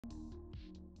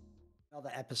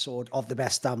Another episode of the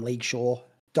Best Damn League Show.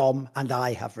 Dom and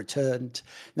I have returned.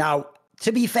 Now,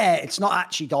 to be fair, it's not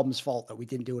actually Dom's fault that we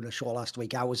didn't do a show last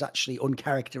week. I was actually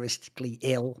uncharacteristically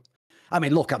ill. I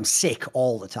mean, look, I'm sick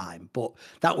all the time, but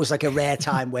that was like a rare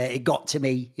time where it got to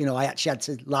me. You know, I actually had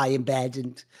to lie in bed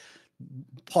and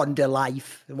ponder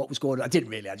life and what was going on. I didn't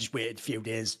really. I just waited a few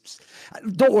days.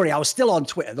 Don't worry, I was still on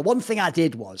Twitter. The one thing I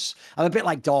did was, I'm a bit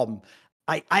like Dom.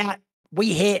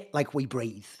 We hate like we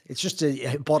breathe. It's just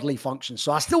a bodily function.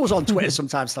 So I still was on Twitter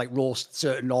sometimes to like roast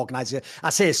certain organizations. I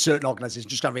say certain organizations,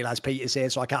 just got to realize Peter's here,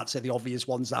 so I can't say the obvious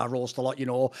ones that I roast a lot, you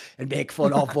know, and make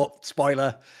fun of. But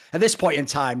spoiler, at this point in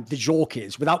time, the joke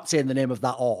is, without saying the name of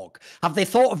that org, have they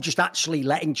thought of just actually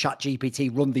letting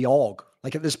ChatGPT run the org?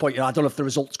 Like at this point, you know, I don't know if the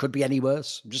results could be any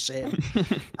worse. I'm just saying.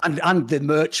 and the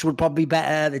merch would probably be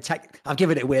better. The tech, I've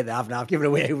given it away there, haven't I? I've given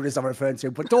away who it is I'm referring to.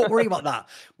 But don't worry about that.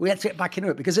 We have to get back into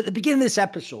it, because at the beginning of this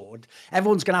episode,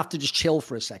 everyone's going to have to just chill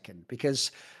for a second, because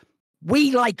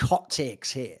we like hot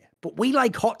takes here. But we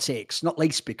like hot takes, not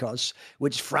least because we're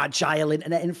just fragile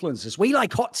internet influencers. We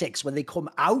like hot takes when they come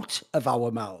out of our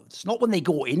mouths, not when they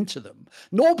go into them.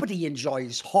 Nobody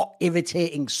enjoys hot,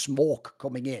 irritating smoke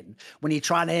coming in when you're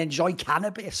trying to enjoy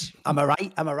cannabis. Am I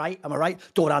right? Am I right? Am I right?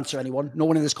 Don't answer anyone. No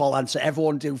one in this call answer.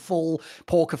 Everyone do full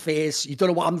poker face. You don't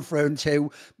know what I'm referring to.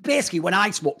 Basically, when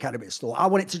I smoke cannabis, though, I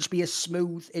want it to just be a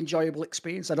smooth, enjoyable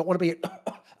experience. I don't want to be...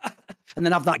 and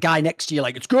then have that guy next to you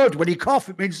like, it's good. When you cough,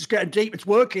 it means it's getting deep. It's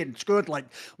working. It's good. Like,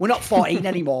 we're not 14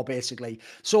 anymore, basically.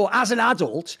 So as an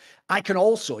adult, I can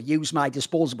also use my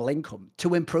disposable income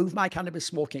to improve my cannabis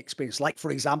smoking experience. Like,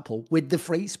 for example, with the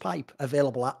Freeze Pipe,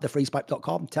 available at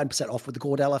thefreezepipe.com, 10% off with the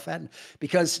code LFN,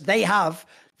 because they have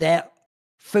their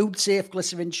food-safe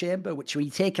glycerin chamber, which we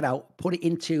take it out, put it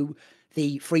into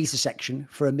the freezer section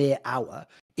for a mere hour.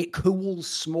 It cools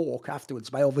smoke afterwards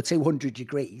by over 200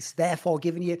 degrees, therefore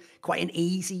giving you quite an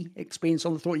easy experience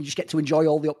on the throat. You just get to enjoy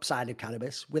all the upside of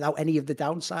cannabis without any of the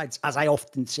downsides. As I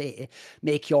often say,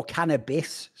 make your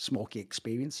cannabis smoking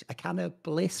experience a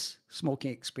cannabis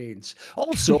smoking experience.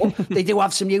 Also, they do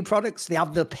have some new products. They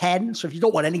have the pen. So if you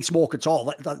don't want any smoke at all,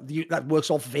 that works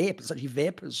off vape. It's actually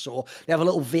vapors. So they have a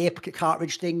little vape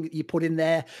cartridge thing that you put in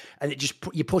there, and it just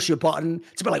you push your button.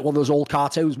 It's a bit like one of those old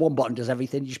cartoons. One button does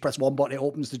everything. You just press one button, it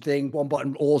opens the thing. One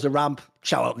button owns a ramp.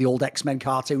 Shout out the old X-Men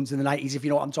cartoons in the 90s if you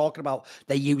know what I'm talking about.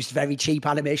 They used very cheap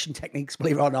animation techniques,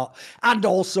 believe it or not. And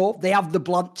also, they have the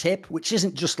blunt tip, which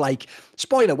isn't just like,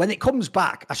 spoiler, when it comes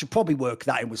back, I should probably work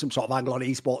that in with some sort of angle on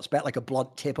esports bet, like a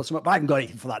blunt tip or something, but I haven't got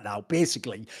anything for that now.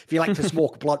 Basically, if you like to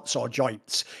smoke blunts or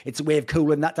joints, it's a way of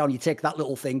cooling that down. You take that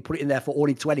little thing, put it in there for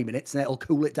only 20 minutes, and it'll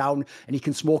cool it down, and you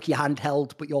can smoke your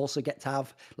handheld, but you also get to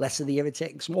have less of the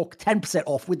irritating smoke. 10%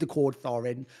 off with the code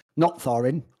Thorin. Not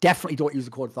Thorin. Definitely don't use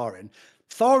the code Thorin.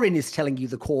 Thorin is telling you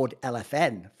the code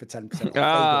LFN for 10%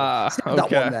 off.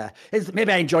 That one there.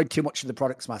 Maybe I enjoyed too much of the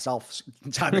products myself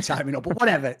time to time, you know, but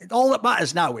whatever. All that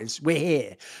matters now is we're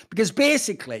here. Because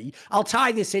basically, I'll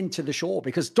tie this into the show,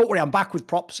 because don't worry, I'm back with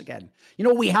props again. You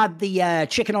know, we had the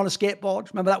chicken on a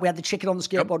skateboard. Remember that? We had the chicken on the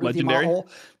skateboard with legendary. the Yamato.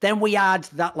 Then we had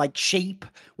that like sheep,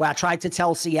 where I tried to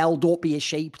tell CL, don't be a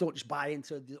sheep. Don't just buy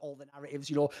into all the narratives,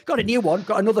 you know. Got a new one.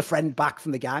 Got another friend back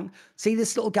from the gang. See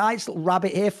this little guy, this little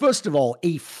rabbit here? First of all,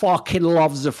 he fucking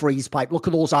loves a freeze pipe. Look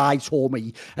at those eyes,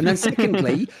 homie. And then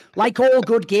secondly, like all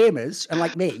good gamers, and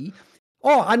like me,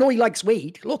 oh, I know he likes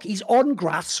weed. Look, he's on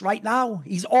grass right now.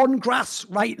 He's on grass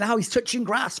right now. He's touching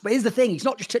grass. But here's the thing. He's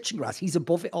not just touching grass. He's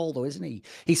above it all, though, isn't he?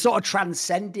 He's sort of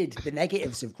transcended the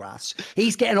negatives of grass.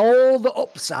 He's getting all the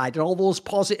upside and all those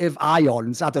positive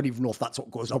ions. I don't even know if that's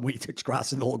what goes on when you touch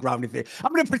grass and the whole ground.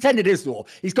 I'm going to pretend it is, though.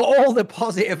 He's got all the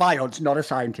positive ions, not a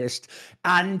scientist.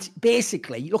 And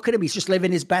basically, look at him. He's just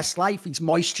living his best life. He's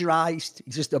moisturized.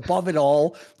 He's just above it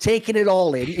all, taking it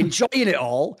all in, enjoying it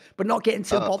all, but not getting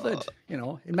too bothered. You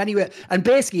know, in many ways. And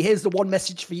basically, here's the one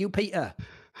message for you, Peter.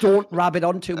 Don't rabbit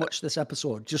on too much this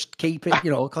episode. Just keep it, you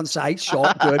know, concise,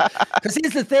 short, good. Because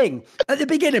here's the thing. At the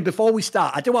beginning, before we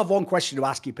start, I do have one question to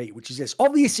ask you, Pete, which is this.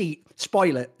 Obviously,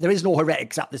 spoiler, there is no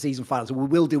Heretics at the season finals, and we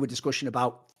will do a discussion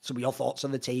about some of your thoughts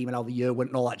on the team and how the year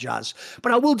went and all that jazz.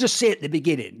 But I will just say at the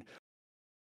beginning,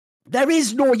 there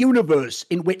is no universe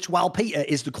in which, while Peter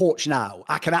is the coach now,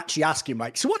 I can actually ask him,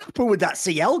 like, so what happened with that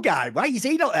CL guy? Why is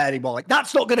he not there anymore? Like,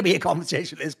 that's not going to be a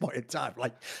conversation at this point in time.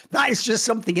 Like, that is just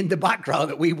something in the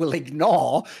background that we will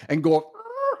ignore and go,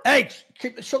 hey,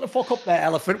 shut the fuck up there,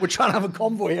 elephant. We're trying to have a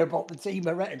convo here about the Team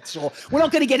Heretics. So we're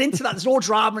not going to get into that. There's no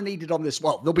drama needed on this.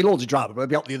 Well, there'll be loads of drama, but it'll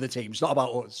be up the other teams, not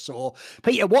about us. So,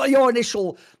 Peter, what are your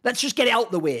initial... Let's just get it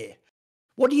out the way.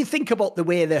 What do you think about the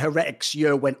way the Heretics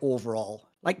year went overall?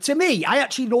 Like, to me, I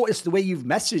actually noticed the way you've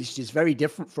messaged is very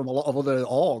different from a lot of other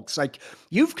orgs. Like,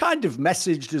 you've kind of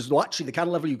messaged as though actually the kind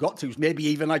of level you got to is maybe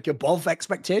even like above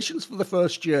expectations for the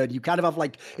first year. And you kind of have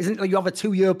like, isn't it like you have a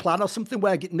 2-year plan or something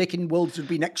where making Worlds would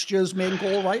be next year's main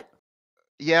goal, right?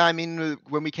 Yeah, I mean,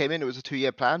 when we came in, it was a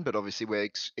 2-year plan, but obviously we're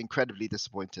incredibly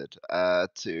disappointed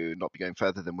to not be going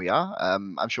further than we are.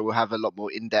 I'm sure we'll have a lot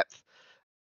more in-depth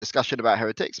discussion about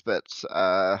Heretics, but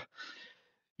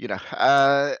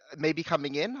maybe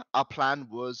coming in, our plan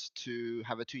was to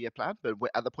have a 2-year plan, but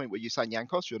at the point where you sign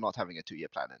Yankos, you're not having a 2-year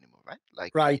plan anymore, right?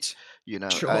 Like, Right.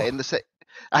 Sure. in the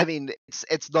I mean,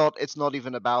 it's not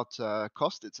even about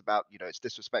cost. It's about, it's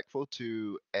disrespectful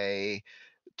to a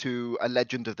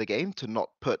legend of the game to not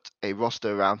put a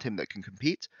roster around him that can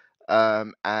compete.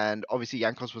 And obviously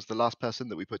Yankos was the last person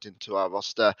that we put into our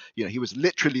roster. He was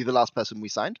literally the last person we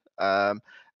signed.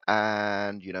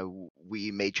 And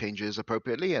we made changes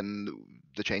appropriately, and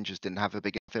the changes didn't have a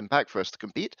big enough impact for us to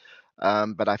compete.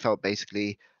 But I felt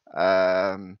basically,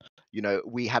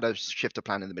 we had a shift of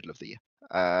plan in the middle of the year.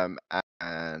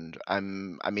 And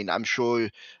I'm sure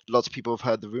lots of people have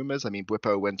heard the rumors. I mean,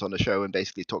 Whippo went on a show and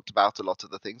basically talked about a lot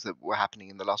of the things that were happening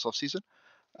in the last off season.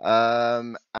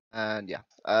 And yeah,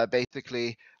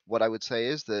 basically what I would say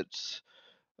is that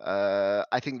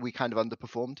I think we kind of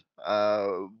underperformed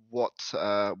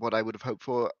what I would have hoped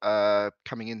for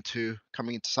coming into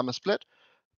summer split.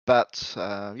 But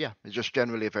yeah, it's just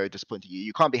generally a very disappointing year.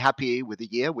 You can't be happy with a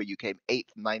year where you came 8th,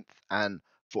 9th, and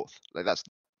 4th. Like that's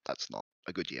not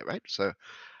a good year, right? So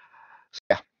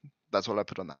yeah, that's all I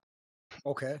put on that.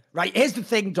 Okay. Right. Here's the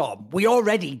thing, Dom. We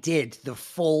already did the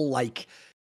full like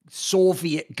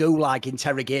Soviet gulag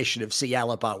interrogation of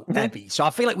CL about Ebby. So I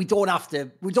feel like we don't have to.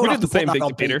 We don't We have did to the put same that thing on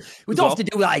to Peter. We don't have to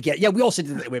do that again. Yeah, we also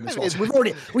did it with him as well. So we've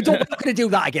already. We're not going to do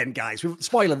that again, guys. We're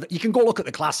spoiling. You can go look at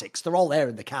the classics. They're all there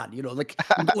in the can. Like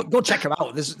go check them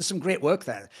out. There's some great work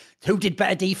there. Who did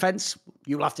better defense?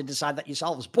 You'll have to decide that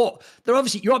yourselves. But there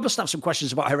obviously you must have some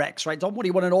questions about Heretics, right, Dom? What do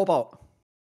you want to know about?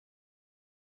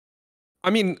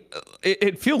 I mean,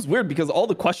 it feels weird because all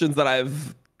the questions that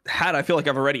I've had, I feel like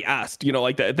I've already asked,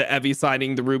 like the Evie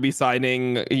signing, the Ruby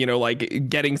signing, like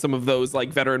getting some of those like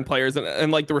veteran players.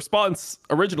 And like the response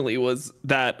originally was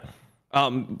that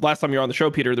last time you were on the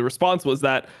show, Peter, the response was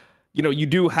that, you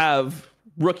do have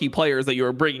rookie players that you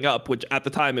were bringing up, which at the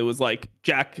time it was like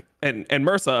Jack and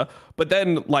Mursa. But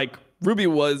then like Ruby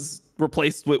was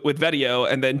replaced with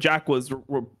Vetio, and then Jack was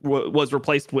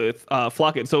replaced with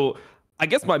Flocket. So I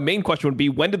guess my main question would be,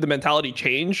 when did the mentality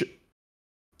change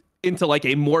into like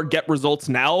a more get results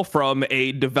now from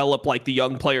a develop like the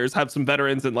young players, have some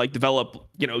veterans, and like develop,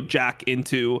 Jack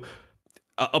into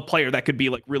a player that could be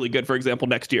like really good, for example,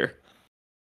 next year?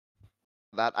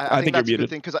 That I think that's a good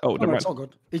thing because it's all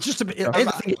good. It's just a bit. I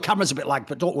think your camera's a bit lagged,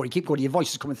 but don't worry, keep going. Your voice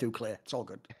is coming through clear. It's all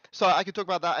good. So I could talk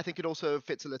about that. I think it also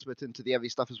fits a little bit into the Evie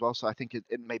stuff as well. So I think it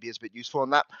maybe is a bit useful on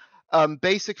that.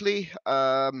 Basically,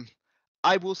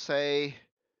 I will say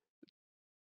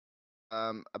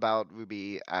about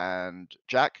Ruby and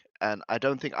Jack, and I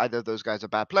don't think either of those guys are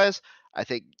bad players. I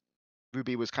think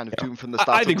Ruby was kind of doomed from the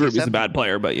start. I think Ruby's a bad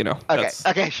player, but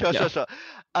Okay, sure.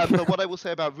 But what I will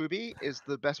say about Ruby is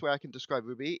the best way I can describe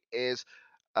Ruby is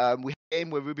we had a game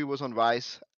where Ruby was on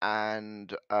Rise,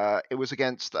 and it was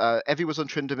against Evie was on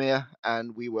Tryndamere,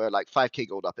 and we were like 5k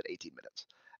gold up at 18 minutes,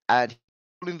 and he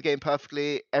was holding the game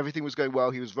perfectly. Everything was going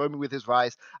well. He was roaming with his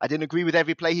Rise. I didn't agree with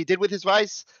every play he did with his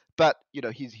Rise, but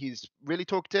he's really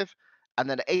talkative. And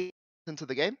then 8 into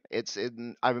the game,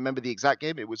 I remember the exact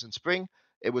game. It was in spring.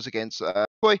 It was against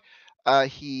Koi.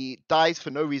 He dies for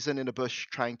no reason in a bush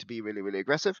trying to be really, really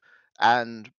aggressive,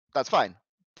 and that's fine.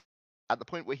 At the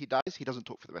point where he dies, he doesn't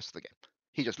talk for the rest of the game.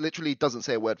 He just literally doesn't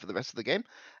say a word for the rest of the game.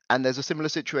 And there's a similar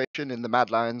situation in the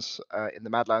Mad Lions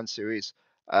series,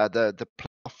 the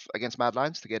playoff against Mad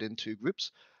Lions to get into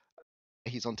groups.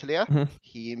 He's on Talia. Mm-hmm.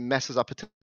 He messes up at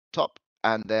top,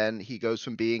 and then he goes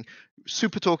from being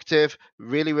super talkative,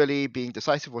 really, really being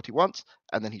decisive what he wants,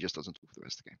 and then he just doesn't talk for the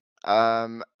rest of the game.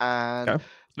 And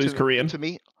so he's Korean. To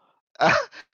me,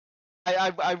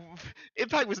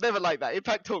 Impact was never like that.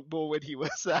 Impact talked more when he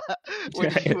was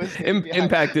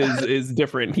Impact is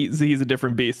different. He's a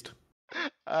different beast.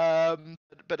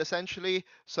 But essentially,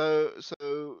 so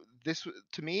this,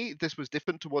 to me, this was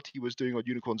different to what he was doing on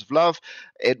Unicorns of Love.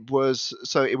 It was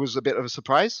a bit of a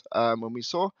surprise when we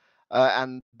saw.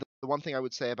 And the one thing I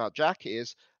would say about Jack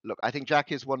is, look, I think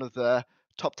Jack is one of the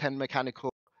top 10 mechanical,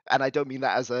 and I don't mean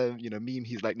that as a meme.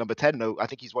 He's like number 10. No, I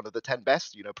think he's one of the 10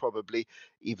 best. Probably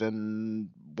even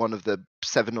one of the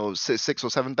 7 or 6 or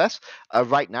 7 best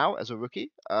right now as a rookie.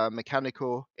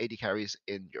 Mechanical AD carries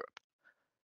in Europe,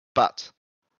 but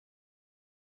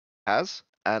has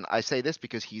And I say this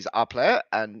because he's our player,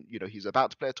 and he's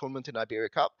about to play a tournament in Iberia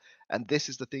Cup, and this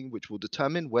is the thing which will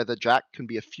determine whether Jack can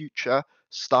be a future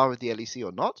star of the LEC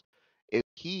or not. If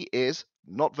he is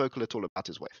not vocal at all about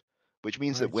his wave, which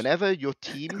means that whenever your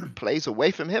team plays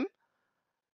away from him,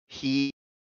 he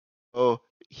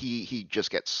just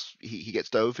gets he gets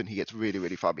dove and he gets really,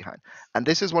 really far behind. And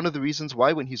this is one of the reasons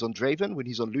why when he's on Draven, when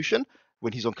he's on Lucian,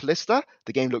 when he's on Callista,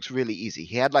 the game looks really easy.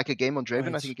 He had like a game on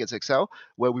Draven, I think against Excel,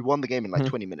 where we won the game in like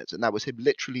 20 minutes, and that was him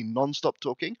literally non-stop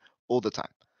talking all the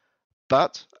time.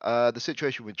 But the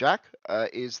situation with Jack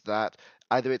is that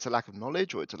either it's a lack of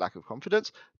knowledge or it's a lack of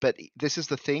confidence, but this is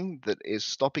the thing that is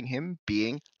stopping him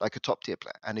being like a top tier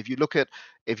player. And if you look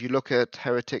at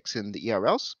Heretics in the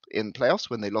ERLs in playoffs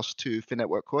when they lost to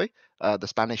Fnatic Koi, the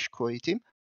Spanish Koi team,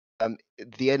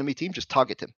 the enemy team just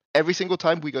target him. Every single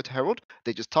time we go to Herald,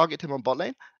 they just target him on bot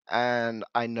lane, and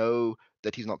I know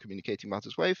that he's not communicating about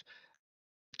his wave.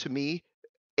 To me,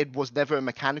 it was never a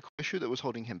mechanical issue that was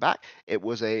holding him back. It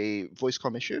was a voice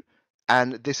comm issue.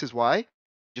 And this is why he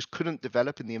just couldn't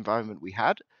develop in the environment we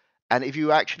had. And if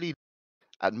you actually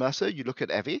at Mercer, you look at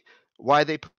Evie, why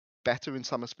they better in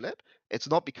Summer Split, it's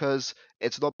because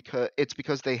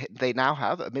they now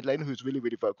have a mid laner who's really,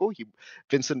 really vocal.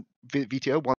 Vincent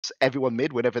VTO wants everyone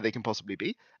mid whenever they can possibly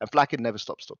be, and Flacken never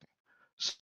stops talking.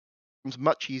 So it's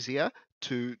much easier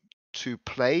to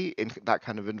play in that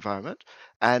kind of environment.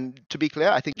 And to be clear,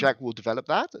 I think Jack will develop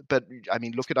that. But I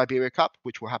mean, look at Iberia Cup,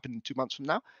 which will happen in 2 months from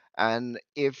now. And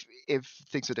if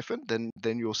things are different, then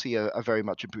you'll see a very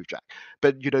much improved Jack.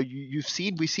 But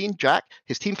we've seen Jack.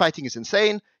 His team fighting is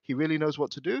insane. He really knows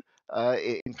what to do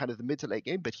in kind of the mid to late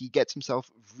game. But he gets himself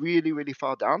really, really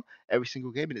far down every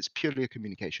single game, and it's purely a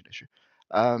communication issue.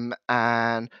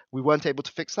 And we weren't able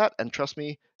to fix that. And trust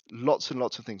me, lots and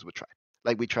lots of things were tried.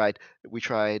 Like we tried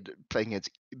playing against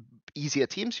easier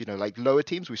teams, like lower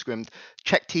teams. We scrimmed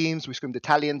Czech teams, we scrimmed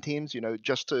Italian teams,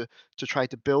 just to try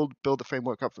to build the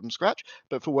framework up from scratch.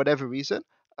 But for whatever reason,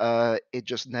 it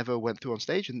just never went through on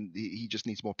stage, and he just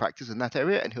needs more practice in that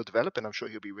area, and he'll develop, and I'm sure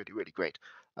he'll be really, really great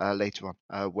later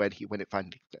on when it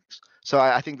finally clicks. So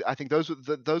I think those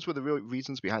were the real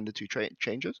reasons behind the two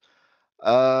changes.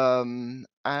 And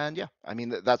yeah, I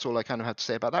mean that's all I kind of have to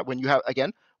say about that. When you have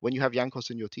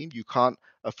Jankos in your team, you can't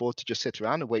afford to just sit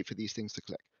around and wait for these things to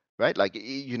click, right? Like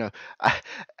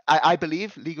I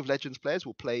believe League of Legends players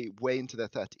will play way into their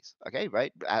 30s, okay,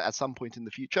 right, at some point in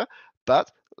the future. But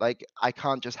like I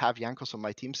can't just have Jankos on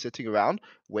my team sitting around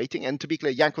waiting. And to be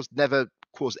clear, Jankos never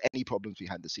caused any problems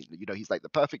behind the scene. He's like the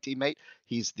perfect teammate.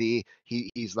 He's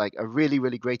like a really,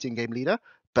 really great in-game leader.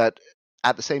 But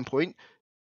at the same point,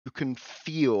 you can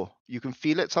feel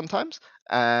it sometimes,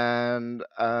 and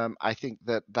I think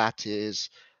that is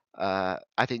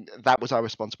I think that was our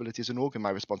responsibility as an org and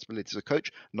my responsibility as a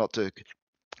coach, not to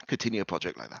continue a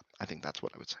project like that. I think that's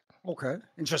what I would say. Okay,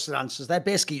 interesting answers there.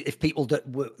 Basically, if people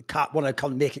can't want to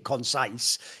make it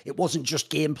concise, it wasn't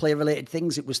just gameplay related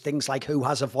things. It was things like who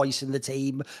has a voice in the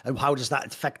team and how does that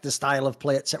affect the style of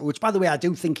play, etc. Which, by the way, I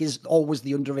do think is always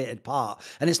the underrated part.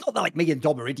 And it's not that like me and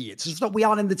Dom are idiots. It's not we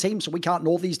aren't in the team, so we can't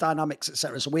know these dynamics,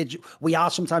 etc. So we are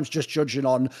sometimes just judging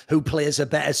on who plays a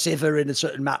better Sivir in a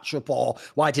certain matchup, or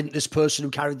why didn't this person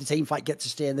who carried the team fight get to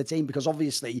stay in the team? Because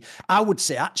obviously, I would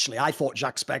say actually, I thought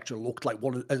Jack Spectre looked like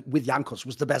with Jankos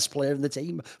was the best player in the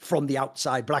team from the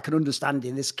outside, but I can understand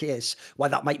in this case why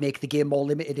that might make the game more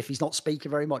limited if he's not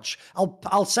speaking very much. I'll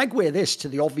segue this to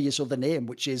the obvious other name,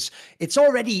 which is it's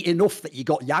already enough that you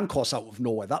got Jankos out of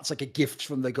nowhere. That's like a gift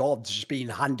from the gods, just being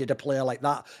handed a player like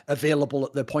that available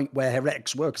at the point where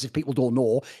Heretics were, because if people don't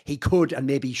know, he could and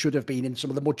maybe should have been in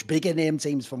some of the much bigger name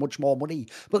teams for much more money.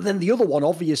 But then the other one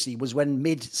obviously was when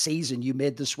mid-season you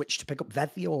made the switch to pick up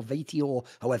Vethio,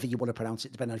 however you want to pronounce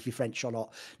it, depending on if you're French or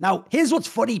not. Now, here's what's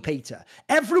funny, Peter.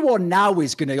 Everyone now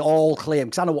is going to all claim,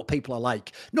 because I know what people are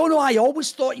like. No, I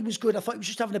always thought he was good. I thought he was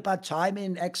just having a bad time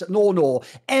in X. No.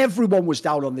 Everyone was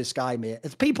down on this guy, mate.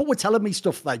 People were telling me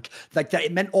stuff like that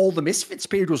it meant all the Misfits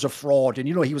period was a fraud. And,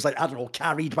 he was like, I don't know,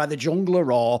 carried by the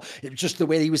jungler, or it was just the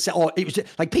way he was set. Or it was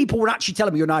like people were actually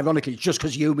telling me, unironically, it's just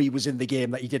because Yumi was in the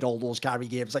game that he did all those carry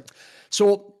games. Like,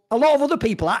 so a lot of other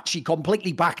people actually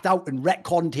completely backed out and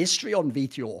retconned history on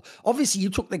VTO. Obviously, you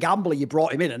took the gamble and you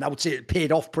brought him in, and I would say it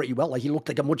paid off pretty well. Like, he looked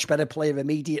like a much better player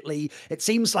immediately. It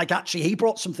seems like actually he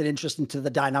brought something interesting to the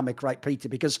dynamic, right, Peter?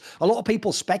 Because a lot of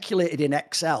people speculated in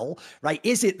XL, right?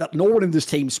 Is it that no one in this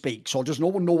team speaks, or does no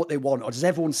one know what they want, or does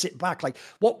everyone sit back? Like,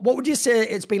 what would you say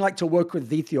it's been like to work with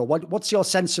VTO? What's your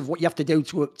sense of what you have to do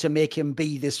to make him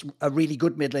be a really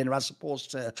good mid laner as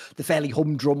opposed to the fairly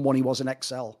humdrum one he was in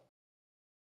XL?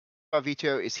 about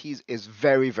Vito is he's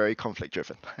very, very conflict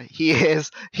driven. He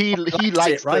likes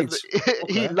it, right?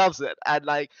 he Okay. loves it, and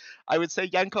like I would say,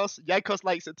 Jankos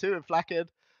likes it too, and Flacken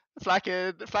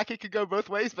can go both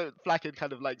ways, but Flacken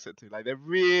kind of likes it too. Like they're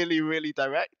really, really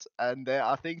direct, and there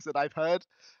are things that I've heard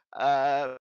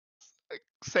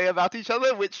say about each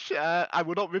other, which I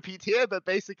will not repeat here, but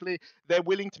basically they're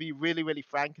willing to be really, really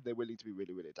frank, and they're willing to be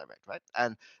really, really direct, right?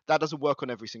 And that doesn't work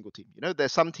on every single team. You know,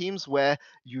 there's some teams where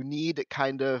you need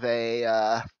kind of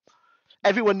a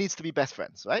everyone needs to be best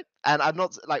friends, right? And I'm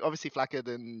not like obviously Flackard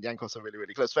and Jankos are really,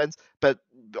 really close friends, but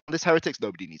on this Heretics,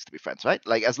 nobody needs to be friends, right?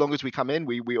 Like as long as we come in,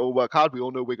 we all work hard, we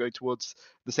all know we're going towards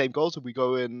the same goals, and we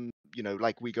go in, you know,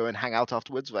 like we go and hang out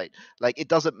afterwards, right? Like it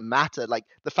doesn't matter. Like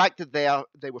the fact that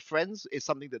they were friends is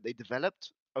something that they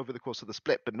developed over the course of the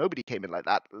split, but nobody came in like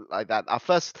that. Our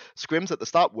first scrims at the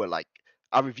start were like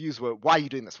our reviews were, why are you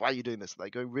doing this? Why are you doing this?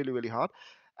 Like going really, really hard.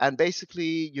 And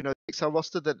basically, you know, the Excel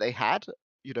roster that they had,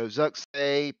 you know,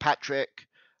 Xerxes, Patrick,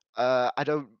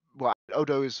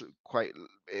 Odo is quite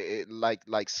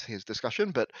likes his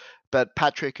discussion, but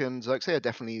Patrick and Xerxes are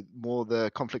definitely more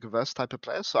the conflict averse type of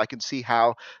players. So I can see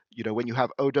how, you know, when you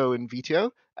have Odo and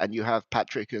Vito and you have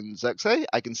Patrick and Xerxes,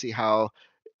 I can see how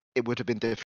it would have been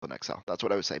different on Excel. That's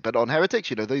what I would say. But on Heretics,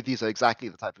 you know, these are exactly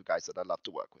the type of guys that I love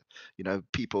to work with. You know,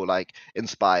 people like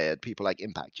Inspired, people like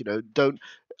Impact. You know,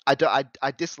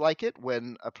 I dislike it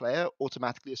when a player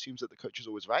automatically assumes that the coach is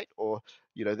always right, or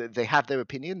you know, they have their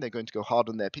opinion, they're going to go hard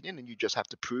on their opinion, and you just have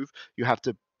to you have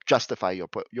to justify your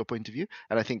point of view.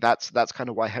 And I think that's kind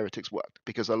of why Heretics worked,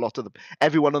 because a lot of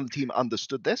everyone on the team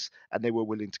understood this and they were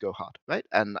willing to go hard, right?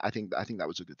 And I think that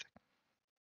was a good thing.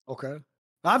 Okay.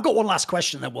 I've got one last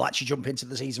question, then we'll actually jump into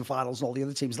the season finals and all the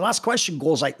other teams. The last question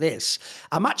goes like this.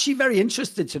 I'm actually very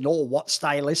interested to know what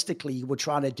stylistically you were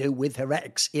trying to do with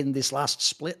Heretics in this last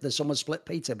split, the summer split,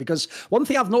 Peter, because one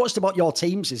thing I've noticed about your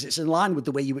teams is it's in line with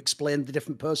the way you explained the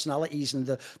different personalities and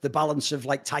the balance of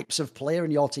like types of player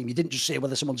in your team. You didn't just say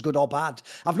whether someone's good or bad.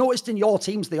 I've noticed in your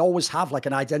teams, they always have like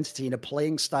an identity and a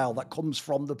playing style that comes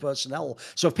from the personnel.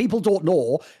 So if people don't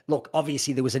know, look,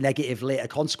 obviously there was a negative later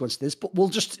consequence to this, but we'll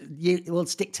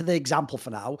stick to the example for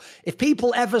now. If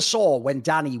people ever saw when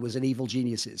Danny was in Evil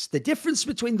Geniuses, the difference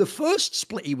between the first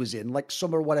split he was in, like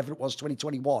summer or whatever it was,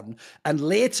 2021, and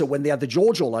later when they had the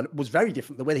Jojo line was very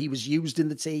different. The way he was used in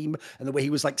the team and the way he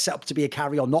was like set up to be a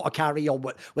carry or not a carry, or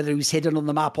whether he was hidden on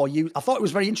the map or used. I thought it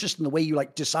was very interesting the way you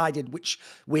like decided which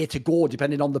way to go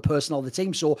depending on the personnel of the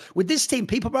team. So with this team,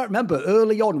 people might remember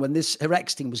early on when this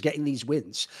Heretics team was getting these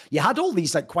wins, you had all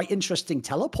these like quite interesting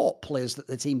teleport players that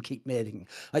the team keep making.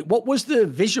 Like what was the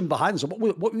vision behind this? What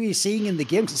were you seeing in the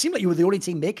games? It seemed like you were the only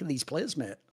team making these players,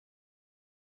 mate.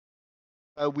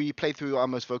 We played through our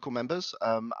most vocal members.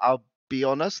 I'll be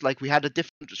honest, like we had a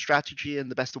different strategy in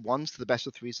the best of ones to the best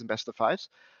of threes and best of fives.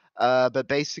 But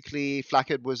basically,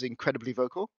 Flackard was incredibly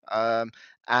vocal.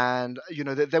 And, you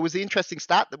know, there was the interesting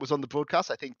stat that was on the broadcast.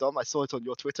 I think, Dom, I saw it on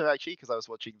your Twitter, actually, because I was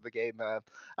watching the game.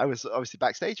 I was obviously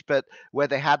backstage, but where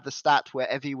they had the stat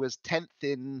where Evie was 10th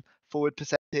in forward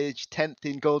percentage, 10th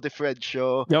in goal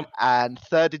differential, and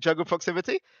 3rd in jungle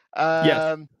proximity.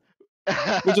 Yes.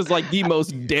 Which is like the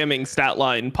most damning stat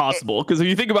line possible. Because if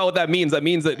you think about what that means that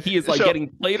he is like getting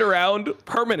played around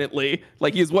permanently.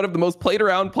 Like he's one of the most played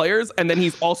around players, and then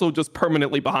he's also just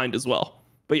permanently behind as well.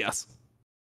 But yes.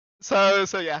 So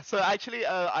actually,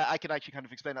 I can actually kind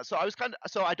of explain that. So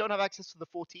I don't have access to the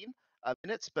 14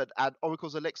 minutes, but at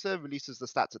Oracle's Elixir releases the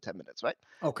stats at 10 minutes, right?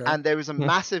 Okay. And there is a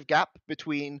massive gap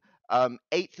between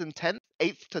 8th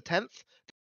to 10th,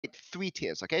 3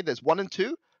 tiers. Okay, there's 1 and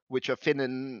 2, which are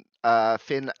Finn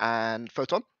and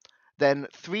Photon. Then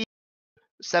 3,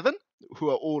 7, who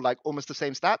are all like almost the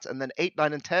same stats, and then 8,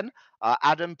 9, and 10 are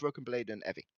Adam, Broken Blade, and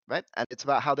Evie, right? And it's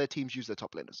about how their teams use their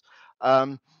top laners.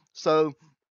 So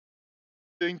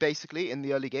doing basically in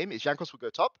the early game is Jankos would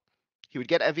go top. He would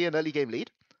get Evie an early game lead.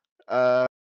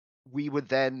 We would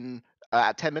then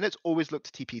at 10 minutes always look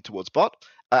to TP towards bot,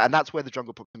 and that's where the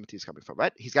jungle proximity is coming from,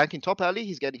 right? He's ganking top early,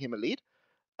 he's getting him a lead.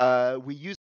 We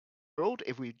use Herald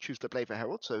if we choose to play for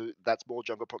Herald, so that's more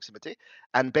jungle proximity.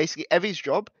 And basically Evie's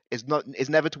job is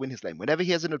never to win his lane. Whenever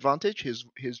he has an advantage,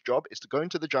 his job is to go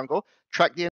into the jungle,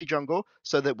 track the enemy jungle,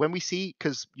 so that when we see,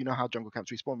 because you know how jungle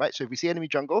camps respawn, right? So if we see enemy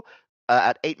jungle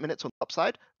at 8 minutes on top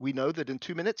side, we know that in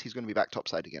 2 minutes he's going to be back top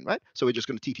side again, right? So we're just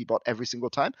going to TP bot every single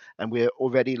time, and we're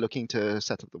already looking to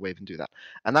set up the wave and do that.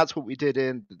 And that's what we did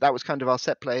that was kind of our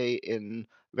set play in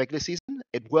regular season.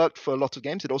 It worked for a lot of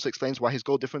games. It also explains why his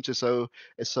goal difference is so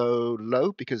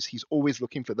low, because he's always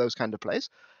looking for those kind of plays.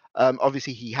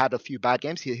 Obviously he had a few bad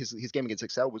games. His game against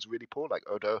Excel was really poor. Like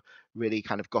Odo really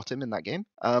kind of got him in that game.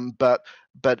 But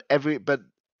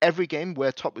every game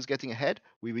where top was getting ahead,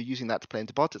 we were using that to play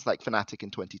into bot. It's like Fnatic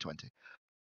in 2020.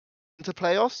 Into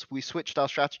playoffs, we switched our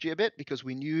strategy a bit because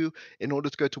we knew in order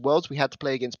to go to Worlds, we had to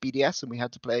play against BDS and we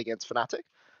had to play against Fnatic.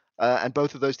 And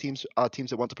both of those teams are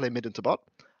teams that want to play mid into bot.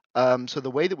 So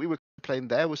the way that we were playing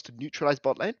there was to neutralize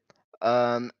bot lane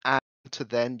and to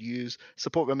then use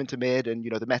support roam into mid. And,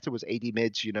 the meta was AD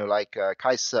mids, like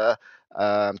Kai'Sa,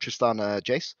 Tristana,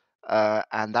 Jace.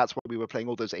 And that's why we were playing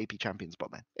all those AP champions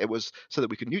bot lane. It was so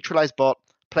that we could neutralize bot,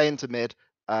 play into mid,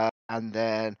 and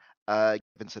then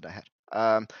Vincent ahead.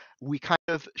 We kind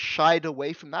of shied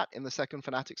away from that in the second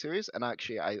Fnatic series, and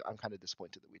actually I'm kind of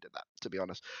disappointed that we did that, to be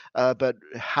honest. But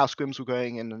how scrims were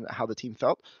going and how the team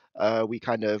felt, we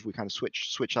kind of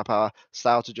switched up our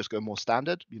style to just go more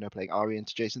standard, playing Ahri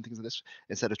into Jason, things like this,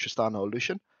 instead of Tristana or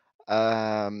Lucian.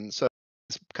 So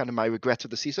it's kind of my regret of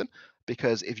the season,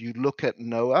 because if you look at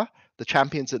Noah, the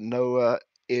champions that Noah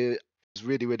is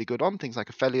really, really good on, things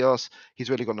like Aphelios, he's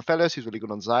really good on Aphelios, he's really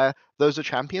good on Xayah. Those are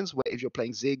champions where if you're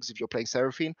playing Ziggs, if you're playing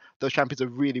Seraphine, those champions are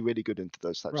really, really good into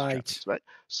those types of champions, right?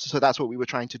 So that's what we were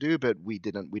trying to do, but we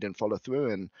didn't follow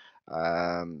through, and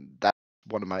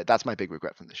that's my big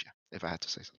regret from this year, if I had to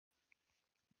say so.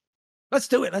 Let's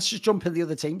do it. Let's just jump in the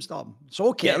other teams, Dom. It's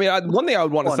okay. Yeah, I mean, one thing I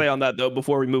would want to say on that, though,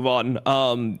 before we move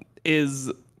on, is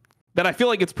that I feel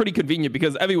like it's pretty convenient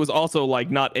because Evie was also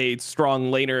like not a strong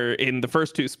laner in the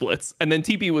first two splits, and then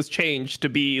TP was changed to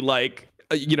be like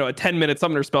a 10-minute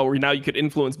summoner spell where now you could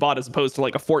influence bot as opposed to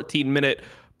like a 14-minute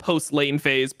post lane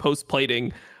phase, post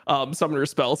plating summoner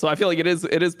spell. So I feel like it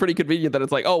is pretty convenient that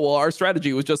it's like, oh well, our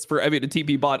strategy was just for Evie to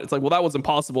TP bot. It's like, well, that was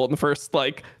impossible in the first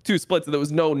like two splits. There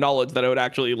was no knowledge that it would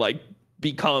actually like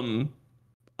become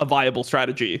a viable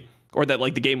strategy, or that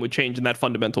like the game would change in that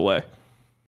fundamental way.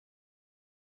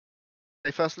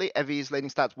 Firstly, Evie's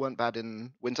laning stats weren't bad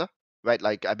in Winter, right?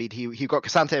 Like, I mean, he got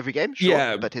Cassandra every game, sure,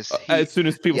 yeah, but as soon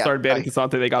as people started banning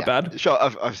Cassandra, they got bad. Sure,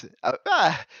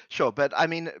 sure, but I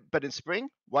mean, but in Spring,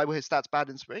 why were his stats bad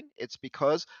in Spring? It's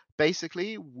because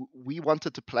basically we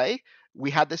wanted to play. We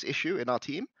had this issue in our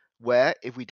team where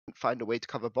if we didn't find a way to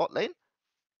cover bot lane,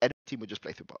 any team would just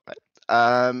play through bot, right?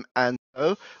 And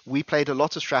so we played a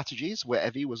lot of strategies where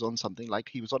Evie was on something like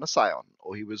he was on a Sion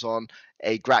or he was on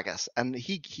a Gragas, and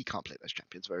he can't play those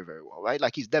champions very, very well, right?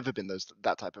 Like, he's never been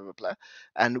that type of a player.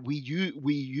 And we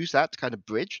use that to kind of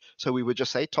bridge. So we would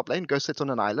just say, top lane, go sit on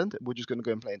an island, and we're just going to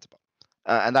go and play into bot.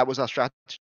 And that was our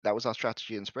strategy. That was our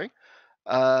strategy in Spring.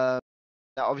 Now,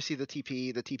 obviously, the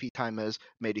TP timers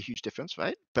made a huge difference,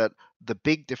 right? But the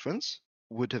big difference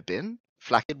would have been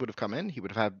Flakked would have come in.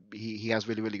 He has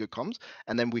really, really good comms,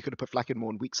 and then we could have put Flakked more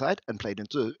on weak side and played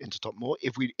into top more.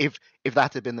 If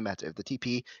that had been the meta,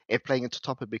 if playing into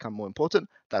top had become more important,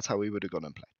 that's how we would have gone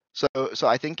and played. So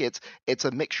I think it's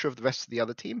a mixture of the rest of the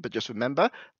other team, but just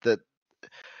remember that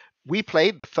we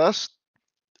played the first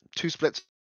two splits,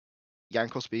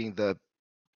 Jankos being the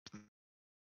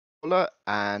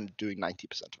and doing 90%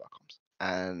 of our comms.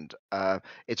 And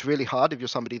it's really hard if you're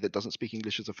somebody that doesn't speak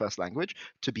English as a first language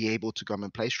to be able to come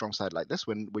and play strong side like this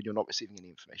when you're not receiving any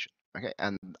information. Okay,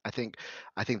 and I think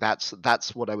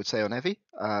that's what I would say on Evie,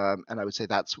 and I would say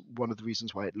that's one of the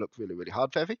reasons why it looked really, really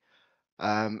hard for Evie.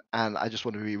 And I just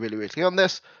want to be really, really clear on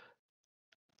this.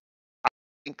 I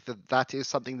think that is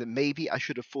something that maybe I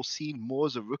should have foreseen more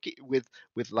as a rookie with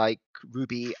like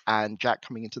Ruby and Jack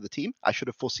coming into the team. I should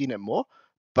have foreseen it more.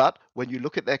 But when you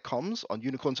look at their comms on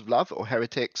Unicorns of Love or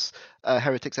Heretics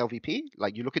LVP,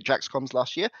 like you look at Jack's comms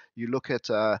last year, you look at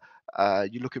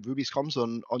Ruby's comms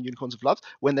on Unicorns of Love,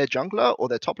 when their jungler or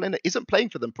their top laner isn't playing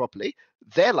for them properly,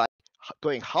 they're like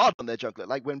going hard on their jungler.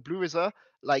 Like when Blue Rizza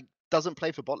like doesn't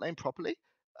play for bot lane properly,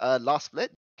 last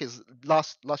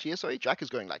year, Jack is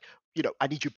going like, I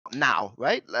need you now,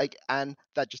 right? Like, and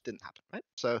that just didn't happen, right?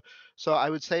 So I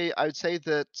would say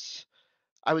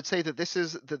that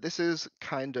this is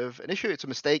kind of an issue. It's a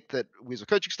mistake that we as a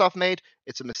coaching staff made.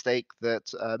 It's a mistake that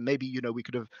maybe we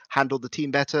could have handled the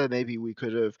team better. Maybe we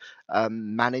could have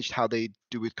managed how they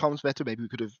do with comms better. Maybe we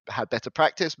could have had better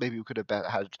practice. Maybe we could have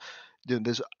had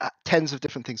there's tens of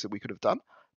different things that we could have done.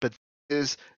 But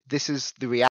this is the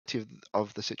reality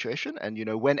of the situation. And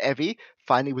when Evie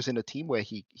finally was in a team where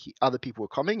he other people were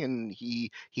coming and he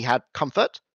had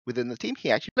comfort within the team, he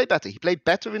actually played better. He played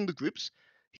better in the groups.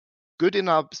 Good in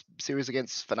our series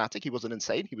against Fnatic. He wasn't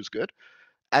insane. He was good,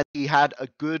 and he had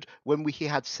when he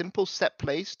had simple set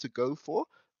plays to go for.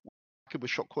 It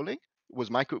was shot calling. Was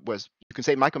you can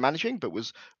say micromanaging, but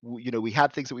we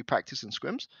had things that we practiced in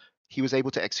scrims. He was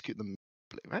able to execute them,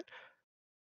 right?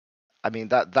 I mean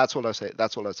that's all I say.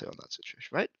 That's all I say on that situation,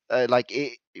 right?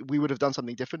 We would have done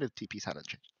something different if TPs hadn't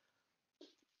changed.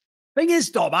 Thing is,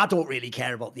 Dom, I don't really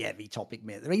care about the heavy topic,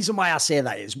 mate. The reason why I say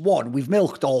that is, one, we've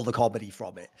milked all the comedy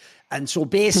from it. And so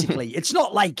basically, it's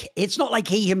not like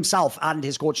he himself and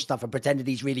his coaching staff have pretended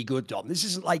he's really good, Dom. This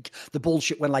isn't like the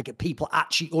bullshit when like people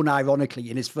actually unironically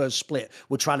in his first split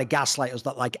were trying to gaslight us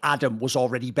that like Adam was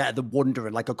already better than Wonder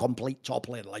and like a complete top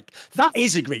lane. Like that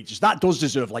is egregious. That does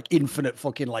deserve like infinite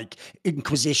fucking like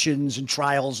inquisitions and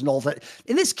trials and all that.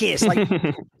 In this case, like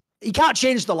he can't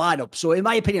change the lineup. So in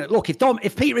my opinion, look,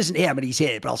 if Peter isn't here, I mean, he's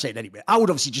here, but I'll say it anyway. I would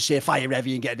obviously just say fire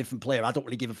Revy and get a different player. I don't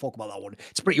really give a fuck about that one.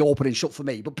 It's pretty open and shut for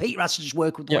me. But Peter has to just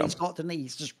work with what he's got, doesn't he?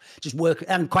 He's just work.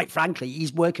 And quite frankly,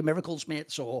 he's working miracles,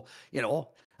 mate. So, you know,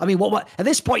 I mean, what at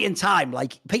this point in time,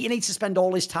 like Peter needs to spend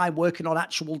all his time working on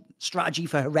actual strategy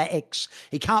for Heretics.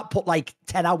 He can't put like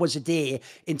 10 hours a day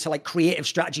into like creative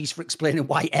strategies for explaining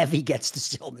why Evie gets to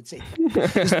still on the team.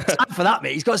 There's no time for that,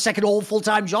 mate. He's got a second whole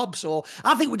full-time job. So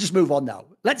I think we'll just move on now.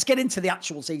 Let's get into the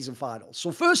actual season finals.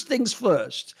 So first things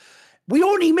first, we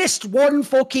only missed one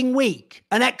fucking week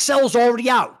and XL's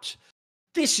already out.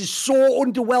 This is so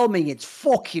underwhelming. It's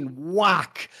fucking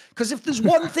whack. Because if there's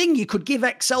one thing you could give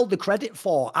XL the credit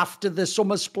for after the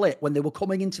summer split when they were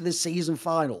coming into the season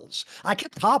finals, I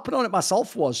kept harping on it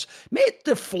myself, was, mate,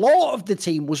 the floor of the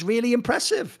team was really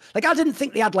impressive. Like, I didn't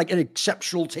think they had like an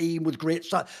exceptional team with great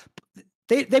style.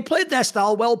 They played their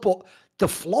style well, but the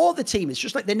floor of the team, it's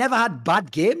just like they never had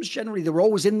bad games generally. They were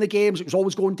always in the games. It was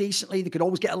always going decently. They could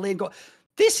always get a lane go.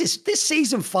 This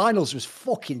season finals was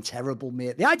fucking terrible,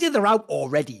 mate. The idea they're out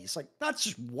already, it's like, that's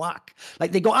just whack.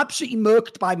 Like, they got absolutely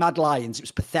murked by Mad Lions. It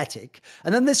was pathetic.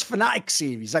 And then this Fnatic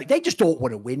series, like, they just don't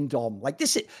want to win, Dom. Like,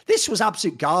 this was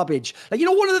absolute garbage. Like, you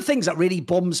know, one of the things that really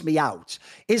bums me out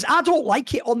is I don't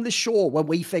like it on the show when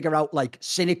we figure out, like,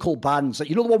 cynical bans. Like,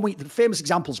 you know, the famous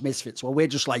examples, Misfits, where we're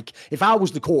just like, if I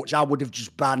was the coach, I would have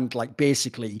just banned, like,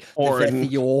 basically the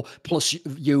Theo plus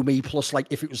Yumi plus, like,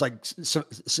 if it was,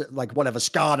 like whatever,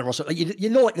 Skarner or something.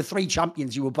 You know, like the three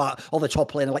champions you would ban, or the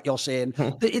top laner, like you're saying.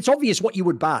 It's obvious what you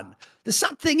would ban. The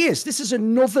sad thing is, this is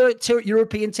another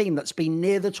European team that's been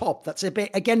near the top. That's a bit,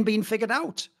 again, being figured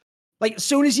out. Like, as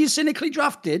soon as you cynically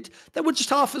drafted, they were just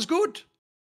half as good.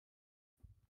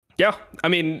 Yeah, I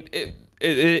mean,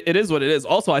 it is what it is.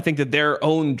 Also, I think that their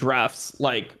own drafts,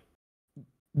 like,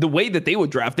 the way that they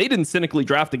would draft, they didn't cynically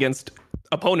draft against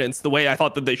opponents the way I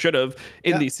thought that they should have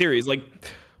in these series. Like,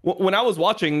 when I was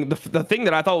watching, the thing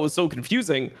that I thought was so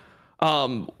confusing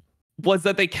was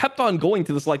that they kept on going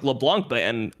to this like LeBlanc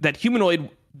ban that Humanoid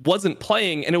wasn't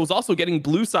playing, and it was also getting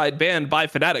blue side banned by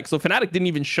Fnatic. So Fnatic didn't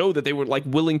even show that they were like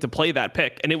willing to play that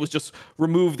pick, and it was just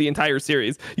removed the entire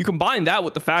series. You combine that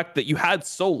with the fact that you had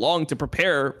so long to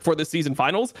prepare for the season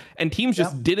finals, and teams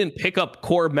just didn't pick up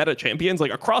core meta champions.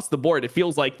 Like, across the board, it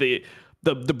feels like the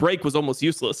break was almost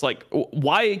useless. Like,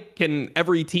 why can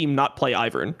every team not play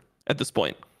Ivern at this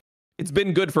point? It's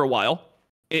been good for a while.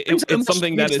 It's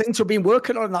something that things have been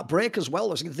working on that break as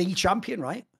well. It's the champion,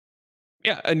 right?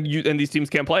 Yeah, and these teams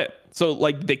can't play it. So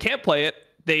like, they can't play it.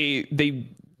 They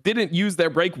didn't use their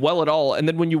break well at all. And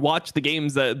then when you watch the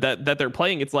games that they're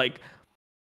playing, it's like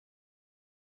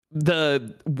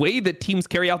the way that teams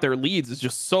carry out their leads is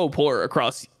just so poor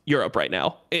across Europe right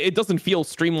now. It doesn't feel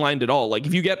streamlined at all. Like,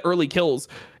 if you get early kills,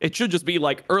 it should just be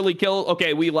like early kill.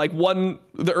 Okay, we like won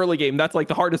the early game. That's like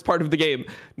the hardest part of the game.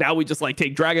 Now we just like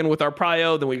take Dragon with our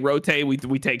prio, then we rotate.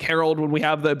 We take Herald when we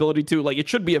have the ability to. Like, it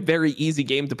should be a very easy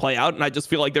game to play out. And I just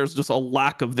feel like there's just a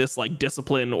lack of this like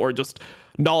discipline or just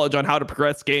knowledge on how to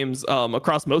progress games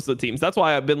across most of the teams. That's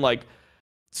why I've been like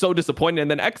so disappointed.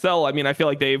 And then XL, I mean, I feel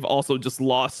like they've also just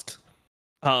lost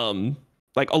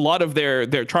like a lot of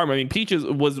their charm. I mean, Peaches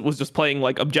was just playing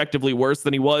like objectively worse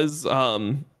than he was.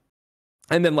 And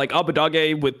then like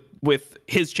Abadage with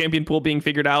his champion pool being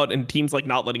figured out and teams like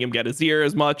not letting him get his ear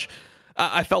as much.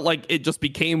 I felt like it just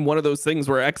became one of those things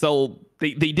where XL,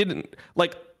 they didn't,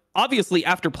 like, obviously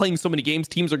after playing so many games,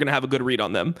 teams are going to have a good read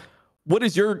on them. What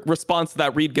is your response to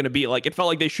that read going to be? Like, it felt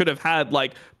like they should have had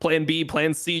like plan B,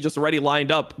 plan C just already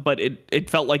lined up, but it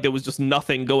felt like there was just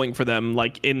nothing going for them,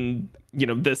 like in, you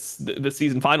know, this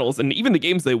season finals. And even the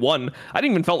games they won, I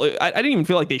didn't even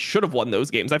feel like they should have won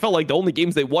those games. I felt like the only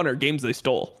games they won are games they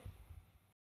stole.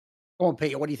 Go on,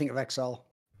 Peter, what do you think of XL?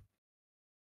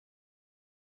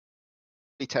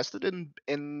 Tested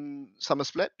in summer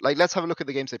split. Like, let's have a look at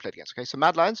the games they played against. Okay, so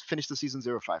Mad Lions finished the season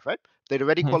 0-5, right? They'd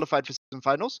already qualified for season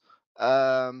finals.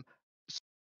 So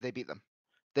they beat them.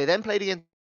 They then played against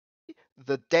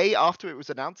the day after it was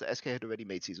announced that SK had already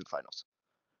made season finals.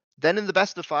 Then in the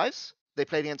best of fives, they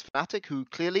played against Fnatic, who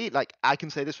clearly, like, I can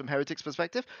say this from Heretics'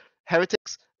 perspective,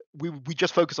 Heretics, we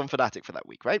just focus on Fnatic for that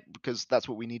week, right? Because that's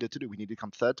what we needed to do. We needed to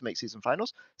come third to make season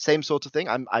finals. Same sort of thing.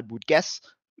 I would guess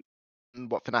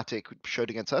what Fnatic showed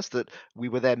against us, that we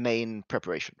were their main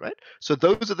preparation, right? So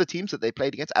those are the teams that they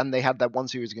played against, and they had that one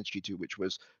series against G2, which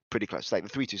was pretty close, like the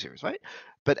 3-2 series, right?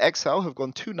 But XL have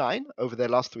gone 2-9 over their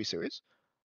last 3 series.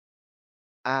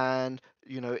 And,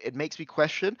 it makes me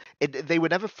question, they were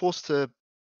never forced to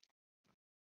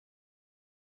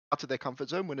out of their comfort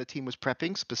zone when a team was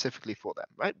prepping specifically for them,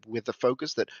 right? With the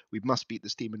focus that we must beat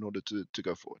this team in order to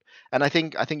go forward. And I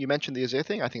think you mentioned the Azir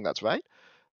thing. I think that's right.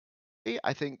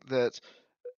 I think that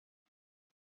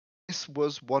this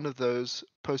was one of those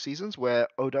postseasons where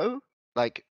Odo,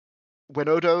 when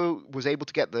Odo was able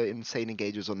to get the insane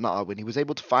engages on Nar, when he was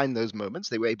able to find those moments,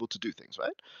 they were able to do things,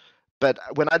 right? But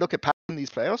when I look at Pat in these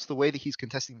playoffs, the way that he's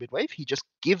contesting mid-wave, he just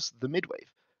gives the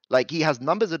mid-wave. Like, he has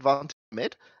numbers advantage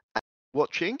mid, and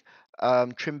watching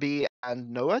Trimby and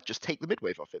Noah just take the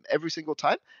mid-wave off him every single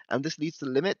time, and this leads to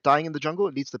Limit dying in the jungle,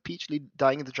 it leads to Peach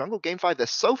dying in the jungle. Game 5, they're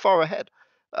so far ahead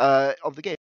of the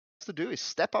game. What to do is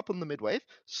step up on the mid-wave,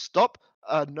 stop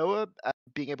Noah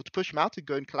being able to push him out and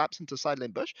go and collapse into side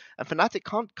lane bush, and Fnatic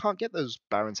can't get those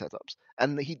Baron setups,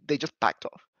 and they just backed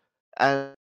off.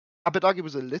 And IWDominate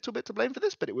was a little bit to blame for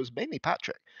this, but it was mainly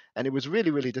Patrick. And it was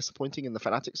really, really disappointing in the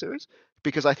Fnatic series,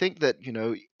 because I think that,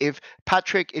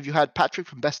 if you had Patrick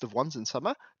from Best of Ones in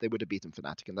summer, they would have beaten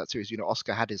Fnatic in that series.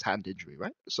 Oscar had his hand injury,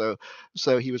 right? So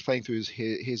he was playing through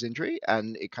his injury,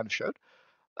 and it kind of showed.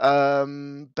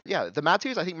 But yeah, the Mad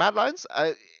series, I think Mad Lions,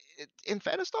 in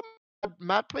fairness,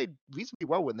 Mad played reasonably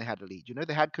well when they had a lead.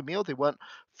 They had Camille. They weren't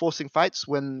forcing fights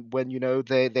when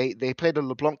they played a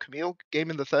LeBlanc Camille game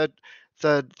in the third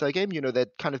game. They're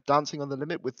kind of dancing on the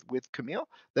limit with Camille.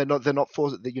 They're not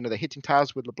forced. They're hitting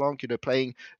towers with LeBlanc.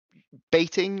 Playing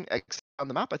baiting on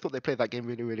the map. I thought they played that game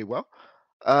really, really well.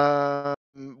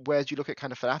 Whereas you look at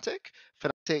kind of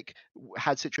Fnatic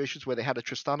had situations where they had a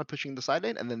Tristana pushing the side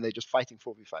lane, and then they're just fighting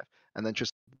 4v5, and then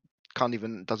just doesn't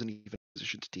even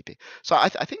position to TP. So I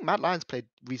think Mad Lions played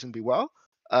reasonably well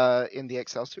in the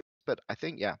XL series, but I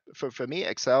think for me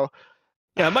XL.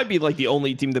 Yeah, it might be like the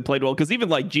only team that played well, because even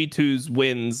like G2's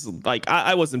wins, like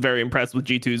I wasn't very impressed with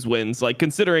G2's wins. Like,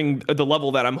 considering the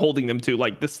level that I'm holding them to,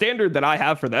 like the standard that I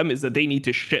have for them is that they need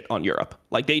to shit on Europe.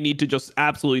 Like, they need to just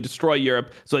absolutely destroy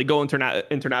Europe, so they go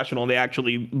international and they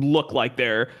actually look like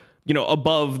they're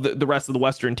above the rest of the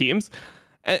Western teams.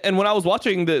 And when I was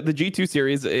watching the G2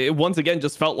 series, it once again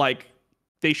just felt like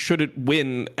they shouldn't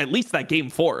win at least that game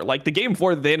 4. Like, the game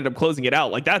 4 that they ended up closing it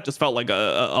out, like that just felt like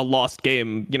a lost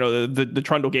game, the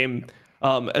Trundle game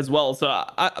as well. So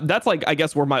that's like, I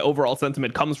guess, where my overall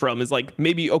sentiment comes from, is like,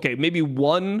 maybe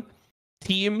one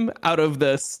team out of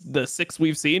the 6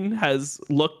 we've seen has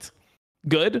looked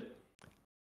good.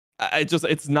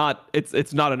 It's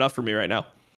not enough for me right now.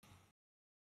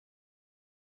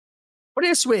 But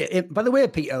this way, by the way,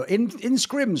 Peter, in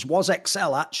scrims, was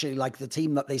XL actually like the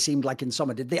team that they seemed like in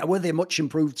summer? Were they a much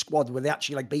improved squad? Were they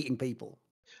actually like beating people?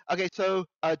 Okay, so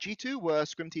G2 were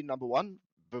scrim team number 1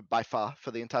 by far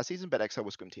for the entire season, but XL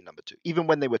was scrim team number 2. Even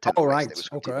when they were 10th place, they were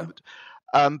scrim team number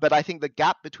 2. But I think the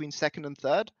gap between second and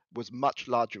third was much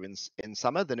larger in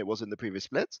summer than it was in the previous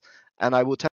splits. And I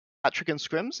will tell you, Patrick and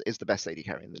scrims is the best AD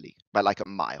carry in the league by like a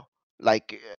mile.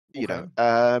 Like,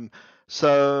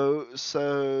 So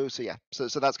yeah.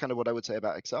 So that's kind of what I would say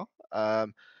about XL.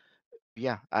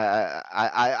 Yeah,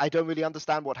 I don't really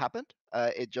understand what happened.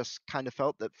 It just kind of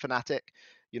felt that Fnatic,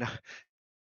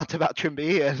 about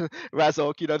Trimby and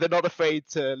Razork, they're not afraid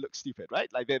to look stupid, right?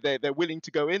 Like they're willing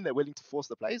to go in, they're willing to force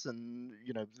the plays, and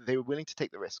they were willing to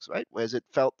take the risks, right? Whereas it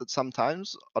felt that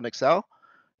sometimes on XL,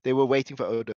 they were waiting for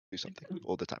Odo to do something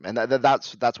all the time, and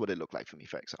that's what it looked like for me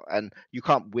for XL. And you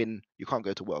can't win, you can't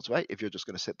go to Worlds, right? If you're just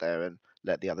going to sit there and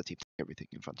let the other team take everything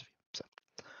in front of you. So.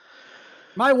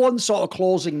 My one sort of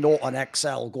closing note on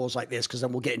XL goes like this, because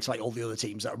then we'll get into like all the other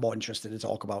teams that are more interested to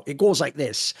talk about. It goes like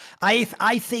this. I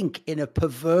think in a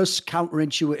perverse,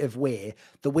 counterintuitive way,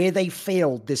 the way they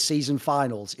failed this season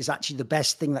finals is actually the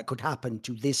best thing that could happen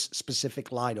to this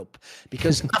specific lineup.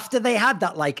 Because after they had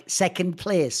that like second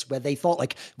place where they thought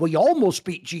like, well, you almost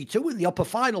beat G2 in the upper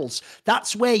finals,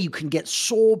 that's where you can get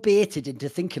so baited into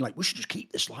thinking like, we should just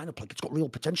keep this lineup, like it's got real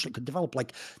potential, it could develop.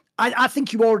 Like, I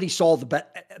think you already saw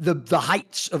the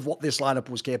heights of what this lineup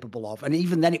was capable of. And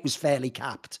even then it was fairly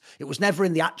capped. It was never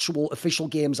in the actual official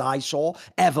games I saw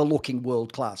ever looking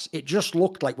world class. It just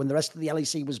looked like when the rest of the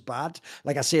LEC was bad,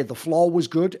 like I said, the floor was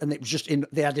good, and it was just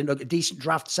they had a decent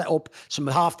draft set up, some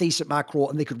half decent macro,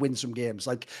 and they could win some games.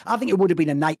 Like, I think it would have been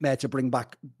a nightmare to bring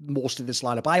back most of this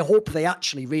lineup. I hope they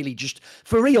actually really just,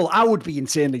 for real, I would be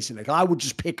insanely cynical. I would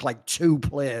just pick like 2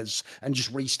 players and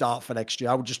just restart for next year.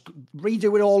 I would just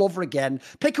redo it all over over again.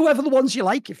 Pick whoever the ones you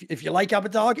like. If you like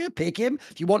Abadaga, pick him.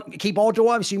 If you want to keep Ordo,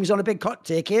 I assume he's on a big cut,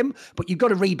 take him. But you've got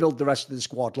to rebuild the rest of the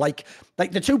squad. Like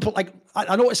the two, like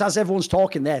I noticed as everyone's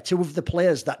talking there, two of the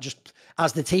players that just,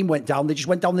 as the team went down, they just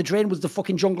went down the drain was the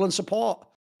fucking jungle and support.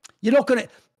 You're not going to...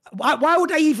 Why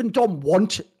would I even, Dom,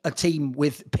 want a team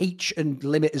with Peach and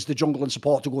Limit as the jungle and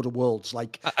support to go to Worlds?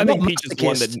 Like, I think Peach is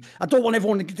one that... I don't want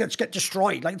everyone to get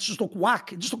destroyed. Like, it just look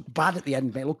whack. It just looked bad at the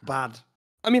end, mate. It looked bad.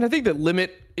 I mean, I think that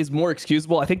Limit is more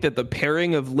excusable. I think that the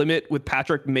pairing of Limit with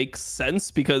Patrick makes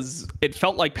sense because it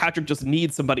felt like Patrick just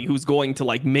needs somebody who's going to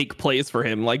like make plays for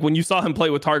him. Like when you saw him play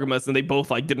with Targamas and they both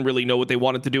like didn't really know what they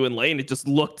wanted to do in lane, it just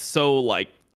looked so like,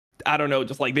 I don't know,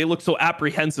 just like they look so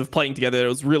apprehensive playing together. It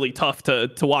was really tough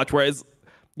to watch. Whereas,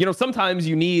 you know, sometimes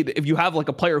you need, if you have like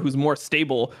a player who's more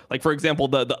stable, like for example,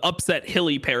 the upset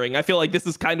Hilly pairing, I feel like this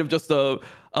is kind of just a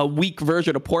weak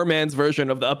version, a poor man's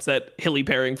version of the upset Hilly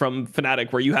pairing from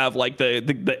Fnatic, where you have like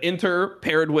the Inter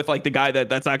paired with like the guy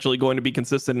that's actually going to be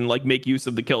consistent and like make use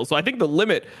of the kill. So I think the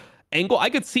Limit angle, I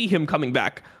could see him coming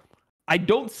back. I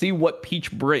don't see what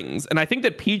Peach brings. And I think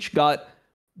that Peach got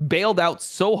bailed out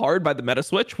so hard by the meta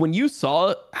switch. When you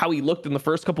saw how he looked in the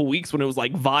first couple weeks when it was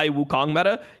like Vi Wukong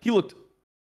meta, he looked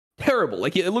terrible.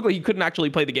 Like it looked like he couldn't actually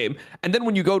play the game. And then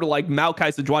when you go to like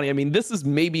Maokai Sejuani, I mean, this is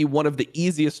maybe one of the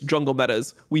easiest jungle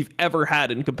metas we've ever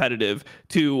had in competitive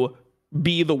to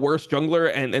be the worst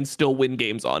jungler and still win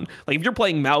games on. Like if you're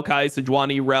playing Maokai,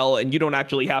 Sejuani, Rel, and you don't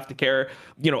actually have to care,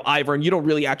 you know, Ivern, and you don't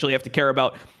really actually have to care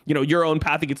about, you know, your own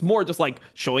pathing. It's more just like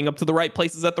showing up to the right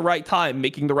places at the right time,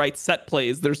 making the right set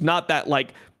plays. There's not that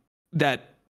like that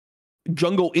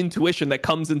jungle intuition that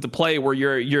comes into play where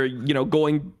you're you know,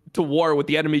 going to war with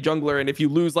the enemy jungler, and if you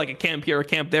lose like a camp here, a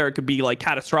camp there, it could be like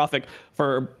catastrophic.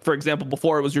 For example,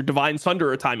 before it was your Divine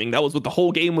Sunderer timing. That was what the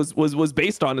whole game was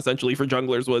based on essentially for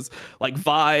junglers, was like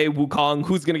Vi, Wukong,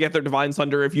 who's gonna get their Divine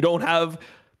Sunderer. If you don't have,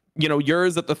 you know,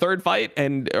 yours at the third fight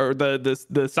or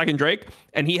the second Drake,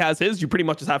 and he has his, you pretty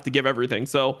much just have to give everything.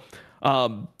 So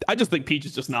I just think Peach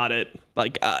is just not it.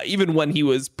 Like even when he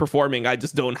was performing, I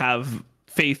just don't have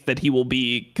faith that he will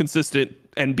be consistent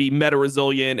and be meta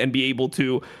resilient and be able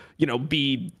to, you know,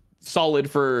 be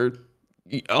solid for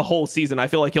a whole season. I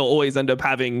feel like he'll always end up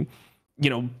having, you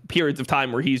know, periods of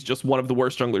time where he's just one of the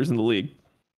worst junglers in the league.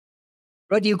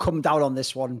 Where do you come down on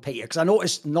this one, Peter? Because I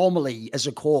noticed normally as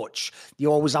a coach,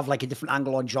 you always have like a different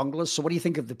angle on junglers. So what do you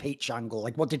think of the Peach angle?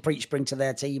 Like what did Peach bring to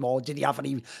their team, or did he have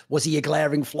any, was he a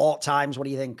glaring flaw at times? What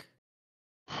do you think?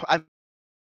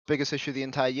 Biggest issue the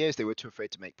entire year is they were too afraid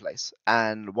to make plays.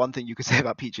 And one thing you could say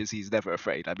about Peach is he's never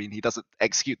afraid. I mean, he doesn't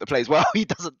execute the plays well. He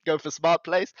doesn't go for smart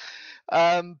plays.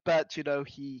 But, you know,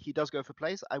 he does go for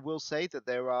plays. I will say that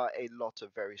there are a lot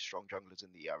of very strong junglers in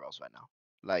the ERLs right now.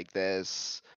 Like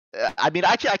there's... I mean,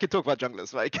 actually, I can talk about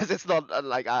junglers, right? Because it's not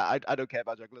like I don't care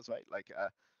about junglers, right? Like,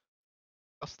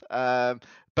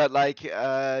 but like, you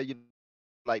know,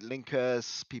 like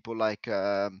Linkers, people like...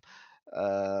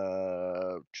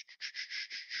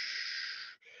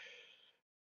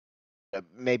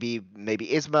 maybe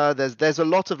Isma. There's a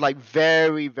lot of like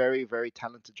very, very, very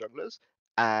talented junglers,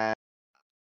 and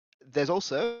there's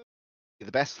also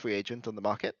the best free agent on the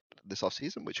market this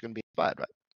offseason, which is going to be Inspired, right?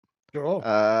 Sure.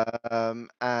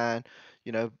 And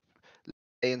you know,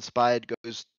 Inspired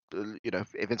goes, you know,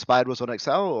 if Inspired was on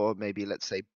XL, or maybe let's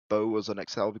say Bo was on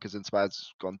XL because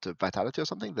Inspired's gone to Vitality or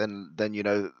something, then you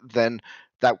know, then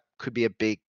that could be a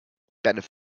big benefit.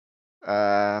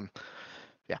 Yeah.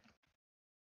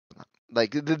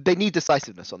 Like they need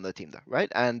decisiveness on their team, though, right?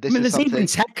 And this, I mean, there's even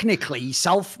technically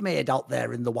self-made out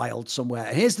there in the wild somewhere.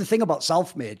 And here's the thing about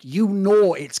self-made: you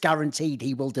know it's guaranteed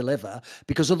he will deliver,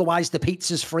 because otherwise the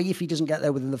pizza's free if he doesn't get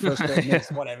there within the first 30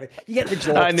 minutes. Whatever, you get the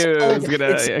joke. I knew it was gonna.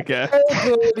 Okay. All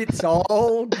good. It's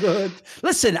all good.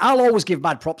 Listen, I'll always give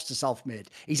mad props to self-made.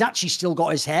 He's actually still got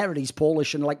his hair, and he's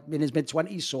Polish and like in his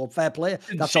mid-20s. So fair play.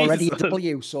 That's already a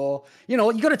W. So you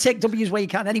know you got to take W's where you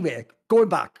can. Anyway, going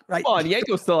back, right? Oh, and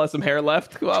Yanko still has some hair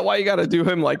left. Why you gotta do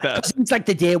him like that? It's like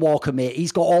the Daywalker, mate.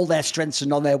 He's got all their strengths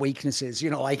and none their weaknesses. You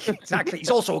know, like exactly.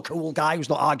 He's also a cool guy who's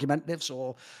not argumentative.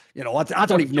 So, you know, I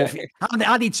don't even know if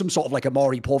I need some sort of like a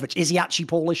Maury Povich. Is he actually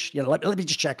Polish? You know, let me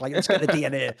just check. Like, let's get the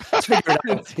DNA. Let's figure it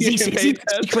out. Is he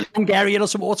secret Hungarian or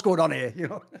something? What's going on here? You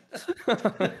know.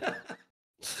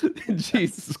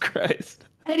 Jesus Christ.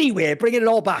 Anyway, bringing it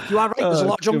all back. You are right. There's a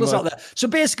lot of junglers out there. So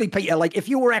basically, Peter, like if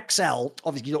you were XL,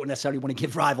 obviously you don't necessarily want to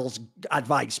give rivals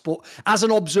advice, but as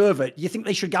an observer, do you think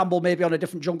they should gamble maybe on a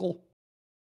different jungle?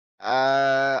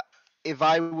 If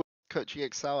I were coaching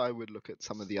XL, I would look at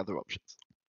some of the other options.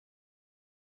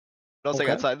 I'm not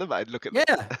saying I'd sign them, I'd look at them.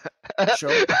 Yeah,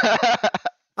 sure.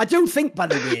 I do think, by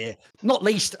the way, not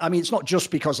least, I mean, it's not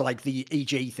just because of like the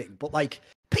EG thing, but like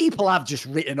people have just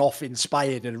written off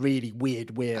Inspired in a really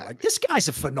weird way. Like, this guy's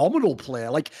a phenomenal player.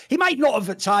 Like, he might not have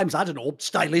at times, I don't know,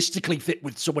 stylistically fit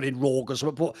with someone in Rogue or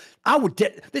something, but I would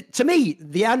to me,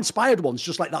 the Inspired one's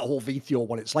just like that whole Vethio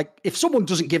one. It's like, if someone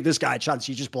doesn't give this guy a chance,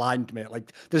 you're just blind, mate.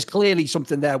 Like, there's clearly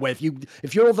something there where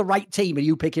if you're the right team and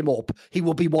you pick him up, he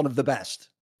will be one of the best.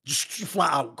 Just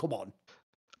flat out, come on.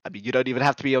 I mean, you don't even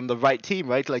have to be on the right team,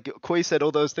 right? Like, Koi said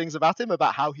all those things about him,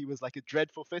 about how he was like a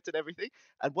dreadful fit and everything.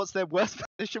 And what's their worst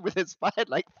position with Inspired?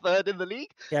 Like, 3rd in the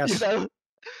league? Yes. You know?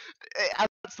 And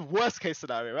that's the worst case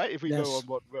scenario, right? If we Yes. go on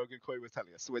what Rogue and Koi were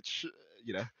telling us, which,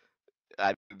 you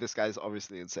know, this guy's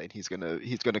obviously insane. He's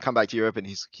gonna come back to Europe and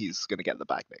he's gonna get the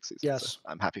bag next season. Yes. So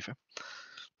I'm happy for him.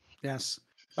 Yes.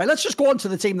 Right, let's just go on to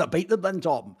the team that beat them then,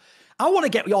 Tom. I want to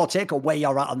get your take on where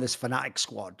you're at on this Fnatic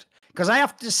squad. Because I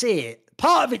have to say,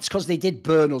 part of it's because they did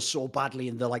burn us so badly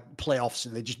in the like playoffs,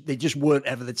 and they just weren't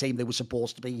ever the team they were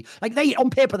supposed to be. Like, they on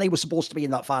paper they were supposed to be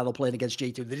in that final playing against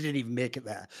G2. They didn't even make it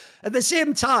there. At the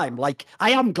same time, like, I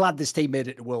am glad this team made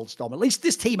it to Worlds, Dom. At least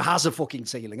this team has a fucking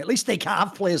ceiling. At least they can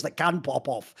have players that can pop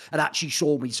off and actually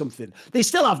show me something. They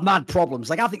still have mad problems.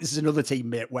 Like, I think this is another team,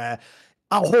 mate, where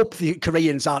I hope the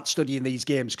Koreans aren't studying these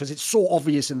games because it's so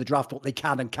obvious in the draft what they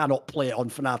can and cannot play on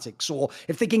Fnatic. So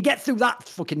if they can get through that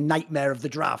fucking nightmare of the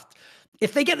draft,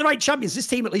 if they get the right champions, this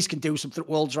team at least can do something at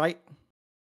Worlds, right?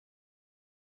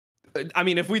 I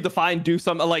mean, if we define do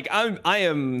something, like I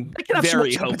am They can have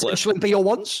very some hopeless. potential in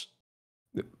BO1s.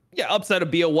 Yeah, upset a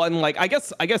BO1. Like, I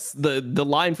guess the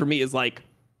line for me is like,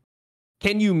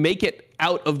 can you make it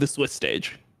out of the Swiss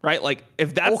stage? Right? Like,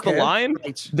 if that's the line,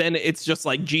 then it's just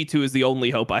like G2 is the only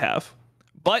hope I have.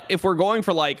 But if we're going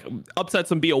for like upset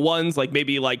some BO1s, like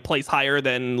maybe like place higher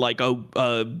than like a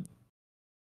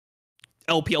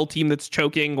LPL team that's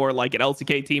choking, or like an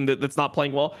LCK team that's not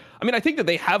playing well, I mean, I think that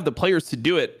they have the players to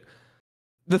do it.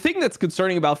 The thing that's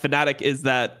concerning about Fnatic is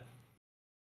that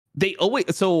they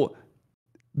always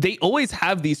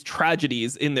have these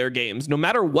tragedies in their games. No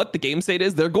matter what the game state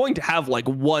is, they're going to have like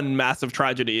one massive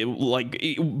tragedy. Like,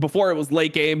 before it was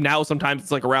late game, now sometimes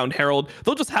it's like around Herald.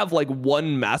 They'll just have like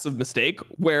one massive mistake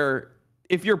where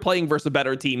if you're playing versus a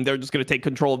better team, they're just going to take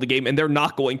control of the game and they're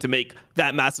not going to make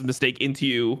that massive mistake into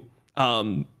you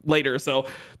later. So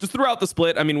just throughout the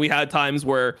split, I mean, we had times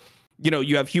where, you know,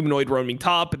 you have Humanoid roaming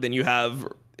top, and then you have,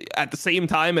 at the same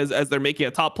time as they're making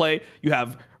a top play, you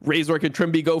have Razork and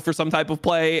Trimby go for some type of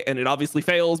play, and it obviously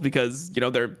fails because, you know,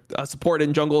 they're support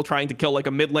in jungle trying to kill like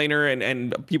a mid laner,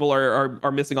 and people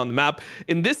are missing on the map.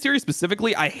 In this series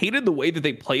specifically, I hated the way that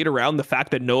they played around the fact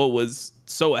that Noah was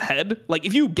so ahead. Like,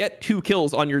 if you get 2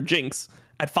 kills on your Jinx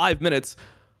at 5 minutes,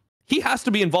 he has to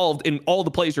be involved in all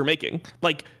the plays you're making.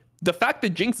 Like, the fact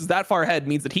that Jinx is that far ahead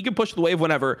means that he can push the wave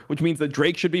whenever, which means that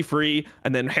Drake should be free,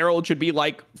 and then Herald should be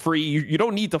like free. You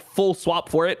don't need to full swap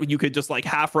for it. You could just like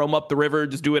half roam up the river,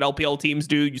 just do what LPL teams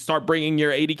do. You start bringing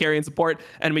your AD carry and support.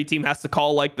 Enemy team has to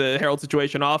call like the Herald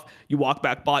situation off. You walk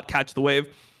back bot, catch the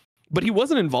wave. But he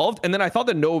wasn't involved. And then I thought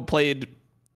that Noah played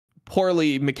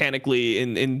poorly mechanically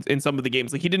in some of the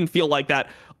games. Like, he didn't feel like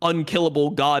that unkillable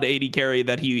god AD carry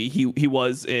that he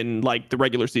was in like the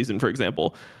regular season, for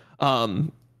example.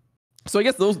 So I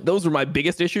guess those are my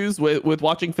biggest issues with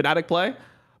watching Fnatic play.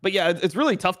 But yeah, it's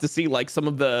really tough to see like some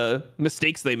of the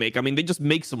mistakes they make. I mean, they just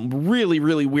make some really,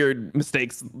 really weird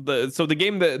mistakes. So the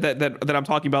game that I'm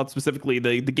talking about specifically,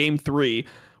 the game 3,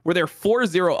 where they're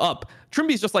 4-0 up,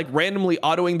 Trimby's just like randomly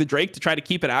autoing the Drake to try to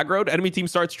keep it aggroed. Enemy team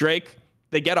starts Drake,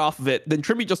 they get off of it. Then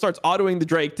Trimby just starts autoing the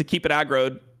Drake to keep it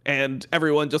aggroed, and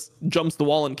everyone just jumps the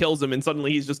wall and kills him, and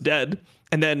suddenly he's just dead.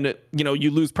 And then, you know, you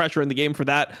lose pressure in the game for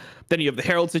that. Then you have the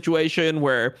Herald situation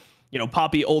where, you know,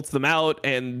 Poppy ults them out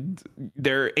and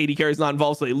their AD carry is not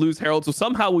involved, so they lose Herald. So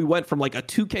somehow we went from like a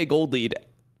 2k gold lead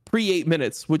pre-8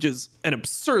 minutes, which is an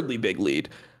absurdly big lead,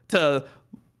 to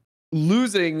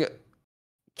losing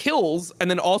kills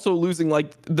and then also losing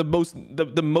like the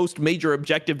most major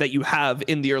objective that you have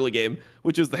in the early game,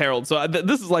 which is the Herald. So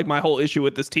this is like my whole issue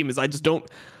with this team is I don't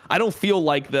feel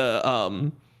like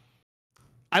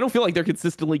I don't feel like they're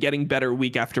consistently getting better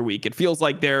week after week. It feels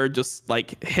like they're just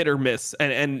like hit or miss.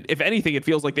 And if anything, it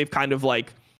feels like they've kind of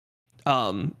like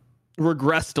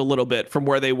regressed a little bit from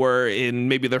where they were in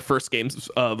maybe their first games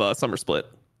of Summer Split.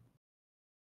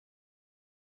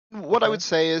 What I would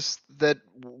say is that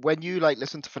when you like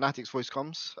listen to Fnatic's voice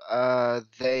comms,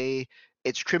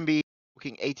 it's Trimby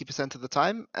talking 80% of the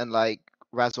time, and like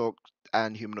Razork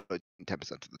and Humanoid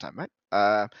 10% of the time,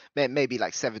 right? Maybe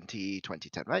like 70, 20,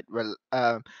 10, right?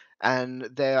 And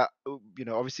they're,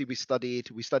 obviously we study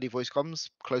voice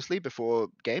comms closely before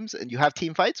games, and you have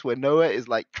team fights where Noah is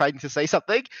like trying to say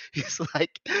something. He's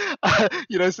like,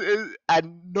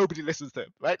 and nobody listens to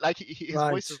him, right? Like his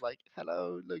voice is like,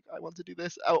 "Hello, look, I want to do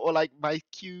this," or like my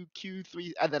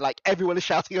Q3, and then like everyone is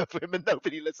shouting over him and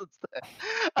nobody listens to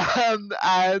him.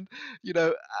 And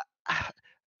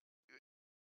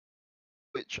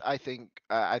which I think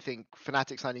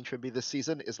Fnatic signing Trimby this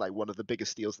season is like one of the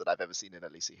biggest steals that I've ever seen in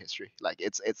LEC history. Like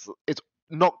it's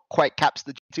not quite caps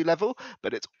the G2 level,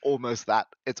 but it's almost that.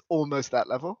 It's almost that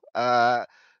level.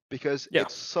 Because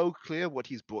it's so clear what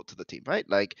he's brought to the team, right?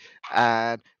 Like,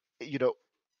 and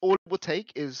all it will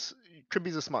take is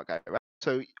Trimby's a smart guy, right?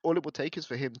 So all it will take is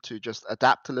for him to just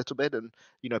adapt a little bit and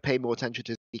pay more attention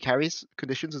to the carries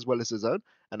conditions as well as his own,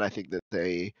 and I think that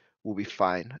they will be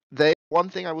fine. One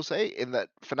thing I will say in that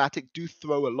Fnatic do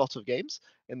throw a lot of games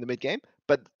in the mid game,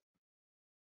 but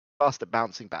fast at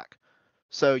bouncing back.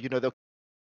 So they'll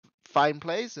find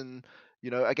plays, and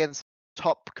against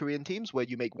top Korean teams where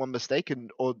you make one mistake,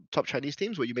 or top Chinese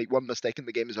teams where you make one mistake and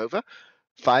the game is over.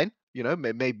 Fine,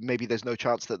 maybe there's no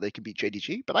chance that they can beat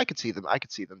JDG, but I could see them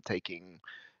taking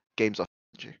games off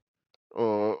JDG.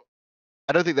 Or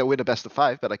I don't think they'll win a best of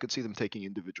 5, but I could see them taking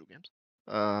individual games.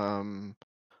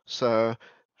 So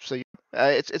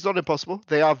it's not impossible.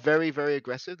 They are very, very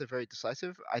aggressive. They're very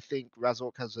decisive. I think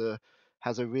Razork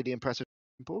has a really impressive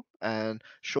pool, and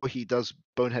sure, he does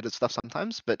boneheaded stuff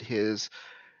sometimes, but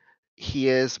he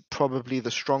is probably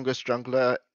the strongest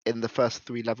jungler in the first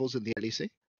 3 levels in the LEC.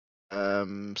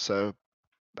 So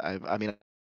I mean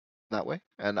that way,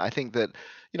 and I think that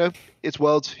it's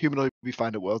Worlds. Humanoid will be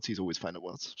fine at Worlds. He's always fine at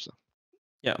Worlds. So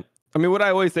yeah, I mean, what I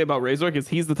always say about Razork is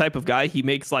he's the type of guy, he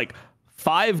makes like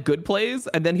 5 good plays,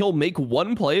 and then he'll make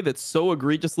one play that's so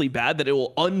egregiously bad that it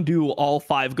will undo all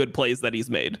 5 good plays that he's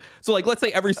made. So like, let's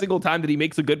say every single time that he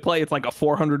makes a good play, it's like a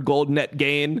 400 gold net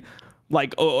gain.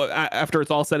 Like, after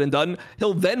it's all said and done,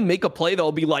 he'll then make a play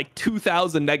that'll be like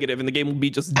 2,000 negative, and the game will be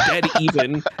just dead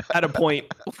even at a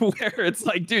point where it's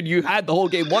like, dude, you had the whole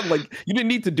game won. Like, you didn't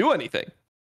need to do anything.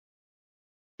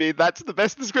 I mean, that's the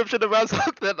best description of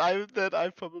Razork that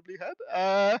I've probably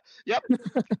had. Yep.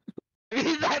 I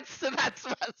mean, that's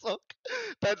Razork.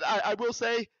 But I will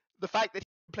say the fact that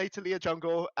he played Talia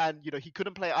jungle, and he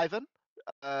couldn't play Ivan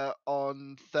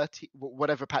on 30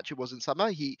 whatever patch it was in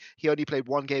summer. He only played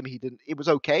one game. He didn't. It was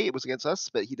okay. It was against us,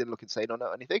 but he didn't look insane on it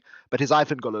or anything. But his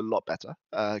Ivan got a lot better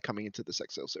coming into this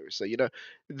XL series. So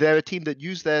they're a team that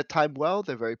use their time well.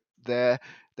 They're very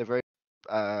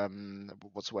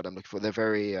what's the word I'm looking for? They're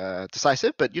very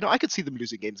decisive. But I could see them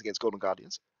losing games against Golden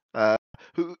Guardians.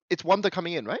 Who it's Wonder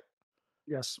coming in, right?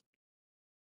 Yes.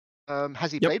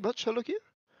 Has he played much solo queue?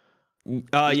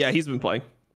 Yeah, he's been playing.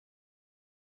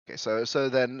 Okay, so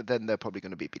then they're probably going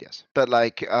to beat BDS. But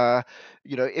like,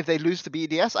 if they lose to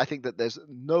BDS, I think that there's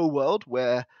no world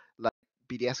where like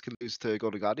BDS can lose to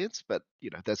Golden Guardians. But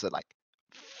there's a like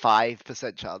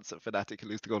 5% chance that Fnatic can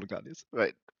lose to Golden Guardians,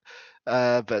 right?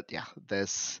 But yeah,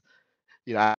 there's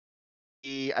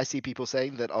I see people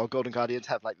saying that our Golden Guardians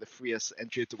have like the freest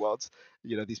entry to Worlds.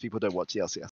 These people don't watch the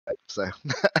LCS, right? So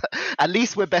at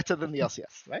least we're better than the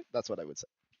LCS, right? That's what I would say.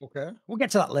 Okay, we'll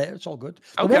get to that later. It's all good.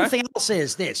 The one thing I'll say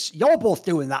is this: you're both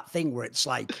doing that thing where it's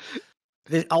like,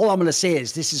 all I'm going to say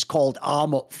is this is called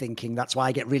arm-up thinking. That's why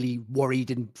I get really worried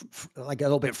and like a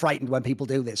little bit frightened when people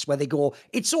do this, where they go,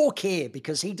 it's okay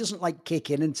because he doesn't like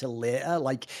kick in until later.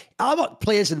 Like arm-up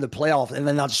plays in the playoff, and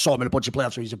then I just saw him in a bunch of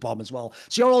playoffs where he's a bomb as well.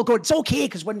 So you're all going, it's okay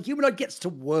because when Humanoid gets to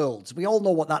Worlds, we all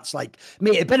know what that's like.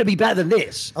 Mate, it better be better than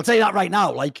this. I'll tell you that right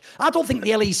now. Like, I don't think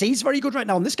the LEC is very good right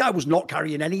now, and this guy was not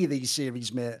carrying any of these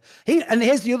series, mate. And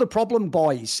here's the other problem,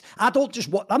 boys. I'm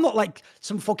not like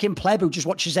some fucking pleb who just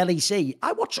watches LEC.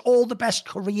 I watch all the best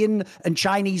Korean and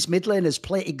Chinese mid laners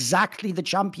play exactly the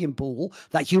champion pool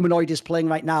that Humanoid is playing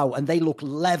right now, and they look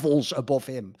levels above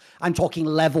him. I'm talking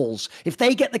levels. If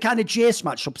they get the kind of Jace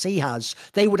matchups he has,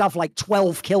 they would have like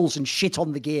 12 kills and shit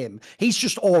on the game. He's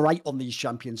just all right on these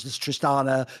champions. This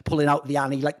Tristana pulling out the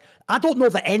Annie. Like, I don't know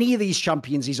that any of these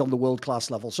champions he's on the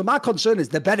world-class level. So my concern is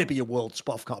there better be a world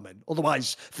buff coming.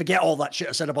 Otherwise, forget all that shit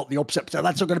I said about the upset.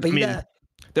 That's not going to be there.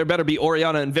 There better be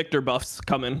Orianna and Victor buffs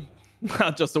coming.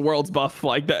 Not just a Worlds buff.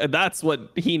 Like that's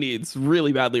what he needs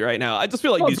really badly right now. I just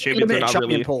feel like these champions are not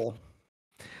really.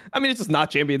 I mean, it's just not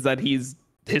champions that he's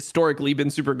historically been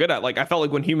super good at. Like, I felt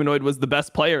like when Humanoid was the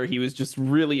best player, he was just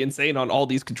really insane on all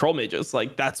these control mages.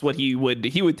 Like, that's what he would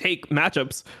take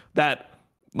matchups that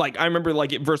Like I remember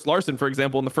like versus Larson, for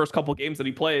example, in the first couple games that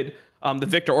he played, the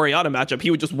Victor Oriana matchup,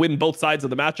 he would just win both sides of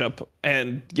the matchup.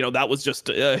 And, you know, that was just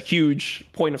a huge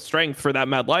point of strength for that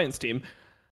Mad Lions team.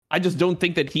 I just don't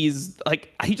think that he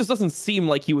just doesn't seem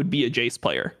like he would be a Jace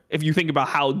player. If you think about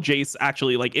how Jace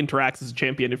actually like interacts as a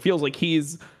champion, it feels like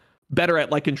he's better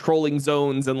at like controlling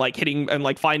zones and like hitting and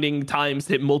like finding times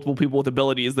to hit multiple people with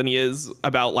abilities than he is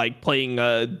about like playing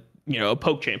a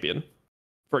poke champion,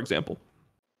 for example.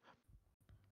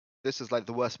 This is like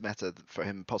the worst meta for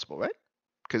him possible, right?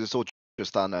 Because it's all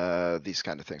just on these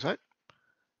kind of things, right?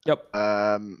 Yep.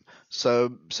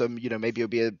 So maybe it'll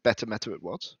be a better meta at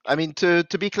Worlds. I mean, to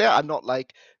be clear, I'm not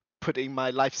like putting my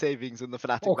life savings in the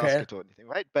Fnatic basket or anything,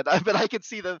 right? But I can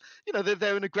see them.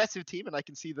 They're an aggressive team, and I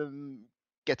can see them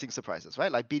getting surprises,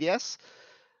 right? Like BDS.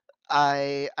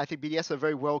 I think BDS are a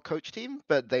very well coached team,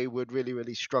 but they would really,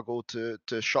 really struggle to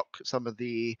shock some of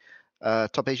the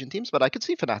top Asian teams. But I could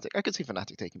see Fnatic. I could see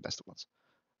Fnatic taking best of ones.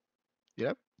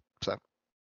 So.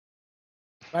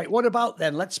 Right, what about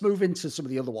then? Let's move into some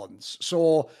of the other ones.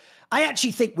 So I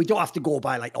actually think we don't have to go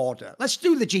by like order. Let's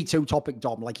do the G2 topic,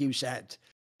 Dom, like you said.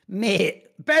 Mate,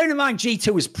 bearing in mind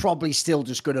G2 is probably still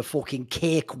just going to fucking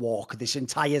cakewalk this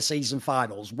entire season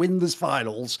finals, win this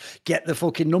finals, get the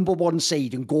fucking #1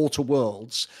 seed and go to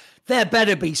Worlds. There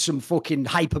better be some fucking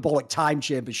hyperbolic time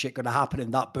chamber shit going to happen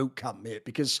in that boot camp, mate,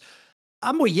 because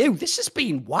I'm with you. This has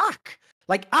been whack.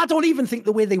 Like, I don't even think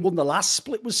the way they won the last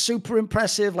split was super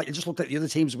impressive. Like, you just looked at the other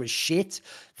teams was shit.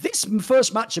 This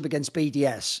first matchup against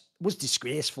BDS was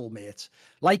disgraceful, mate.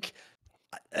 Like,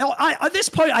 at this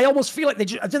point, I almost feel like they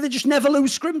just never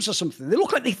lose scrims or something. They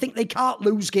look like they think they can't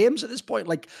lose games at this point.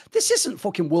 Like, this isn't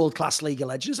fucking world-class League of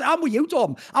Legends. I'm with you,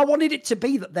 Dom. I wanted it to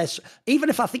be that there's, even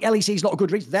if I think LEC is not a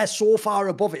good reason, they're so far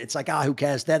above it. It's like, who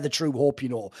cares? They're the true hope,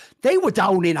 They were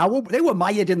down they were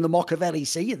mired in the muck of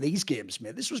LEC in these games,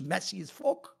 man. This was messy as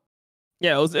fuck.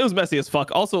 Yeah, it was messy as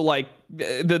fuck. Also, like,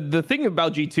 the thing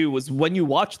about G2 was when you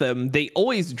watch them, they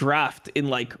always draft in,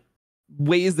 like,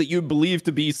 ways that you believe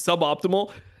to be suboptimal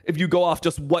if you go off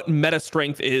just what meta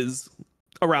strength is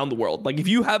around the world. Like if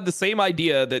you have the same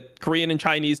idea that Korean and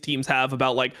Chinese teams have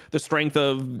about like the strength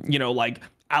of, like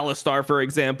Alistar, for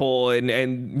example, and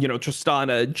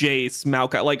Tristana, Jace,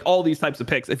 Maokai, like all these types of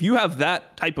picks. If you have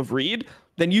that type of read,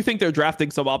 then you think they're drafting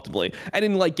suboptimally. And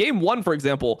in like game 1, for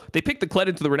example, they picked the Kled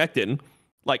into the Renekton.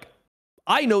 Like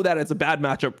I know that it's a bad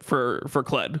matchup for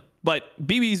Kled, but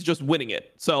BB's just winning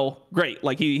it. So great.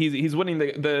 Like he's winning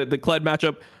the Kled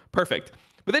matchup. Perfect.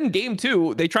 But then game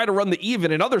 2, they try to run the Eve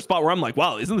in another spot where I'm like,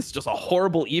 wow, isn't this just a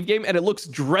horrible Eve game? And it looks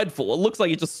dreadful. It looks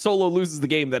like it just solo loses the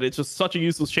game, that it's just such a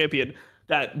useless champion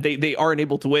that they aren't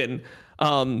able to win.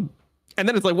 And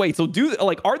then it's like, wait, so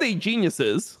are they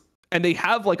geniuses? And they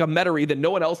have like a meta read that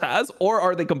no one else has, or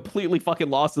are they completely fucking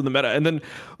lost in the meta? And then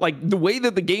like the way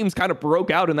that the games kind of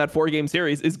broke out in that 4-game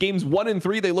series is games 1 and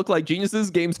 3, they look like geniuses.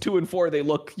 Games 2 and 4, they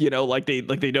look, like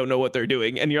they don't know what they're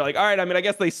doing. And you're like, all right, I mean, I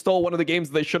guess they stole one of the games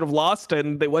they should have lost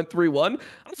and they went 3-1. I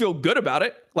don't feel good about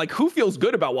it. Like who feels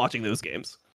good about watching those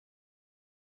games?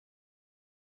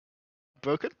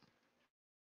 Broken?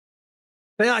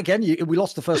 Say that again. We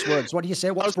lost the first words. What do you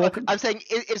say? What's broken? I'm saying,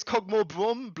 is Cogmore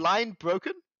Brom blind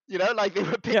broken? Like they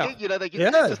were picking, they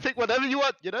can just pick whatever you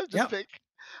want, just pick.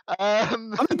 I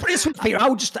mean, pretty sweet, Peter. I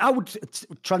would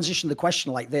transition the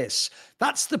question like this.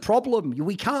 That's the problem.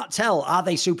 We can't tell, are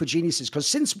they super geniuses? Because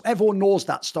since everyone knows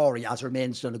that story, As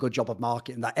Remain's done a good job of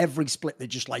marketing that every split they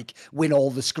just like win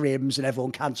all the scrims and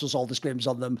everyone cancels all the scrims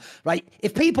on them, right?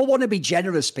 If people want to be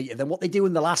generous, Peter, then what they do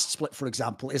in the last split, for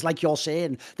example, is like you're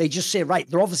saying, they just say, right,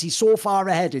 they're obviously so far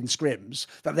ahead in scrims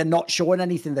that they're not showing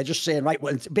anything. They're just saying, right,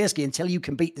 well, basically until you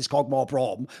can beat this Cogmore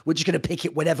Brom, we're just going to pick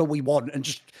it whenever we want and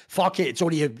just fuck it. It's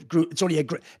only a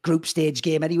group stage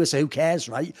game anyway, so who cares,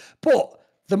 right? But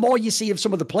the more you see of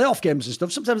some of the playoff games and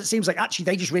stuff, sometimes it seems like actually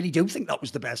they just really do think that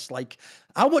was the best. Like,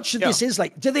 how much of this is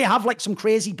like, do they have like some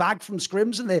crazy bag from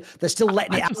scrims and they're still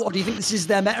letting it out, or do you think this is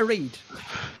their meta read?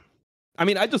 I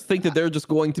mean, I just think that they're just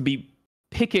going to be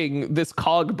picking this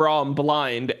Cog Braum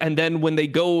blind, and then when they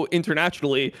go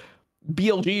internationally,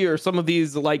 BLG or some of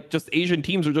these like just Asian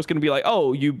teams are just going to be like,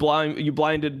 oh, you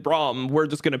blinded Braum, we're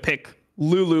just going to pick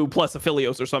Lulu plus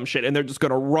Aphelios or some shit, and they're just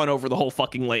going to run over the whole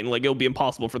fucking lane. Like it'll be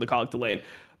impossible for the Cog to lane. It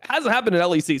hasn't happened in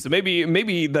LEC, so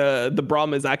maybe the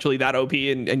Braum is actually that OP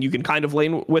and you can kind of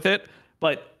lane with it.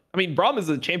 But I mean, Braum is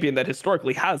a champion that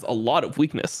historically has a lot of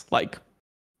weakness. Like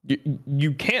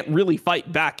you can't really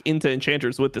fight back into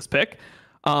enchanters with this pick.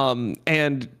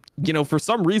 And for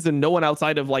some reason, no one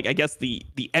outside of like, I guess the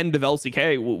end of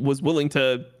LCK was willing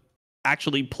to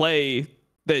actually play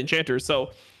the enchanters.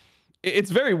 So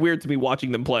it's very weird to me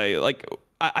watching them play. Like,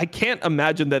 I can't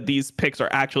imagine that these picks are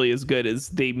actually as good as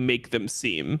they make them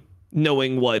seem,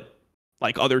 knowing what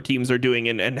like other teams are doing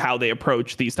and how they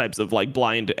approach these types of like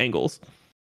blind angles.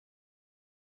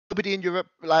 Nobody in Europe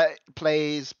like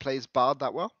plays Bard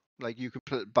that well. Like you could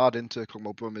put Bard into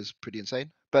Kongmo Brum is pretty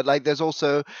insane. But like there's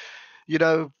also, they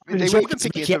were even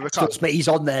picking into Rakan. But he's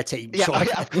on their team. Yeah, so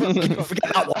of course.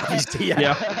 Forget that one.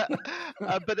 Yeah.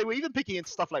 But they were even picking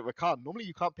into stuff like Rakan. Normally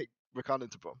you can't pick Rakan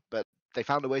into Brum, but they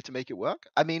found a way to make it work.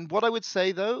 I mean, what I would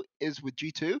say though is with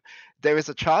G2, there is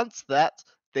a chance that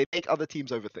they make other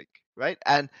teams overthink, right?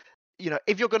 And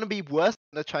if you're going to be worse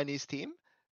than a Chinese team,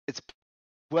 it's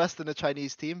worse than a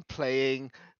Chinese team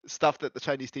playing stuff that the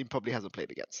Chinese team probably hasn't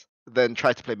played against. Then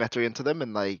try to play meta into them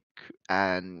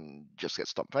and just get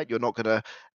stomped, right? You're not going to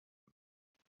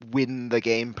win the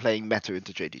game playing meta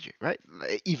into JDG, right?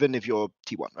 Even if you're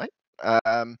T1, right?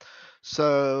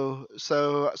 So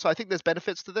I think there's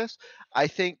benefits to this. I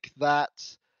think that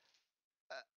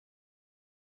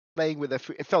playing with their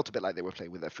food, it felt a bit like they were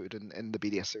playing with their food in the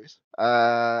BDS series.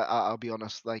 I'll be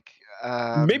honest,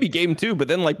 maybe game 2, but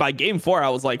then like by game 4, I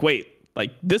was like, wait,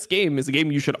 like this game is a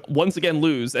game you should once again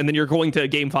lose, and then you're going to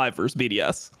game 5 versus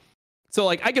BDS. So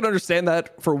like I can understand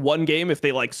that for one game if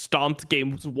they like stomped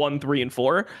games 1, 3, and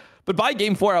 4, but by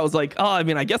game 4, I was like, oh, I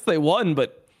mean, I guess they won,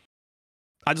 but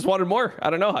I just wanted more. I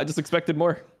don't know. I just expected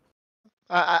more.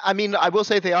 I mean, I will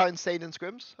say they are insane in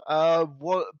scrims.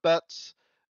 But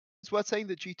it's worth saying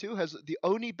that G2 has the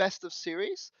only best of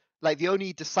series, like the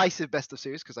only decisive best of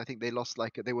series, because I think they lost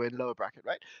they were in lower bracket,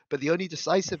 right? But the only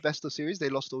decisive best of series they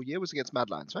lost all year was against Mad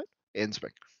Lions, right? In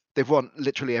spring. They've won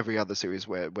literally every other series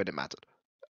when it mattered.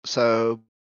 So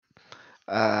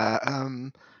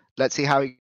let's see how.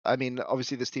 I mean,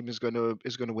 obviously this team is going to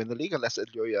win the league unless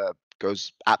Ilyoya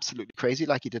goes absolutely crazy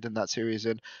like he did in that series.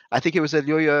 And I think it was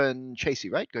Ilyoya and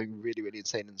Chasey, right, going really, really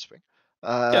insane in the spring.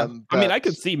 Yeah, I mean, I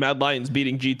could see Mad Lions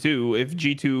beating G2 if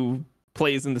G2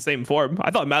 plays in the same form.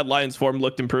 I thought Mad Lions' form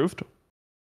looked improved.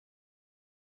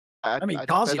 I mean,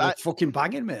 Kazi looked fucking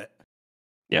banging, mate.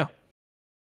 Yeah.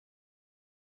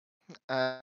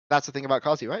 That's the thing about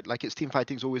Kazi, right? Like his team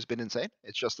fighting's always been insane.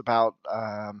 It's just about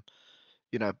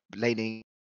laning,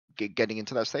 getting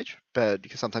into that stage, but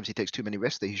because sometimes he takes too many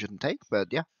risks that he shouldn't take. But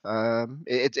yeah,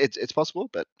 it's possible.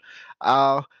 But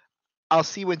I'll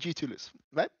see when G2 lose,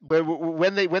 right?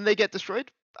 When they get destroyed,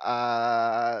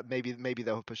 maybe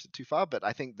they'll push it too far. But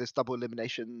I think this double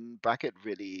elimination bracket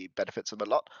really benefits them a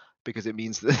lot because it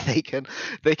means that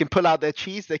they can pull out their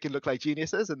cheese, they can look like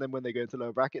geniuses, and then when they go into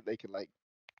lower bracket, they can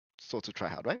sort of try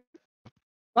hard, right?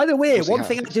 By the way, one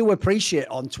thing I do appreciate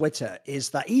on Twitter is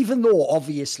that even though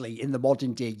obviously in the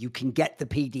modern day you can get the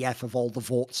PDF of all the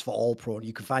votes for All Pro and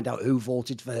you can find out who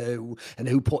voted for who and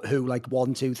who put who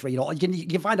 1, 2, 3, and you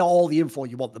can find out all the info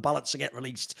you want. The ballots to get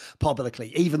released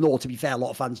publicly, even though to be fair, a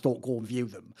lot of fans don't go and view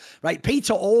them. Right?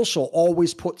 Peter also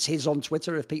always puts his on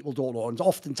Twitter if people don't know, and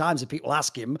oftentimes if people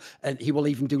ask him, and he will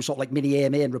even do sort of like mini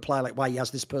AMA and reply like why he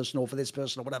has this person over this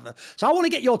person or whatever. So I want to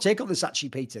get your take on this actually,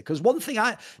 Peter, because one thing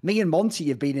me and Monty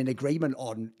have been in agreement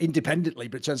on independently,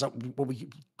 but it turns out when we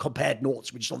compared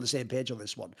notes, we're just on the same page on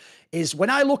this one, is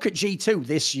when I look at G2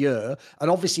 this year,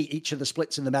 and obviously each of the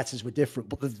splits and the metas were different,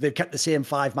 but they've kept the same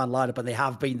 5-man lineup and they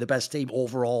have been the best team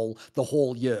overall the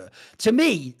whole year. To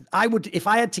me, if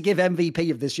I had to give MVP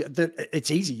of this year,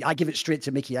 it's easy. I give it straight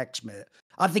to Mickey X, mate.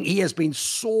 I think he has been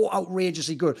so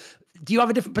outrageously good. Do you have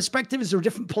a different perspective? Is there a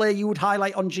different player you would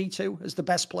highlight on G2 as the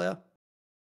best player?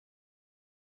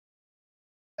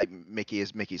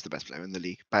 Mickey's the best player in the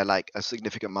league by a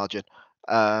significant margin.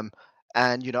 And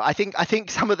I think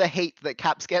some of the hate that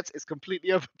Caps gets is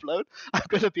completely overblown. I'm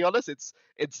gonna be honest. It's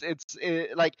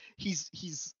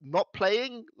he's not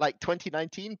playing like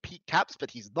 2019 peak Caps,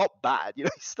 but he's not bad. He's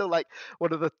still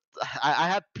one of the. I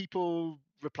had people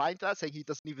replying to that saying he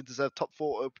doesn't even deserve top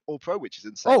 4 All Pro, which is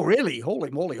insane. Oh really?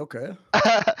 Holy moly! Okay.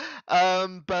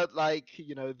 But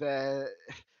they're.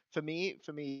 For me,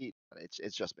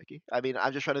 it's just Mickey. I mean,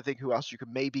 I'm just trying to think who else you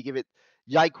could maybe give it.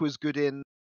 Yike was good in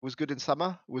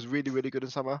summer. Was really, really good in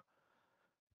summer.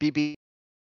 BB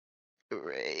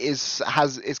is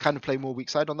kind of playing more weak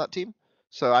side on that team.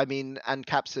 So I mean, and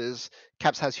Caps has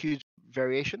huge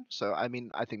variation. So I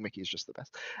mean, I think Mickey is just the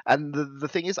best. And the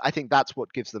thing is, I think that's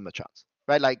what gives them a chance,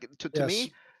 right? To me,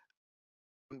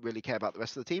 I don't really care about the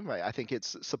rest of the team, right? I think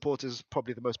it's support is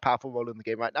probably the most powerful role in the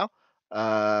game right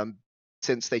now.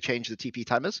 Since they changed the TP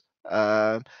timers,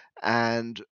 and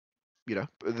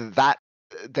that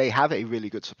they have a really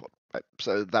good support. right?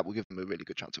 So that will give them a really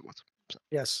good chance at Worlds. So.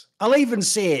 Yes. I'll even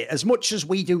say, as much as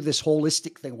we do this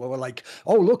holistic thing where we're like,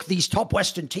 oh, look, these top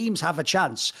Western teams have a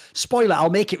chance. Spoiler, I'll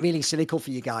make it really cynical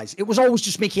for you guys. It was always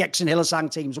just Mickey X and Hillsang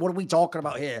teams. What are we talking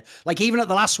about here? Like, even at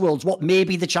the last Worlds, what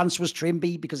maybe the chance was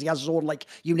Trimby because he has his own, like,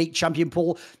 unique champion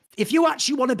pool. If you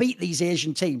actually want to beat these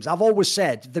Asian teams, I've always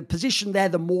said the position they're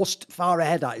the most far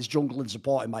ahead at is jungle and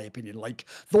support, in my opinion. Like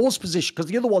those positions,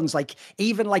 because the other ones, like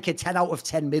even like a 10 out of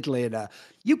 10 mid laner,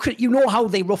 you know how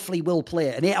they roughly will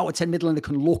play. An 8 out of 10 mid laner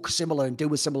can look similar and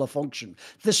do a similar function.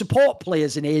 The support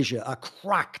players in Asia are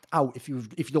cracked out if you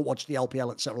don't watch the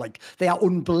LPL, etc. Like they are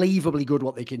unbelievably good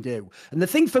what they can do. And the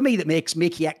thing for me that makes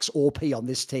Mickey X OP on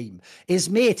this team is,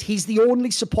 mate, he's the only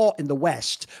support in the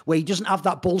West where he doesn't have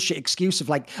that bullshit excuse of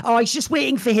like, oh, he's just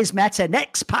waiting for his meta.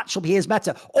 Next patch will be his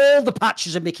meta. All the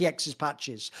patches are Mickey X's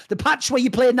patches. The patch where you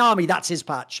play Nami, that's his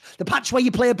patch. The patch where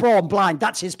you play Braum blind,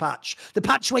 that's his patch. The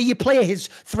patch where you play his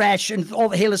Thresh and all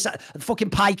the healers and fucking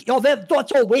Pike, oh,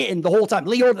 that's all waiting the whole time.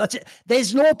 Leo, that's it.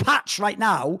 There's no patch right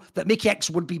now that Mickey X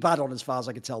would be bad on, as far as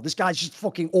I can tell. This guy's just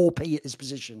fucking OP at his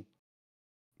position.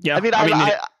 Yeah, I mean,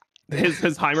 his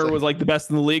Heimer was like the best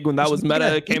in the league when that was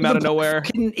meta. It came out of nowhere.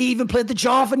 He even played the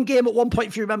Jarvan game at one point,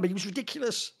 if you remember. He was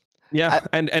ridiculous. Yeah,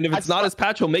 and if it's not his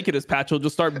patch, he'll make it his patch. He'll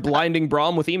just start blinding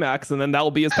Braum with Emacs, and then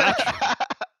that'll be his patch.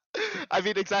 I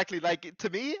mean, exactly. Like, to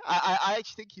me, I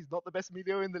actually think he's not the best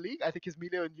Emilio in the league. I think his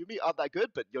Emilio and Yumi aren't that good,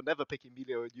 but you're never picking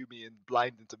Emilio and Yumi and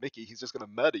blind into Mickey. He's just going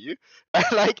to murder you.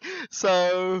 Like,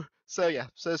 so yeah.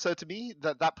 So to me,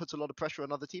 that puts a lot of pressure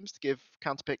on other teams to give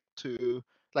counterpick to,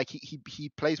 like, he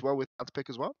plays well with counterpick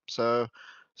as well. So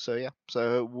yeah.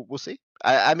 So we'll see.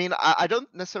 I mean, I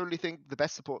don't necessarily think the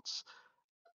best supports,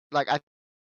 like,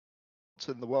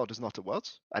 in the world is not at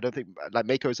Worlds. I don't think, like,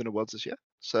 Mako's in a Worlds this year.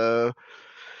 So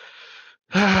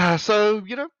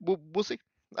you know, we'll see.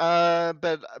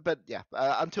 But yeah,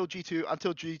 until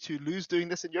G2 lose doing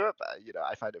this in Europe, you know,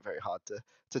 I find it very hard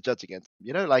to judge against.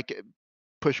 You know, like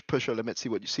push your limits,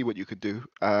 see what you could do,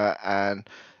 and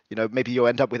you know, maybe you'll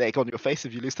end up with egg on your face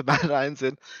if you lose to Mad Lions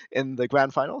in the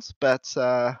grand finals. But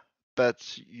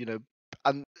you know,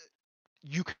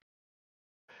 you can,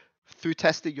 through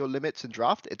testing your limits in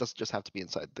draft, it doesn't just have to be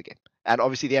inside the game. And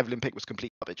obviously the Evelyn pick was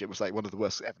complete garbage. It was like one of the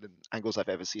worst Evelyn angles I've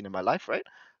ever seen in my life, right?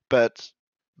 But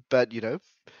you know,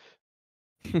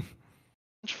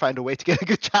 find a way to get a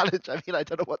good challenge. I mean, I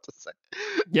don't know what to say.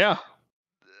 Yeah.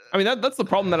 I mean, that's the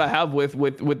problem that I have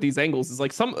with these angles is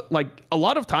like a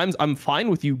lot of times I'm fine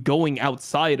with you going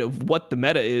outside of what the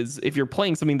meta is if you're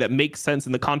playing something that makes sense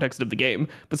in the context of the game.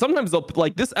 But sometimes they'll,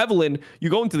 like this Evelyn, you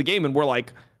go into the game and we're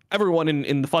like, everyone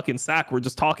in the fucking sack, we're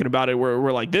just talking about it.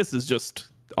 We're like, this is just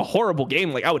a horrible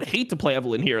game. Like, I would hate to play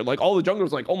Evelyn here. Like, all the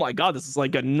junglers like, oh my god, this is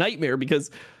like a nightmare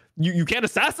because you can't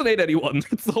assassinate anyone.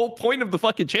 That's the whole point of the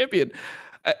fucking champion.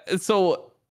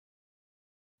 So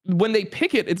when they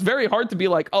pick it, it's very hard to be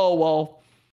like, oh well,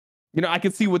 you know, I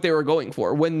can see what they were going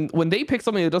for. When they pick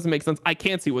something that doesn't make sense, I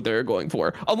can't see what they're going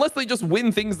for unless they just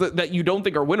win things that you don't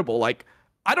think are winnable. Like,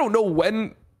 I don't know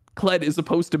when Kled is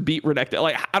supposed to beat Renekton.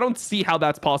 Like, I don't see how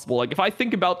that's possible. Like, if I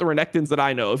think about the Renektons that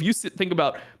I know, if you think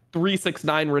about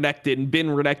 369 Renekton, Bin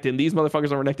Renekton, these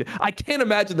motherfuckers are Renekton, I can't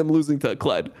imagine them losing to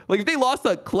Kled. Like, if they lost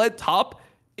to Kled top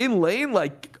in lane,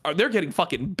 like, they're getting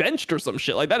fucking benched or some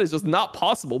shit. Like, that is just not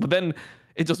possible. But then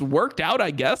it just worked out,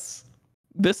 I guess,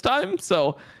 this time.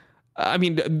 So, I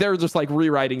mean, they're just like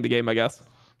rewriting the game, I guess.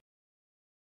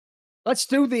 Let's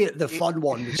do the fun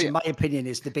one, which in my opinion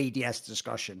is the BDS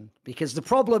discussion. Because the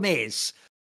problem is,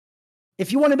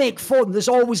 if you want to make fun, there's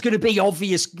always going to be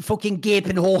obvious fucking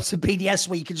gaping holes of BDS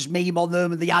where you can just meme on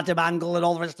them and the Adam angle and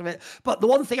all the rest of it. But the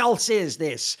one thing I'll say is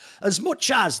this. As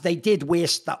much as they did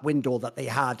waste that window that they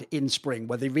had in spring,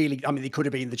 where they really, I mean, they could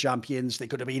have been the champions, they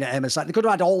could have been at MSI, they could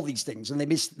have had all these things, and they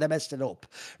messed it up,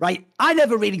 right? I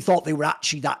never really thought they were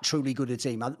actually that truly good a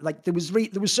team. Like, there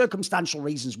was circumstantial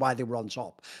reasons why they were on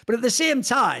top. But at the same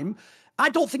time, I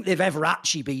don't think they've ever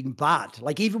actually been bad.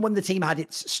 Like, even when the team had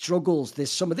its struggles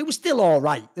this summer, they were still all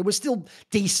right. They were still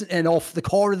decent enough. The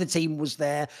core of the team was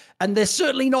there. And they're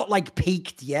certainly not, like,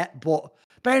 peaked yet. But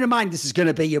bearing in mind, this is going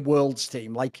to be a Worlds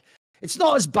team. Like, it's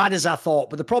not as bad as I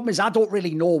thought. But the problem is I don't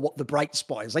really know what the bright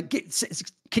spot is. Like,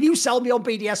 can you sell me on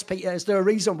BDS, Peter? Is there a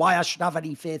reason why I should have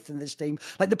any faith in this team?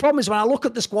 Like, the problem is when I look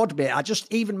at the squad, mate, I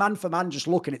just, even man for man, just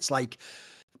look and it's like,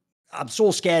 I'm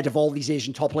so scared of all these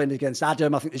Asian top laners against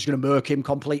Adam. I think they're just going to murk him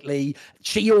completely.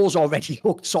 Chio's already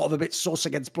looked sort of a bit sus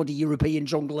against bloody European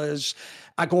junglers.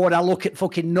 I go and I look at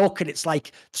fucking Nook and it's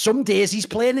like, some days he's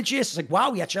playing a Jace. It's like,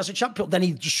 wow, he actually has a champion. Then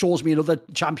he just shows me another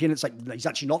champion. It's like, he's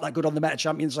actually not that good on the meta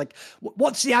champions. Like,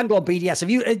 what's the angle on BDS?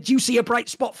 Do you see a bright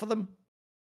spot for them?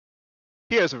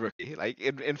 Shio's a rookie, like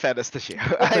in fairness to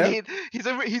Shio. Okay. I mean,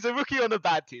 he's a rookie on a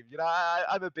bad team. You know,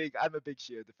 I'm a big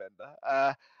Shio defender.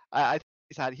 I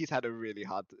think he's had a really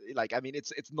hard, like, I mean,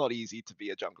 it's not easy to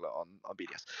be a jungler on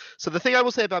BDS. So the thing I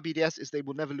will say about BDS is they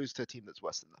will never lose to a team that's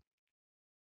worse than them.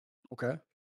 Okay.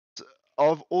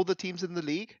 Of all the teams in the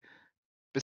league,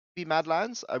 besides Mad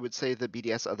Lions, I would say the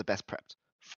BDS are the best prepped.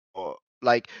 For,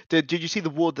 like, did you see the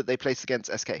ward that they placed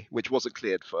against SK, which wasn't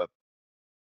cleared for?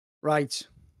 Right.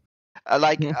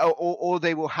 Or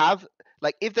they will have,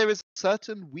 like, if there is a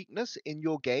certain weakness in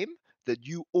your game that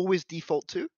you always default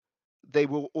to, they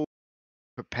will all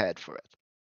be prepared for it.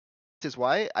 This is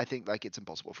why I think, like, it's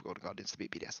impossible for Golden Guardians to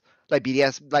beat BDS. Like,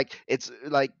 BDS, like, it's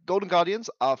like Golden Guardians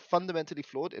are fundamentally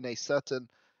flawed in a certain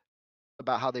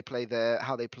about how they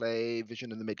play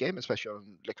vision in the mid game, especially on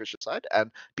Liquorish's side,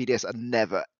 and BDS are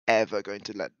never ever going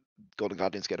to let Golden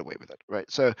Guardians get away with it, right?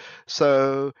 So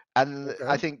Okay.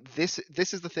 I think this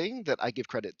is the thing that I give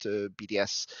credit to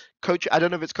BDS coach. I don't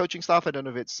know if it's coaching staff, I don't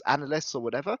know if it's analysts or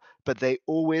whatever, but they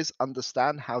always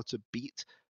understand how to beat.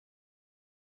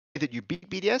 That you beat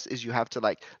BDS is you have to,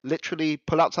 like, literally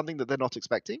pull out something that they're not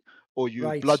expecting, or you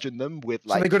Right. bludgeon them with,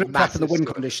 like, So they're good at prepping the massive win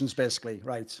skill. conditions, basically.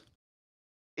 Right.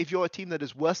 If you're a team that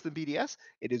is worse than BDS,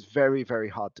 it is very, very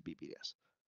hard to beat BDS,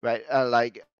 right?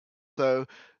 So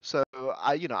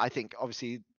I think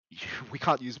obviously we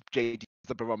can't use JD as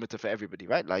the barometer for everybody,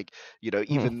 right? Like,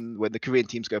 even when the Korean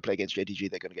teams go play against JDG,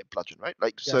 they're going to get bludgeoned, right?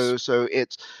 Like, Yes.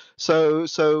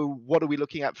 so what are we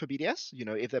looking at for BDS?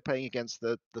 If they're playing against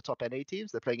the top NA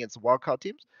teams, they're playing against the wildcard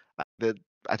teams.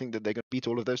 I think that they're going to beat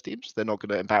all of those teams. They're not going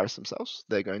to embarrass themselves.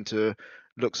 They're going to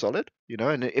look solid,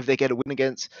 and if they get a win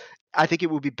against, I think it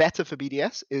will be better for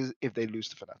BDS is if they lose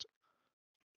to Fnatic,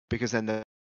 because then they'll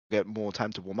get more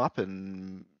time to warm up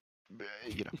and,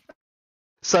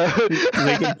 so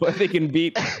they can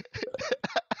beat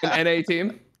an NA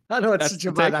team. I know it's That's such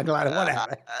a the bad take. angle,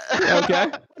 whatever. Okay.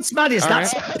 It's mad is All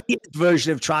that's his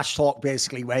version of trash talk,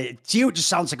 basically, where to you it just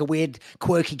sounds like a weird,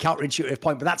 quirky, counterintuitive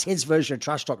point, but that's his version of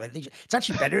trash talk. Like, it's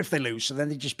actually better if they lose, so then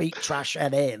they just beat trash NA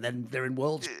and then they're in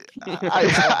Worlds. No,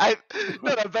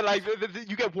 but like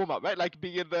you get warm up, right? Like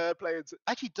being in the play-ins.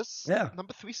 Actually, does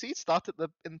number 3 seed start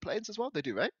in play-ins as well? They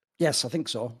do, right? Yes, I think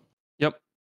so. Yep.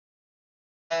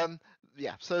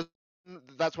 Yeah. So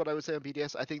that's what I would say on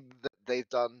BDS. I think that they've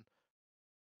done.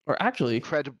 Or actually,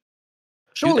 incredible.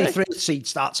 Surely 3rd seed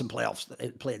starts in playoffs,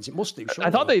 play-ins. It must do. Surely.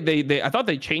 I thought I thought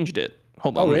they changed it.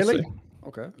 Hold on. Oh, let me really? see.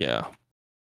 Okay. Yeah.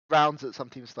 Rounds that some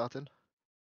teams start in.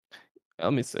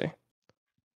 Let me see.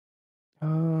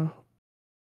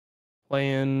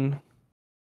 Playing.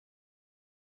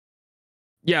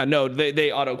 Yeah, no,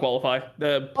 they auto qualify.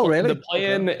 Really? The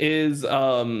play-in is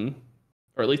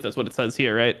or at least that's what it says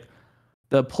here, right?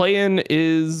 The play-in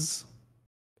is,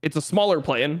 it's a smaller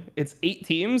play-in. It's 8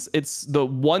 teams. It's the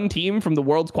one team from the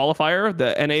Worlds qualifier,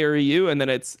 the NA or EU, and then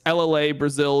it's LLA,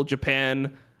 Brazil,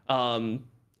 Japan,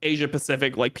 Asia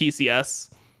Pacific, like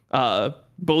PCS,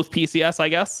 both PCS, I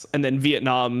guess, and then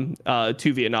Vietnam,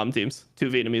 2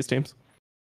 Vietnamese teams.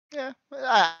 Yeah,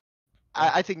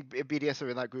 I think if BDS are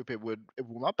in that group, it would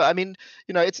warm up. But I mean,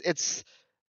 it's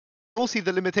we'll see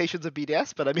the limitations of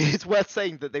BDS, but I mean, it's worth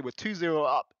saying that they were 2-0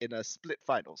 up in a split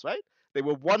finals, right? They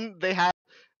were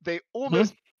they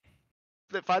almost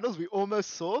split finals. We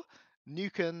almost saw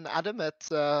Nuke and Adam at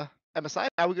MSI.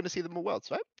 Now we're going to see them at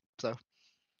Worlds, right? So,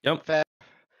 yep. Fair.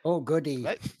 Oh, goody.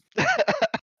 Right?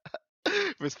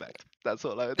 Respect. That's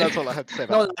all I have to say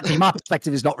about it. No, my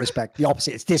perspective is not respect. The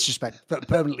opposite. It's disrespect, but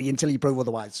permanently until you prove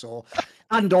otherwise. So,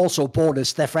 and also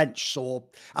bonus, they're French, so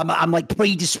I'm like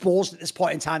predisposed at this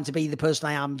point in time to be the person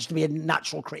I am, just to be a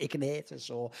natural critic and hater.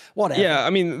 So whatever. Yeah, I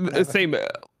mean, same.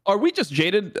 Are we just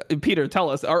jaded? Peter, tell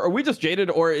us. Are we just jaded,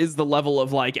 or is the level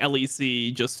of like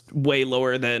LEC just way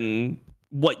lower than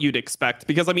what you'd expect?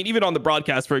 Because I mean, even on the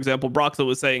broadcast, for example, Broxel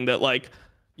was saying that like,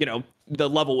 the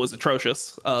level was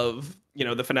atrocious of,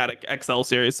 the Fnatic XL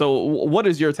series. So what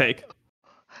is your take?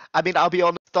 I mean, I'll be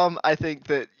honest, Dom, I think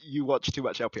that you watch too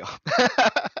much LPL.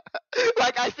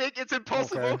 Like, I think it's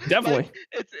impossible. Okay. Definitely.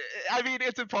 Like,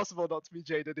 it's impossible not to be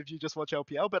jaded if you just watch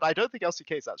LPL, but I don't think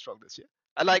LCK is that strong this year.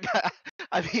 Like,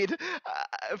 I mean,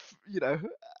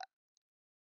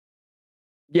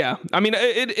 Yeah, I mean,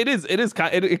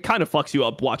 it kind of fucks you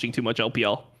up watching too much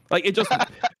LPL. Like, it just,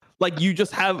 like, you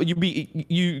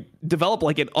develop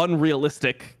like an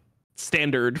unrealistic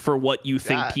standard for what you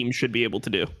think teams should be able to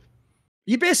do.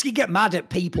 You basically get mad at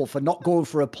people for not going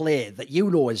for a play that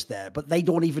you know is there, but they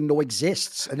don't even know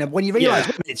exists. And then when you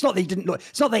realize it's not that he didn't know,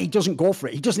 it's not that he doesn't go for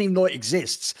it, he doesn't even know it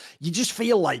exists. You just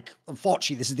feel like,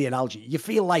 unfortunately, this is the analogy. You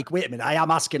feel like, wait a minute, I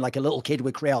am asking like a little kid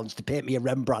with crayons to paint me a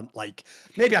Rembrandt. Like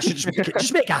maybe I should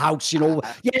just make a house, you know?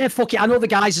 Yeah, fuck it. I know the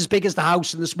guy's as big as the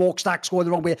house and the smokestack's going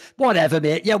the wrong way. Whatever,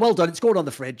 mate. Yeah, well done. It's going on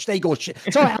the fridge. There you go.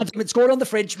 It's all right, Adam. It's going on the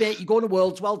fridge, mate. You're going to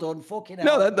Worlds. Well done. Fucking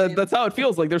hell. No, that's how it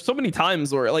feels. Like there's so many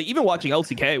times where, like, even watching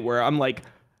LCK, where I'm like,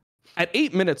 at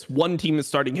 8 minutes, one team is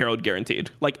starting Herald guaranteed.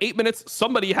 Like 8 minutes,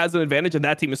 somebody has an advantage and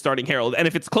that team is starting Herald. And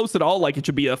if it's close at all, like it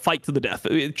should be a fight to the death.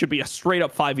 It should be a straight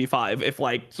up 5v5 if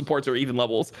like supports are even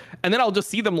levels. And then I'll just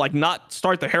see them like not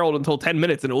start the Herald until 10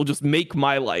 minutes and it will just make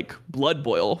my like blood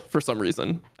boil for some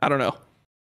reason. I don't know.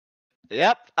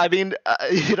 Yep. I mean,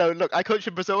 you know, look, I coach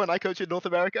in Brazil and I coach in North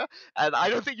America, and I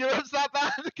don't think Europe's that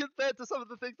bad compared to some of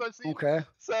the things I've seen. Okay.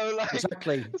 So, like,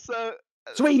 exactly.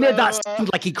 So he made that sound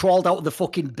like he crawled out of the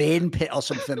fucking Bane pit or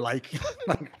something. Like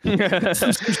what's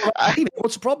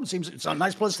the problem? Seems it's a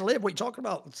nice place to live. What are you talking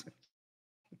about?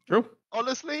 True.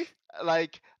 Honestly,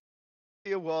 like,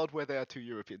 see a world where there are 2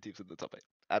 European teams in the top 8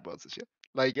 at Worlds this year.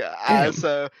 Like,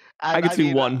 so I can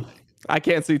see one. I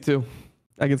can't see 2.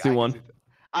 I can see one.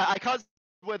 I can't see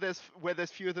where there's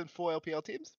fewer than 4 LPL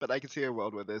teams, but I can see a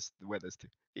world where there's 2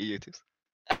 EU teams.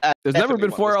 There's never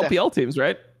been 4 LPL teams,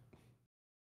 right?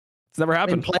 It's never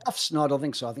happened. In playoffs? No, I don't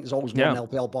think so. I think there's always one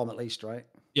LPL bomb at least, right?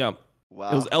 Yeah.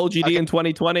 Wow. It was LGD in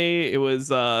 2020. It was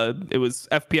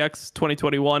FPX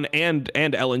 2021 and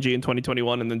LNG in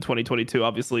 2021, and then 2022.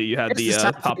 Obviously, you had the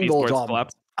top esports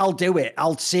collapse. I'll do it.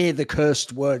 I'll say the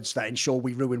cursed words that ensure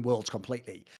we ruin Worlds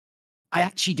completely. I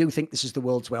actually do think this is the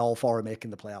Worlds where all 4 are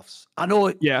making the playoffs. I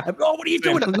know. Yeah. Oh, what are you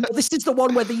doing? No, this is the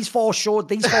one where these 4 showed.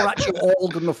 These 4 actually all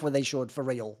good enough where they showed for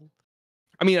real.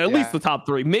 I mean, at least the top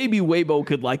 3. Maybe Weibo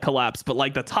could like collapse, but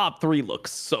like the top 3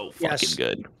 looks so fucking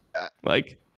good.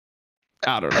 Like,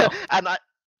 I don't know. And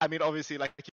I mean, obviously,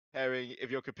 like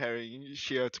if you're comparing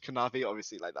Shio to Kanavi,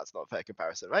 obviously, like that's not a fair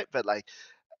comparison, right? But like,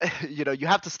 you know, you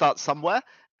have to start somewhere,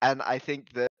 and I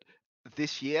think that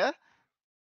this year,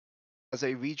 as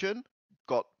a region,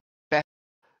 got better,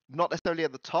 not necessarily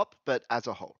at the top, but as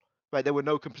a whole, right? There were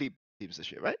no complete teams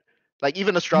this year, right? Like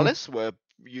even Astralis were,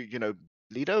 you know,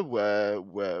 leader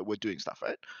were doing stuff,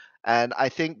 right? And I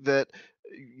think that,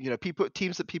 you know,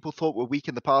 teams that people thought were weak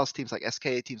in the past, teams like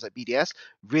SK, teams like BDS,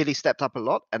 really stepped up a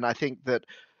lot. And I think that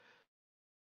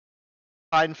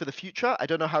fine for the future. I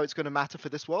don't know how it's going to matter for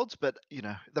this Worlds, but you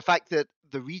know, the fact that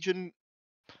the region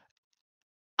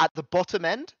at the bottom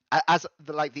end, as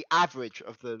the average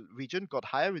of the region got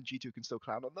higher and G2 can still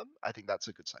clown on them, I think that's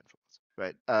a good sign for us,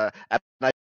 right?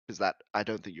 And is that I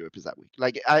don't think Europe is that weak.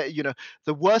 Like, you know,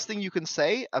 the worst thing you can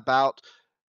say about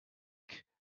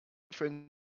for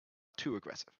too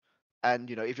aggressive.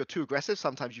 And you know, if you're too aggressive,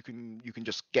 sometimes you can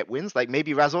just get wins. Like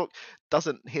maybe Razork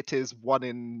doesn't hit his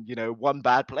one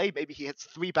bad play. Maybe he hits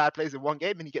 3 bad plays in one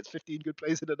game and he gets 15 good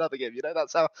plays in another game. You know,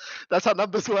 that's how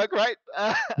numbers work, right?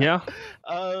 Yeah.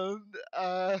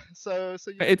 So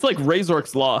it's like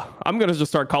Razork's law. I'm gonna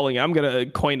just start calling it. I'm gonna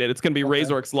coin it. It's gonna be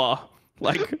Razork's law.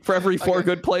 Like for every 4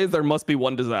 good plays, there must be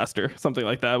 1 disaster. Something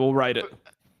like that. We'll write it.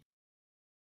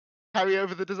 Carry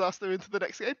over the disaster into the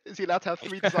next game? Is he allowed to have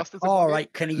 3 disasters? All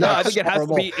right, can he? No, I think it has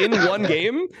to be in one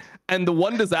game, and the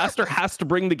 1 disaster has to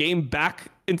bring the game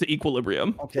back into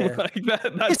equilibrium. Okay. Like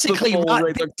that's basically,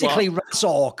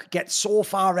 Razork gets so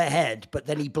far ahead, but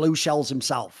then he blue shells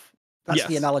himself. That's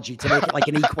the analogy to make it like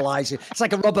an equalizer. It's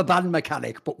like a rubber band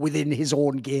mechanic, but within his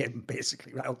own game,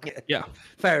 basically. Right? Okay. Yeah.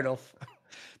 Fair enough.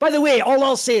 By the way, all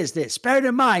I'll say is this. Bear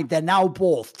in mind, they're now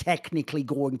both technically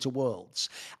going to Worlds.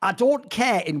 I don't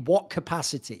care in what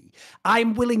capacity.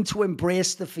 I'm willing to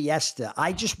embrace the fiesta.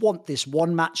 I just want this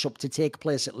one matchup to take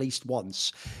place at least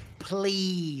once.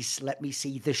 Please let me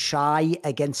see the Shy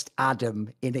against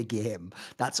Adam in a game.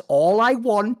 That's all I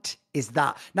want is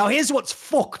that. Now, here's what's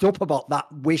fucked up about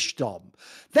that wish, Dom.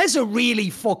 There's a really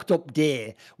fucked up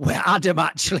day where Adam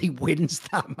actually wins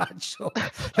that matchup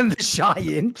and the Shy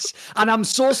imps. And I'm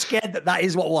so scared that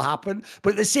is what will happen.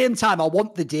 But at the same time, I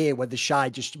want the day where the Shy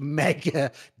just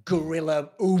mega gorilla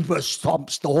uber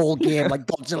stomps the whole game like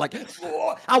Godzilla. Like,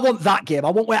 oh, I want that game.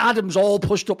 I want where Adam's all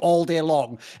pushed up all day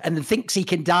long and then thinks he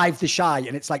can dive the Shy,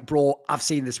 and it's like, bro, I've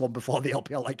seen this one before the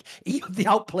LPL. Like the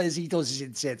outplays he does is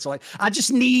insane. So I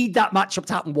just need that matchup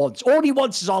to happen once. Only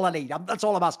once is all I need. That's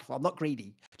all I'm asking for. I'm not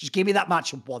greedy. Just give me that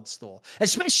matchup once, though.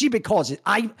 Especially because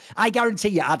I guarantee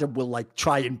you Adam will like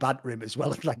try and banter him as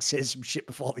well and like say some shit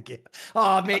before the game.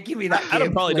 Oh, mate, give me that. Adam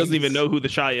game, probably please. doesn't even know who the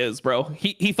Shy is, bro.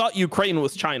 He thought Ukraine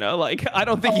was China. China. Like, I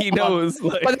don't think he knows.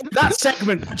 Like... But that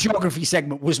segment, geography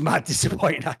segment, was mad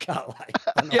disappointing. I can't lie.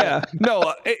 Yeah,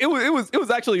 no, it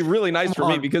was actually really nice for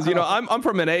me because I'm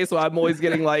from NA, so I'm always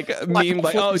getting like meme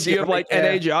like, oh, do you have like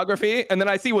NA geography? And then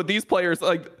I see what these players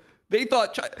like. They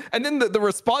thought, and then the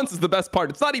response is the best part.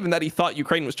 It's not even that he thought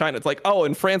Ukraine was China. It's like, oh,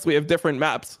 in France we have different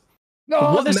maps. No,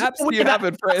 what maps do you have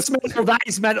in France? That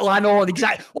is mental. I know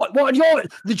exactly.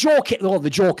 The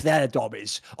joke there, Dom,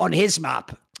 is on his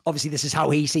map. Obviously, this is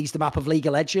how he sees the map of League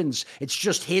of Legends. It's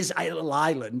just his little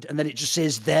island, and then it just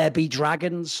says "There be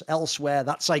dragons" elsewhere.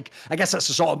 That's like, I guess that's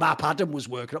the sort of map Adam was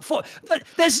working up for.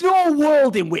 There's no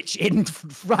world in which in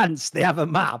France they have a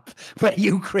map where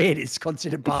Ukraine is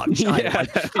considered part of China. Yeah,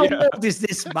 how old is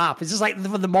this map? It's just like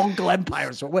for the Mongol Empire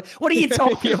or something. What are you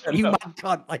talking about, you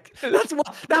mankind? Like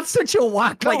that's such a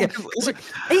whack. Like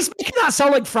he's making that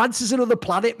sound like France is another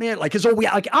planet, mate. Like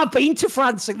I've been to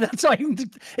France, and that's not even,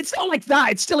 it's not like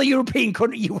that. It's still a European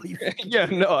country. Yeah,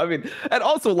 no, I mean, and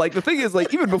also like the thing is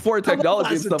like even before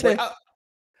technology and stuff, like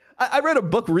I read a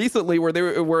book recently where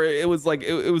it was like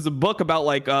it was a book about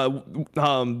like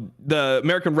the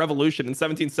American Revolution in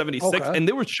 1776, and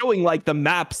they were showing like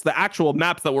the actual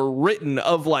maps that were written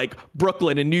of like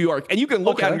Brooklyn and New York, and you can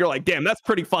look at it and you're like, damn, that's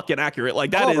pretty fucking accurate.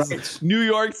 Like that is New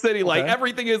York City. Like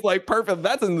everything is like perfect.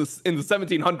 That's in the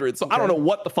 1700s. So I don't know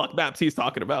what the fuck maps he's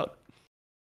talking about.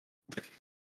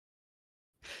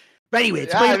 But anyway,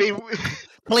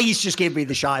 please just give me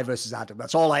the Shy versus Adam.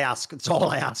 That's all I ask.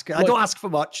 I don't ask for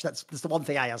much. That's the one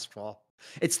thing I ask for.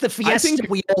 It's the fiesta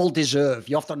we all deserve.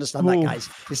 You have to understand that, guys.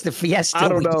 It's the fiesta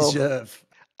we deserve.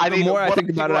 The more I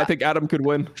think about it, I think Adam could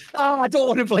win. Oh, I don't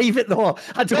want to believe it, though.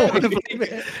 I don't want to believe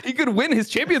it. He could win. His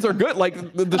champions are good. Like,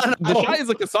 the Shy is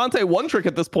like a Sante one trick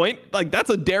at this point. Like, that's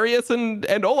a Darius and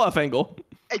Olaf angle.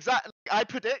 Exactly. I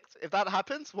predict if that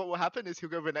happens, what will happen is he'll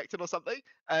go Renekton or something,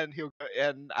 and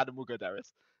Adam will go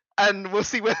Darius. And we'll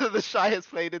see whether the Shy has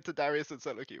played into Darius and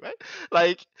solo queue, right?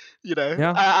 Like,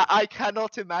 I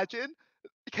cannot imagine.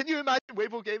 Can you imagine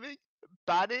Weibo Gaming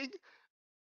banning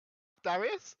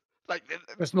Darius? Like,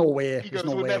 there's no way. Egos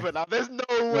will never allow. There's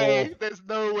no way. There's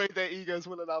no way their egos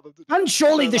will allow them to do it. And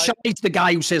surely the Shy is the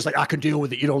guy who says, like, I can deal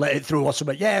with it, let it through or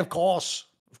something. Yeah, of course.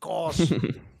 Of course.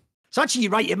 So actually,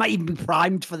 you're right. It might even be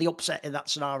primed for the upset in that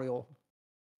scenario.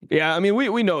 Yeah, I mean,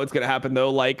 we know it's going to happen, though.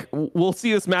 Like, we'll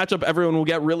see this matchup. Everyone will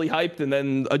get really hyped, and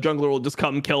then a jungler will just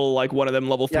come kill, like, one of them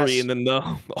level 3, and then the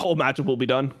whole matchup will be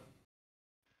done.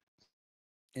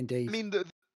 Indeed. I mean,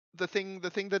 the thing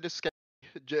that is scary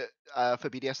for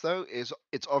BDS, though, is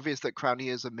it's obvious that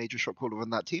Crownie is a major shot caller on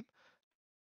that team.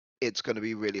 It's going to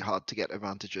be really hard to get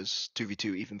advantages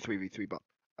 2v2, even 3v3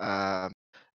 bot.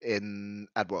 In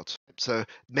Worlds. So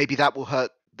maybe that will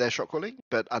hurt their shot calling,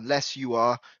 but unless you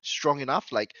are strong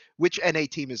enough, like which NA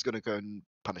team is going to go and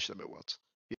punish them at Worlds?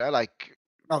 Like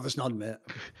Oh, there's none, mate.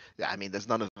 Yeah, I mean, there's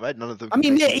none of them, right? None of them. I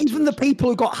mean, yeah, even the people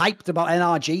who got hyped about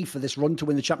NRG for this run to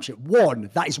win the championship, one,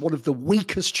 that is one of the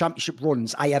weakest championship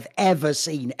runs I have ever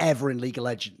seen ever in League of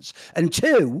Legends. And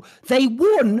two, they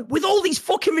won with all these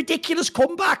fucking ridiculous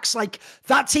comebacks. Like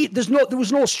that team, there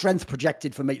was no strength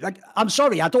projected for me. Like, I'm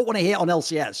sorry, I don't want to hate on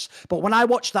LCS, but when I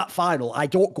watch that final, I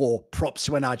don't go props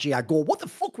to NRG. I go, what the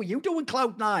fuck were you doing,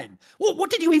 Cloud9? What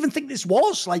did you even think this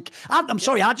was? Like, I'm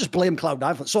sorry, I just blame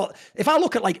Cloud9. So if I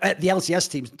look at like the LCS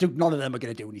teams, dude, none of them are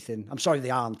going to do anything. I'm sorry, they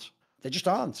aren't. They just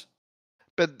aren't.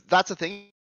 But that's the thing.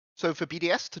 So for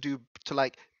BDS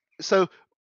so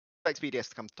expects BDS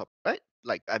to come top, right?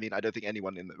 Like, I mean, I don't think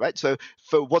anyone in there, right? So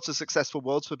for what's a successful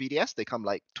Worlds for BDS, they come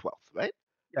like 12th, right?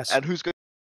 Yes. And who's going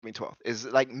to be 12th? Is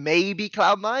like maybe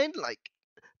Cloud9, like,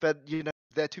 but you know,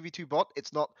 their 2v2 bot,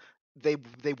 it's not. They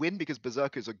win because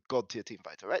Berserker is a god tier team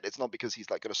fighter, right? It's not because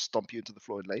he's like going to stomp you into the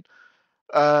floor in lane.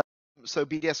 So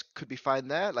BDS could be fine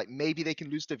there. Like maybe they can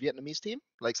lose to Vietnamese team,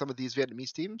 like some of these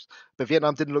Vietnamese teams. But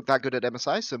Vietnam didn't look that good at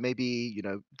MSI, so maybe, you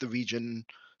know, the region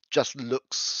just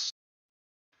looks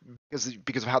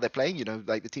because of how they're playing, you know,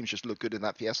 like the teams just look good in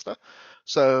that Fiesta.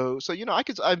 So you know,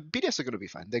 BDS are going to be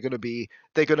fine. They're going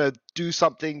to do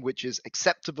something which is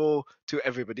acceptable to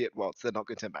everybody at Worlds. They're not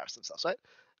going to embarrass themselves, right?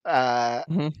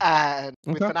 And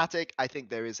with Fnatic, I think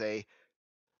there is a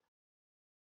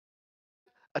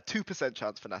 2%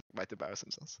 chance Fnatic might embarrass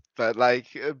themselves, but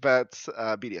BDS won't.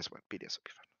 BDS will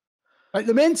be fine. Like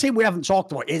the main team we haven't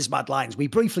talked about is Mad Lions. We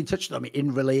briefly touched on it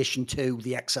in relation to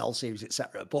the XL series,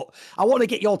 etc. But I want to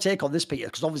get your take on this, Peter,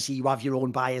 because obviously you have your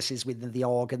own biases within the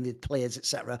org and the players,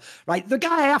 etc. Right? The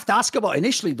guy I have to ask about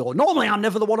initially, though, normally I'm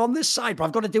never the one on this side, but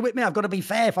I've got to do it, mate. I've got to be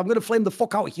fair. If I'm going to flame the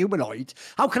fuck out of Humanoid,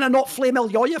 how can I not flame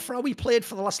Elyoya for how he played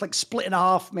for the last split and a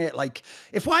half, mate? Like,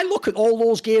 if I look at all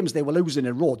those games they were losing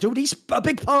in a row, dude, he's a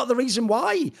big part of the reason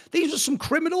why. These are some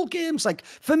criminal games. Like,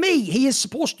 for me, he is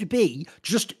supposed to be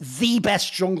just the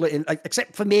best jungler in,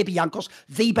 except for maybe Jankos,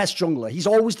 the best jungler. He's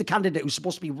always the candidate who's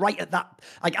supposed to be right at that.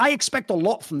 Like, I expect a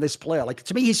lot from this player. Like,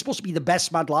 to me, he's supposed to be the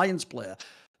best Mad Lions player.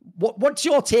 What's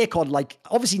your take on, like,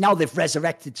 obviously now they've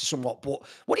resurrected somewhat, but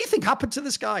what do you think happened to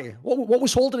this guy? What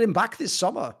was holding him back this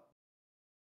summer?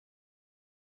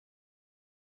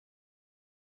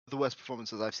 The worst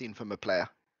performances I've seen from a player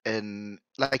in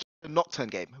like a Nocturne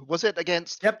game. Was it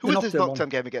against who was this Nocturne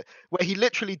game again? Where he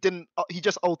literally didn't, he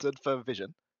just altered for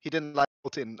vision. He didn't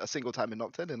ult in a single time in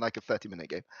Nocturne in like a 30-minute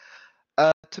game.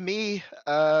 To me,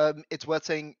 it's worth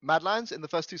saying Mad Lions in the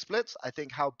first two splits. I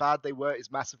think how bad they were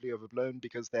is massively overblown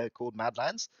because they're called Mad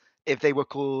Lions. If they were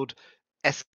called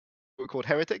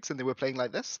Heretics and they were playing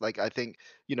like this, like I think,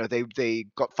 they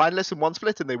got finalists in one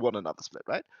split and they won another split,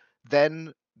 right?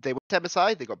 Then they went to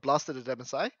MSI, they got blasted at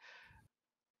MSI.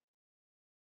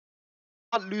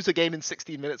 Can't lose a game in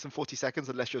 16 minutes and 40 seconds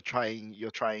unless you're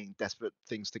trying desperate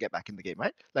things to get back in the game,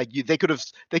 right? Like they could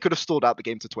have stalled out the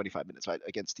game to 25 minutes, right,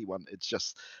 against T1. It's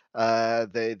just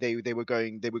they were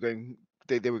going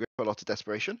for a lot of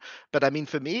desperation. But I mean,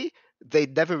 for me, they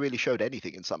never really showed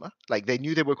anything in summer. Like they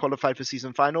knew they were qualified for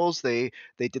season finals. They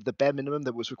did the bare minimum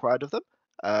that was required of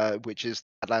them, which is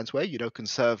Badlands way,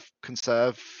 conserve.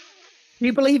 Do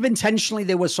you believe intentionally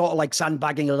they were sort of like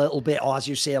sandbagging a little bit, or as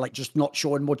you say, like just not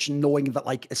showing much and knowing that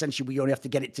like essentially we only have to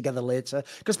get it together later?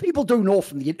 Because people do know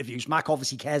from the interviews, Mac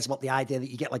obviously cares about the idea that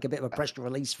you get like a bit of a pressure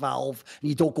release valve and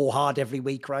you don't go hard every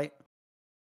week, right?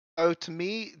 Oh, to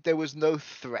me, there was no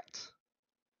threat,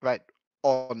 right,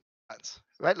 on that,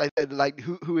 right? Like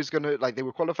who is gonna, like, they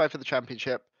were qualified for the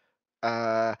championship. They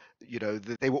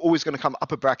were always going to come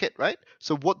upper bracket, right?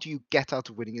 So what do you get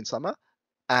out of winning in summer?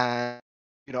 And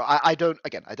I don't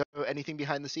know anything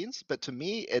behind the scenes, but to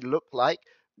me, it looked like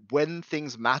when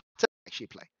things matter, actually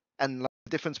play. And like, the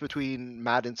difference between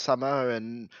Mad in summer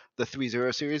and the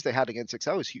 3-0 series they had against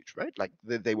Excel is huge, right? Like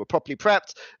they were properly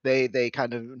prepped. They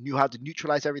kind of knew how to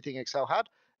neutralize everything Excel had.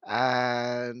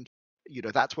 And,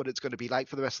 that's what it's going to be like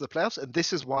for the rest of the playoffs. And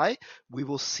this is why we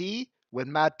will see when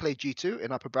Mad play G2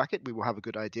 in upper bracket, we will have a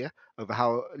good idea over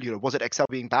how, was it Excel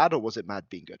being bad or was it Mad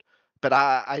being good?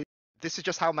 But this is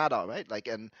just how Mad are, right? Like,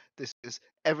 and this is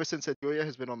ever since Elyoya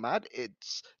has been on Mad,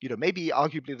 it's, maybe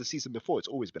arguably the season before, it's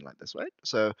always been like this, right?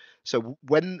 So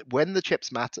when the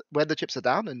chips matter, when the chips are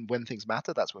down and when things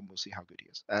matter, that's when we'll see how good he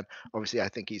is. And obviously, I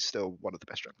think he's still one of the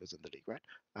best junglers in the league,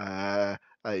 right?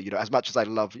 As much as I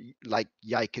love like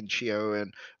Yike and Chio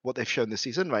and what they've shown this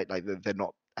season, right? Like they're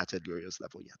not at Elyoya's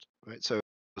level yet, right? So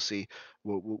we'll see.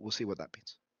 We'll see what that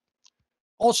means.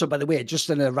 Also, by the way, just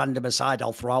in a random aside,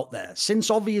 I'll throw out there, since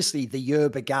obviously the year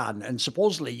began and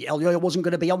supposedly Elyoya wasn't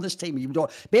going to be on this team,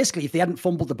 basically, if they hadn't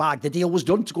fumbled the bag, the deal was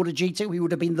done to go to G2. He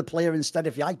would have been the player instead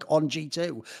of Yike on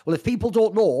G2. Well, if people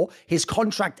don't know, his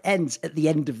contract ends at the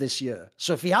end of this year.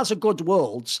 So if he has a good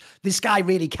Worlds, this guy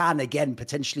really can, again,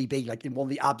 potentially be like in one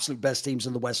of the absolute best teams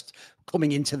in the West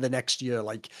coming into the next year.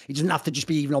 Like, he doesn't have to just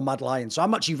be even on Mad Lions. So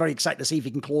I'm actually very excited to see if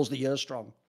he can close the year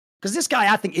strong. Because this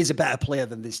guy, I think, is a better player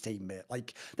than this team, mate.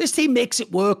 Like, this team makes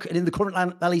it work, and in the current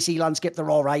LEC landscape,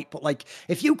 they're all right. But, like,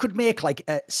 if you could make, like,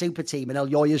 a super team and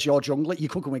Elyoya's your jungler, you're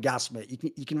cooking with gas, mate.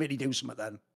 You can really do something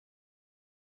then.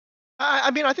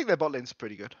 I mean, I think their bot lane's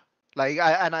pretty good. Like,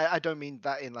 I don't mean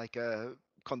that in, like, a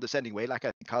condescending way. Like, I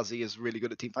think Kazi is really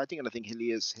good at team fighting, and I think Hilly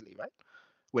is Hilly, right?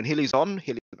 When Hilly's on,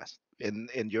 Hilly's the best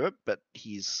in Europe, but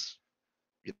he's...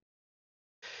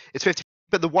 It's 50.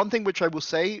 But the one thing which I will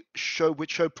say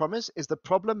which showed promise is the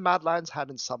problem Mad Lions had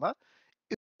in summer.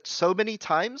 So many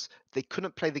times they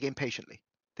couldn't play the game patiently.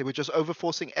 They were just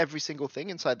overforcing every single thing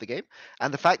inside the game.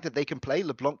 And the fact that they can play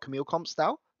LeBlanc Camille comp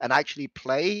style and actually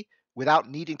play without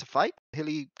needing to fight.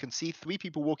 Hilly can see 3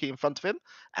 people walking in front of him,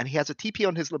 and he has a TP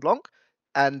on his LeBlanc,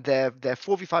 and they're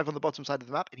 4v5 on the bottom side of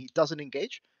the map, and he doesn't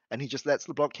engage. And he just lets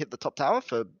LeBlanc hit the top tower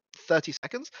for 30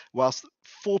 seconds, whilst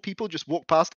 4 people just walk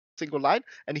past single line,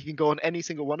 and he can go on any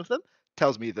single one of them.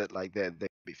 Tells me that like they'll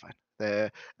be fine.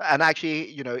 And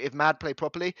actually, if Mad play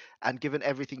properly, and given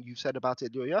everything you said about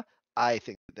Elyoya, I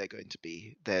think that they're going to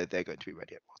be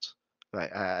ready at once.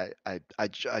 Right? I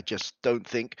just don't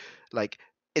think like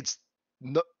it's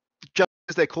not just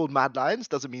because they're called Mad Lions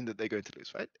doesn't mean that they're going to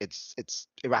lose. Right? It's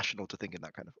irrational to think in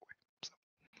that kind of way. So.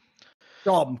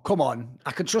 Dom, come on.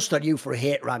 I can trust on you for a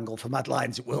hate wrangle for Mad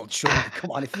Lions at Worlds. Surely.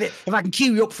 Come on. If I can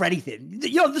queue you up for anything,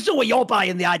 there's no way you're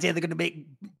buying the idea they're going to make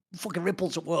fucking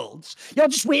ripples at Worlds. You're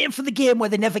just waiting for the game where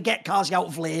they never get Carzzy out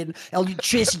of lane.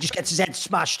 Tracy just gets his head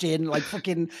smashed in. Like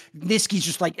fucking Niski's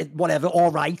just like, whatever,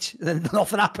 all right. Then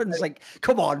nothing happens. Like,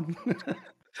 come on.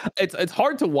 It's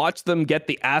hard to watch them get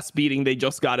the ass beating they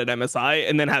just got at MSI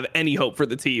and then have any hope for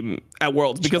the team at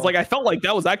Worlds, because like I felt like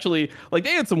that was actually like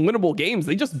they had some winnable games.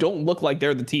 They just don't look like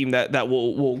they're the team that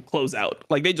will close out.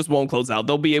 Like they just won't close out.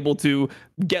 They'll be able to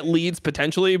get leads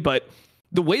potentially, but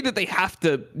the way that they have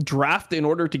to draft in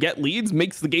order to get leads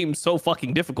makes the game so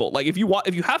fucking difficult. Like if you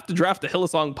have to draft a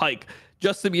Hillsong Pyke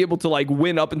just to be able to like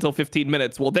win up until 15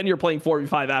 minutes, well then you're playing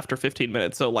 4v5 after 15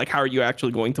 minutes. So like how are you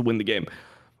actually going to win the game?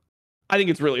 I think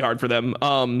it's really hard for them.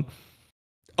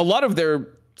 A lot of their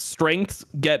strengths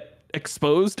get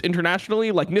exposed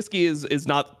internationally. Like Niski is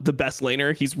not the best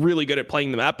laner. He's really good at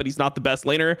playing the map, but he's not the best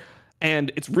laner.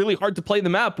 And it's really hard to play the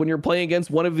map when you're playing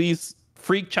against one of these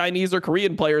freak Chinese or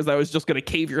Korean players that was just going to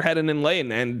cave your head in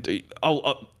lane. And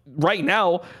right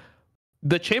now,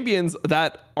 the champions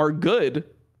that are good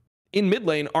in mid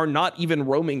lane are not even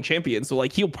roaming champions. So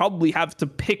like he'll probably have to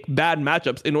pick bad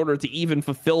matchups in order to even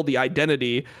fulfill the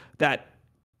identity that,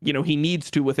 you know, he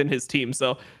needs to within his team.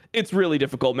 So it's really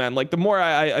difficult, man. Like the more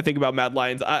I think about Mad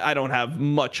Lions, I don't have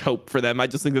much hope for them. I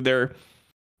just think that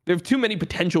they have too many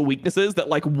potential weaknesses that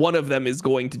like one of them is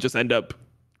going to just end up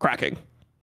cracking.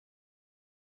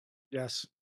 Yes.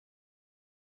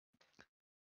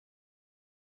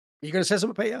 Are you going to say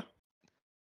something, Peter?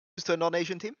 Just a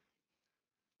non-Asian team?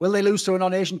 Will they lose to a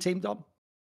non-Asian team, Dom?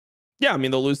 Yeah, I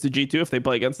mean, they'll lose to G2 if they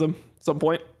play against them at some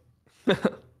point. They're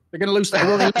going to lose.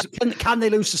 Can they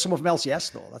lose to someone from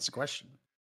LCS, though? That's the question.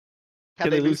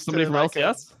 Can they lose to somebody from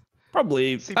LCS?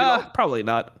 Probably. Probably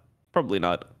not. Probably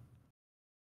not.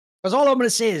 Because all I'm going to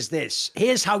say is this.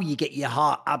 Here's how you get your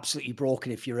heart absolutely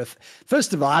broken if you're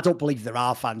First of all, I don't believe there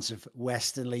are fans of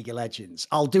Western League of Legends.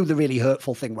 I'll do the really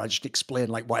hurtful thing where I just explain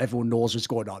like what everyone knows is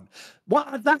going on.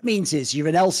 What that means is you're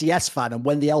an LCS fan, and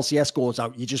when the LCS goes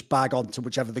out, you just bag on to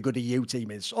whichever the good EU team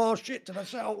is. Oh, shit, did I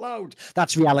say out loud?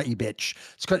 That's reality, bitch.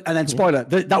 And then, spoiler,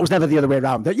 that was never the other way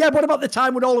around. Yeah, what about the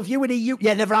time when all of you in EU?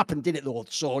 Yeah, never happened, did it, though?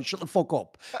 So shut the fuck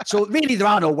up. So really, there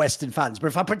are no Western fans. But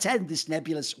if I pretend this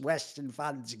nebulous Western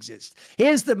fans exist,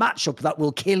 here's the matchup that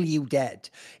will kill you dead,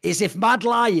 is if Mad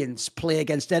Lions play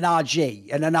against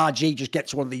NRG and NRG just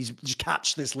gets one of these, just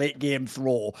catch this late game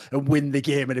throw and win the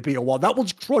game in a BO1. That will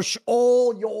crush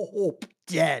all your hope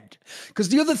dead. Because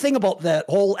the other thing about the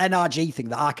whole NRG thing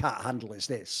that I can't handle is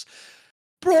this.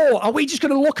 Bro, are we just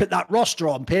going to look at that roster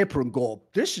on paper and go,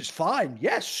 this is fine,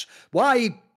 yes.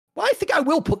 Why? Well, I think I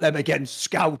will put them against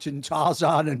Scout and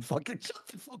Tarzan and fucking shut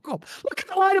the fuck up. Look at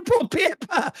the lineup on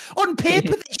paper. On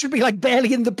paper, they should be like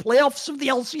barely in the playoffs of the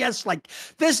LCS. Like,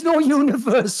 there's no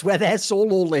universe where their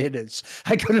solo laners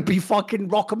are going to be fucking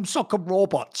rock'em sock'em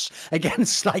robots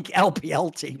against like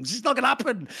LPL teams. It's not going to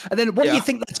happen. And then what do you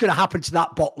think that's going to happen to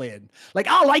that bot lane? Like,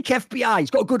 I like FBI.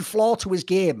 He's got a good floor to his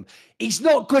game. He's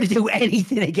not going to do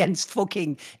anything against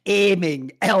fucking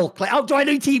aiming elk. Like, how do I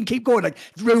know team keep going? Like,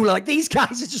 Ruler, like, these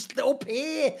guys are just OP.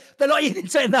 They're not even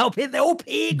saying they're OP. They're OP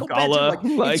compared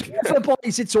to, like, it's over,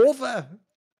 boys. It's over.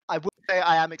 I would say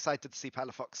I am excited to see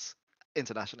Palafox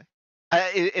internationally.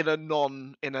 In a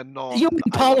non. You and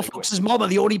Palafox's mom are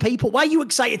the only people. Why are you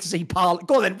excited to see Pal?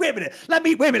 Go on then. Wait a minute.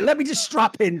 Let me just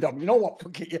strap in, Dom. You know what?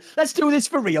 Let's do this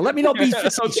for real. Let me not be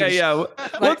facetious. Okay, yeah.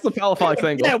 What's the Palafox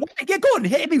angle? Yeah, go on.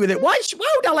 Hit me with it. Why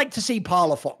would I like to see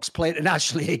Palafox play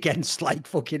internationally against like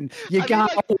fucking Yagao,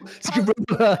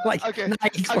 like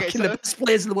fucking the best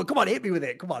players in the world? Come on, hit me with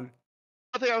it. Come on.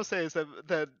 I think I would say is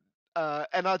that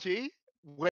NRG,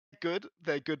 when good,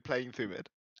 they're good playing through mid.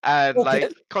 And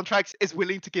like Contracts is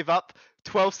willing to give up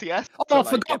 12 CS. Oh, I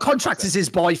forgot Contracts is his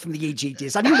boy from the EG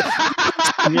days. I knew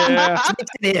that.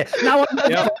 Yeah. Now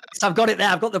I've got it there.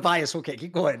 I've got the bias. Okay,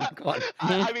 keep going. Go on.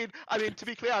 I mean, to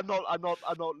be clear, I'm not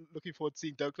looking forward to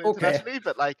seeing Duncan internationally,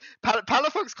 but like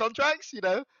Palafox Contracts, you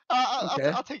know,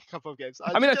 I'll take a couple of games.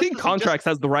 I think Contracts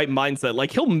has the right mindset. Like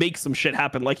he'll make some shit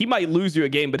happen. Like he might lose you a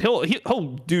game, but he'll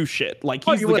do shit. Like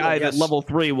he's the guy that level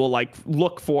 3 will like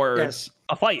look for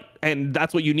a fight, and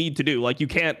that's what you need to do. Like you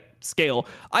can't scale.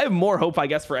 I have more hope, I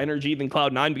guess, for Energy than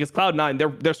Cloud9, because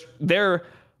Cloud9, their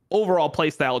overall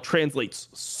playstyle translates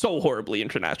so horribly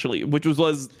internationally, which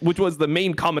was the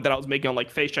main comment that I was making on like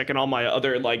Face Check and all my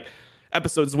other like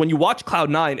episodes. When you watch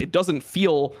Cloud9, it doesn't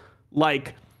feel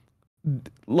like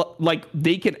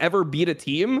they can ever beat a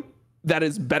team that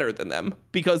is better than them,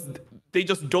 because they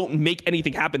just don't make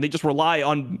anything happen. They just rely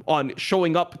on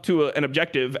showing up to an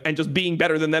objective and just being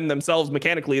better than them themselves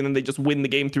mechanically, and then they just win the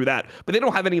game through that. But they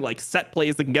don't have any like set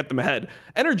plays that can get them ahead.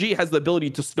 NRG has the ability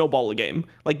to snowball a game.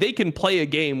 Like they can play a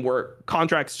game where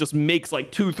Contracts just makes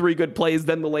like 2-3 good plays,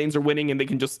 then the lanes are winning, and they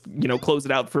can just, you know, close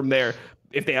it out from there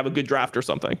if they have a good draft or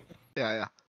something. Yeah.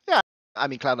 I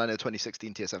mean, Cloud9 are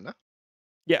 2016 TSM, no?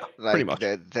 Yeah, Like, pretty much.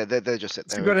 They're just sitting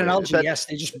It's there. a good analogy. Yes,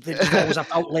 they just always have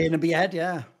to outlane and be ahead.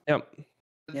 Yeah.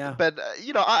 Yeah. But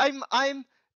you know, I'm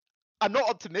not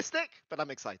optimistic, but I'm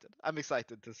excited. I'm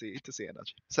excited to see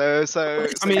energy. So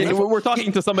I mean, we're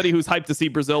talking to somebody who's hyped to see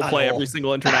Brazil play every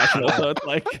single international, so it's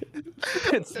like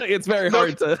it's very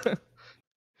hard to.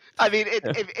 I mean,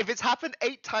 if it's happened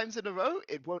 8 times in a row,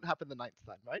 it won't happen the 9th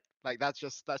time, right? Like that's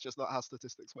just not how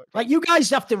statistics work. Like you guys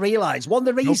have to realize one of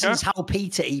the reasons how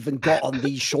Peter even got on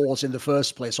these shores in the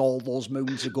first place all those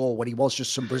moons ago when he was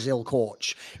just some Brazil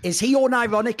coach is he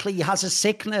unironically has a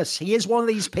sickness. He is one of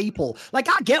these people. Like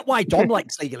I get why Dom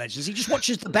likes League of Legends. He just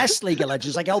watches the best League of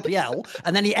Legends like LPL,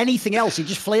 and then anything else he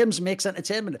just flames and makes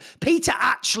entertainment. Peter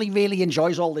actually really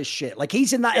enjoys all this shit. Like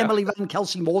he's in that Emily Van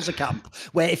Kelsey Moser camp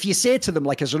where if you say to them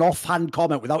like as an offhand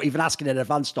comment without even asking in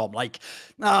advance, Dom, like,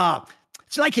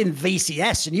 it's like in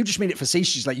VCS, and you just mean it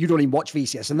facetious, like you don't even watch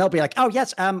VCS, and they'll be like, "Oh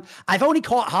yes, I've only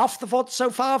caught half the VOD so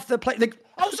far of the play." Like,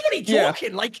 I was only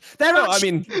talking, like they're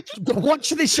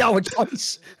watching this show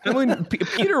twice. I mean,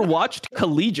 Peter watched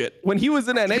collegiate when he was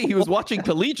in NA. He was watching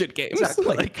collegiate games.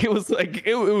 Exactly. Like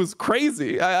it was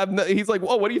crazy. He's like,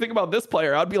 "Whoa, what do you think about this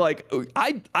player?" I'd be like,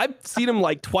 "I've seen him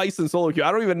like twice in solo queue.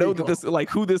 I don't even know that this like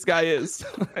who this guy is."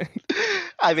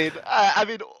 I mean,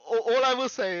 all I will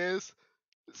say is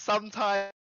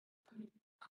sometimes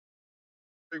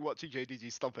watching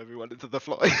JDG stomp everyone into the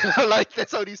floor. Like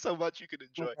there's only so much you can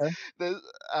enjoy. There's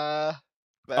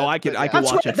I could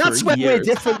watch it. That's for where years. we're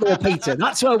different, though, Peter.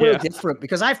 That's where we're different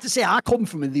because I have to say I come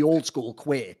from in the old school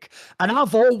Quake, and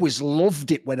I've always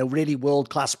loved it when a really world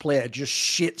class player just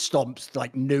shit stomps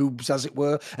like noobs, as it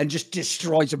were, and just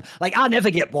destroys them. Like I never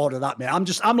get bored of that, man.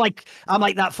 I'm like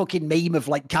that fucking meme of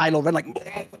like Kylo Ren, like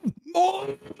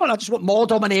more. I just want more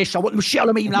domination. I want Michelle.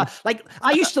 I mean, like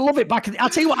I used to love it back. I'll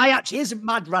tell you what. Here's a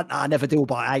mad rant I never do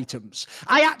about items.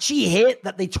 I actually hate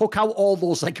that they took out all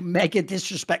those like mega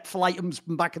disrespectful items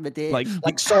from back in the day,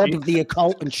 like Sword of the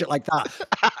Occult and shit like that.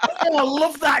 Oh, I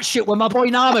love that shit when my boy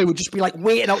Nami would just be like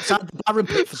waiting outside the Baron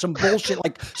pit for some bullshit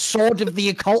like Sword of the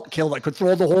Occult kill that could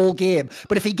throw the whole game.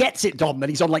 But if he gets it, Dom, then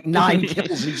he's on like 9 kills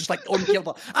and he's just like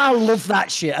unkillable. I love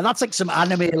that shit, and that's like some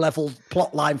anime level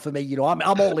plot line for me. You know, I'm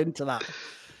all into that.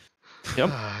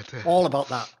 Yep. All about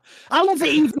that. I love it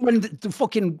even when the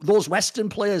fucking those Western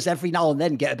players every now and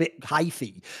then get a bit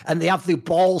hyphy and they have the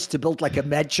balls to build like a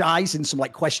Medjais in some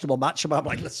like questionable match. I'm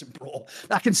like, listen, bro,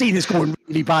 I can see this going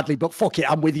really badly, but fuck it,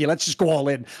 I'm with you. Let's just go all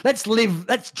in. Let's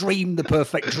dream the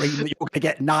perfect dream that you're going to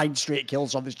get 9 straight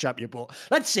kills on this champion. But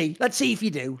let's see if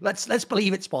you do. Let's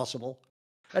believe it's possible.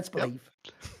 Let's believe.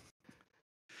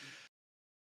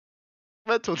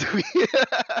 Mental to me.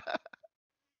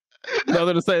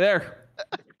 Nothing to say there.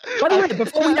 But anyway,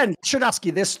 before we end, I should ask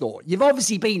you this though. You've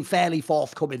obviously been fairly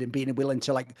forthcoming and being willing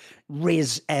to like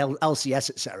raise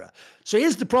LCS, etc. So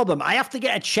here's the problem. I have to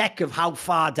get a check of how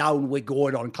far down we're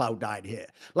going on Cloud9 here.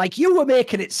 Like you were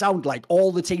making it sound like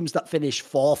all the teams that finish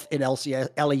 4th in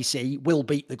LEC will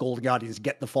beat the Golden Guardians and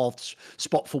get the 4th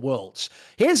spot for Worlds.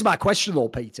 Here's my question though,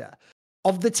 Peter.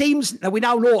 Of the teams, now we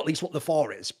now know at least what the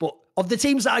 4 is, but of the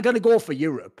teams that are going to go for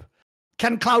Europe,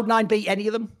 can Cloud9 beat any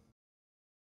of them?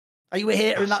 Are you a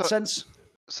hater in that sense?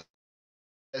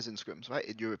 As in scrims, right?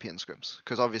 In European scrims,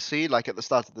 because obviously, like at the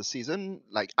start of the season,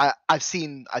 like I've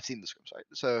seen the scrims, right?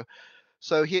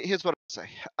 So here's what I say.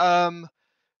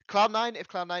 Cloud9, if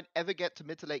Cloud9 ever get to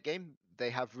mid to late game, they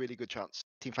have really good chance.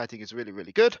 Team fighting is really,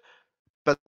 really good,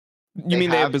 but you mean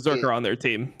they have Berserker on their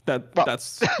team?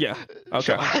 That's yeah.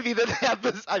 Okay. Sure. I mean,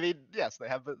 yes, they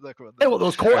have Berserker on their team.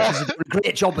 Those coaches do a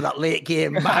great job with that late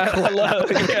game. I love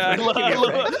the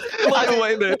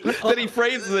way that he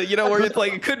phrases it. You know, where it's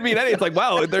like it could mean anything. It's like,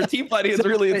 wow, their team fighting is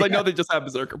really. It's like no, they just have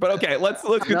Berserker. But okay, let's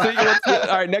continue. All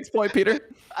right, next point, Peter.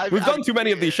 We've done too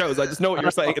many of these shows. I just know what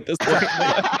you're saying at this point.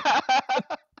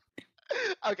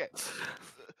 Okay.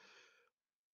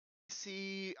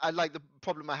 See, I like the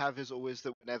problem I have is always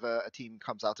that whenever a team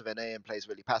comes out of NA and plays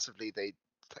really passively,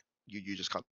 you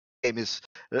just can't. Game is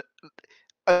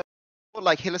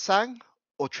like Hylissang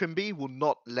or Trimby will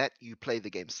not let you play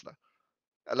the game slow.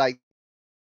 Like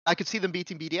I could see them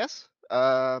beating BDS,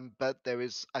 but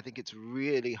I think it's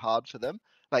really hard for them.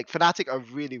 Like Fnatic are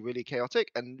really, really chaotic,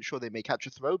 and sure they may catch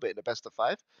a throw, but in a best of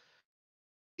 5,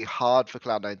 it's hard for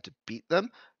Cloud9 to beat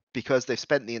them. because they've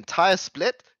spent the entire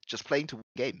split just playing to win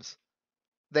games.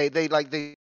 What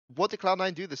did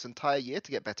Cloud9 do this entire year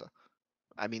to get better?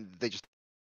 I mean, they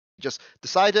just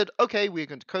decided, okay, we're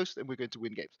going to coast and we're going to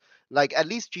win games. Like, at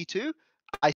least G2,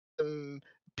 I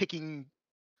picking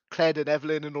Kled and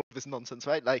Evelyn and all this nonsense,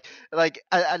 right? Like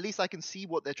at least I can see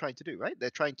what they're trying to do, right? They're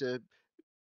trying to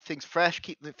things fresh,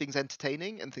 keep the things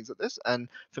entertaining and things like this. And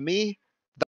for me,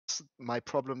 that's my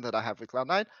problem that I have with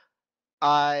Cloud9.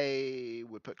 I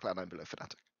would put Cloud9 below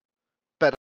Fnatic.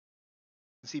 But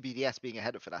CBDS being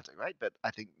ahead of Fnatic, right? But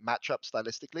I think matchup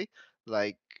stylistically,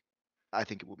 like, I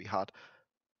think it will be hard.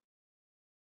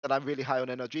 And I'm really high on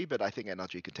NRG, but I think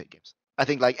NRG can take games. I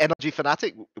think like NRG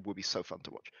Fnatic it will be so fun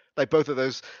to watch. Like both of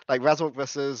those, like Razork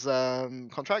versus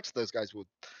Contracts, those guys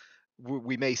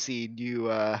we may see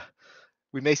new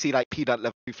we may see like Peanut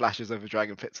level 2 flashes over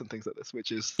Dragon Pits and things like this,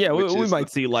 which is we might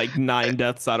see like 9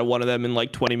 deaths out of one of them in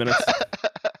like 20 minutes.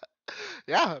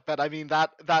 Yeah, but I mean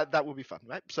that will be fun,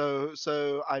 right? So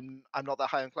I'm not that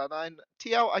high on Cloud9.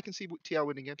 TL, I can see TL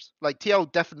winning games. Like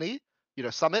TL definitely,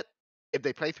 Summit, if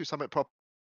they play through Summit properly,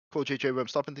 Core JJ won't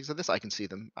stop and things like this, I can see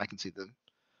them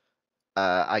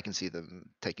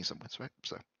taking some wins, right?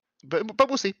 So but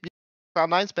we'll see.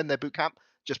 Cloud9 spend their boot camp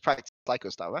just practice Psycho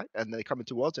style, right? And they come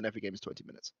into Worlds and every game is 20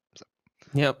 minutes. So.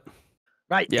 Yep.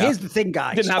 Right. Yeah. Here's the thing,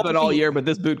 guys. Didn't happen all year, but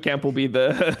this boot camp will be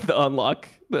the unlock,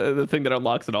 the thing that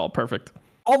unlocks it all. Perfect.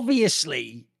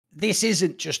 Obviously, this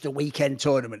isn't just a weekend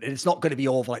tournament, and it's not going to be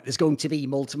over. Like, there's going to be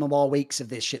multiple more weeks of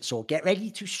this shit. So get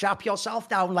ready to strap yourself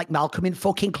down like Malcolm in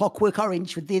fucking Clockwork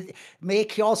Orange.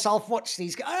 Make yourself watch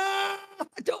these. I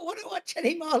don't want to watch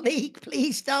any more League.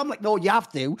 Please, Sam. Like, no, you have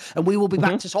to, and we will be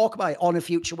back to talk about it on a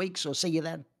future week. So see you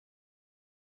then.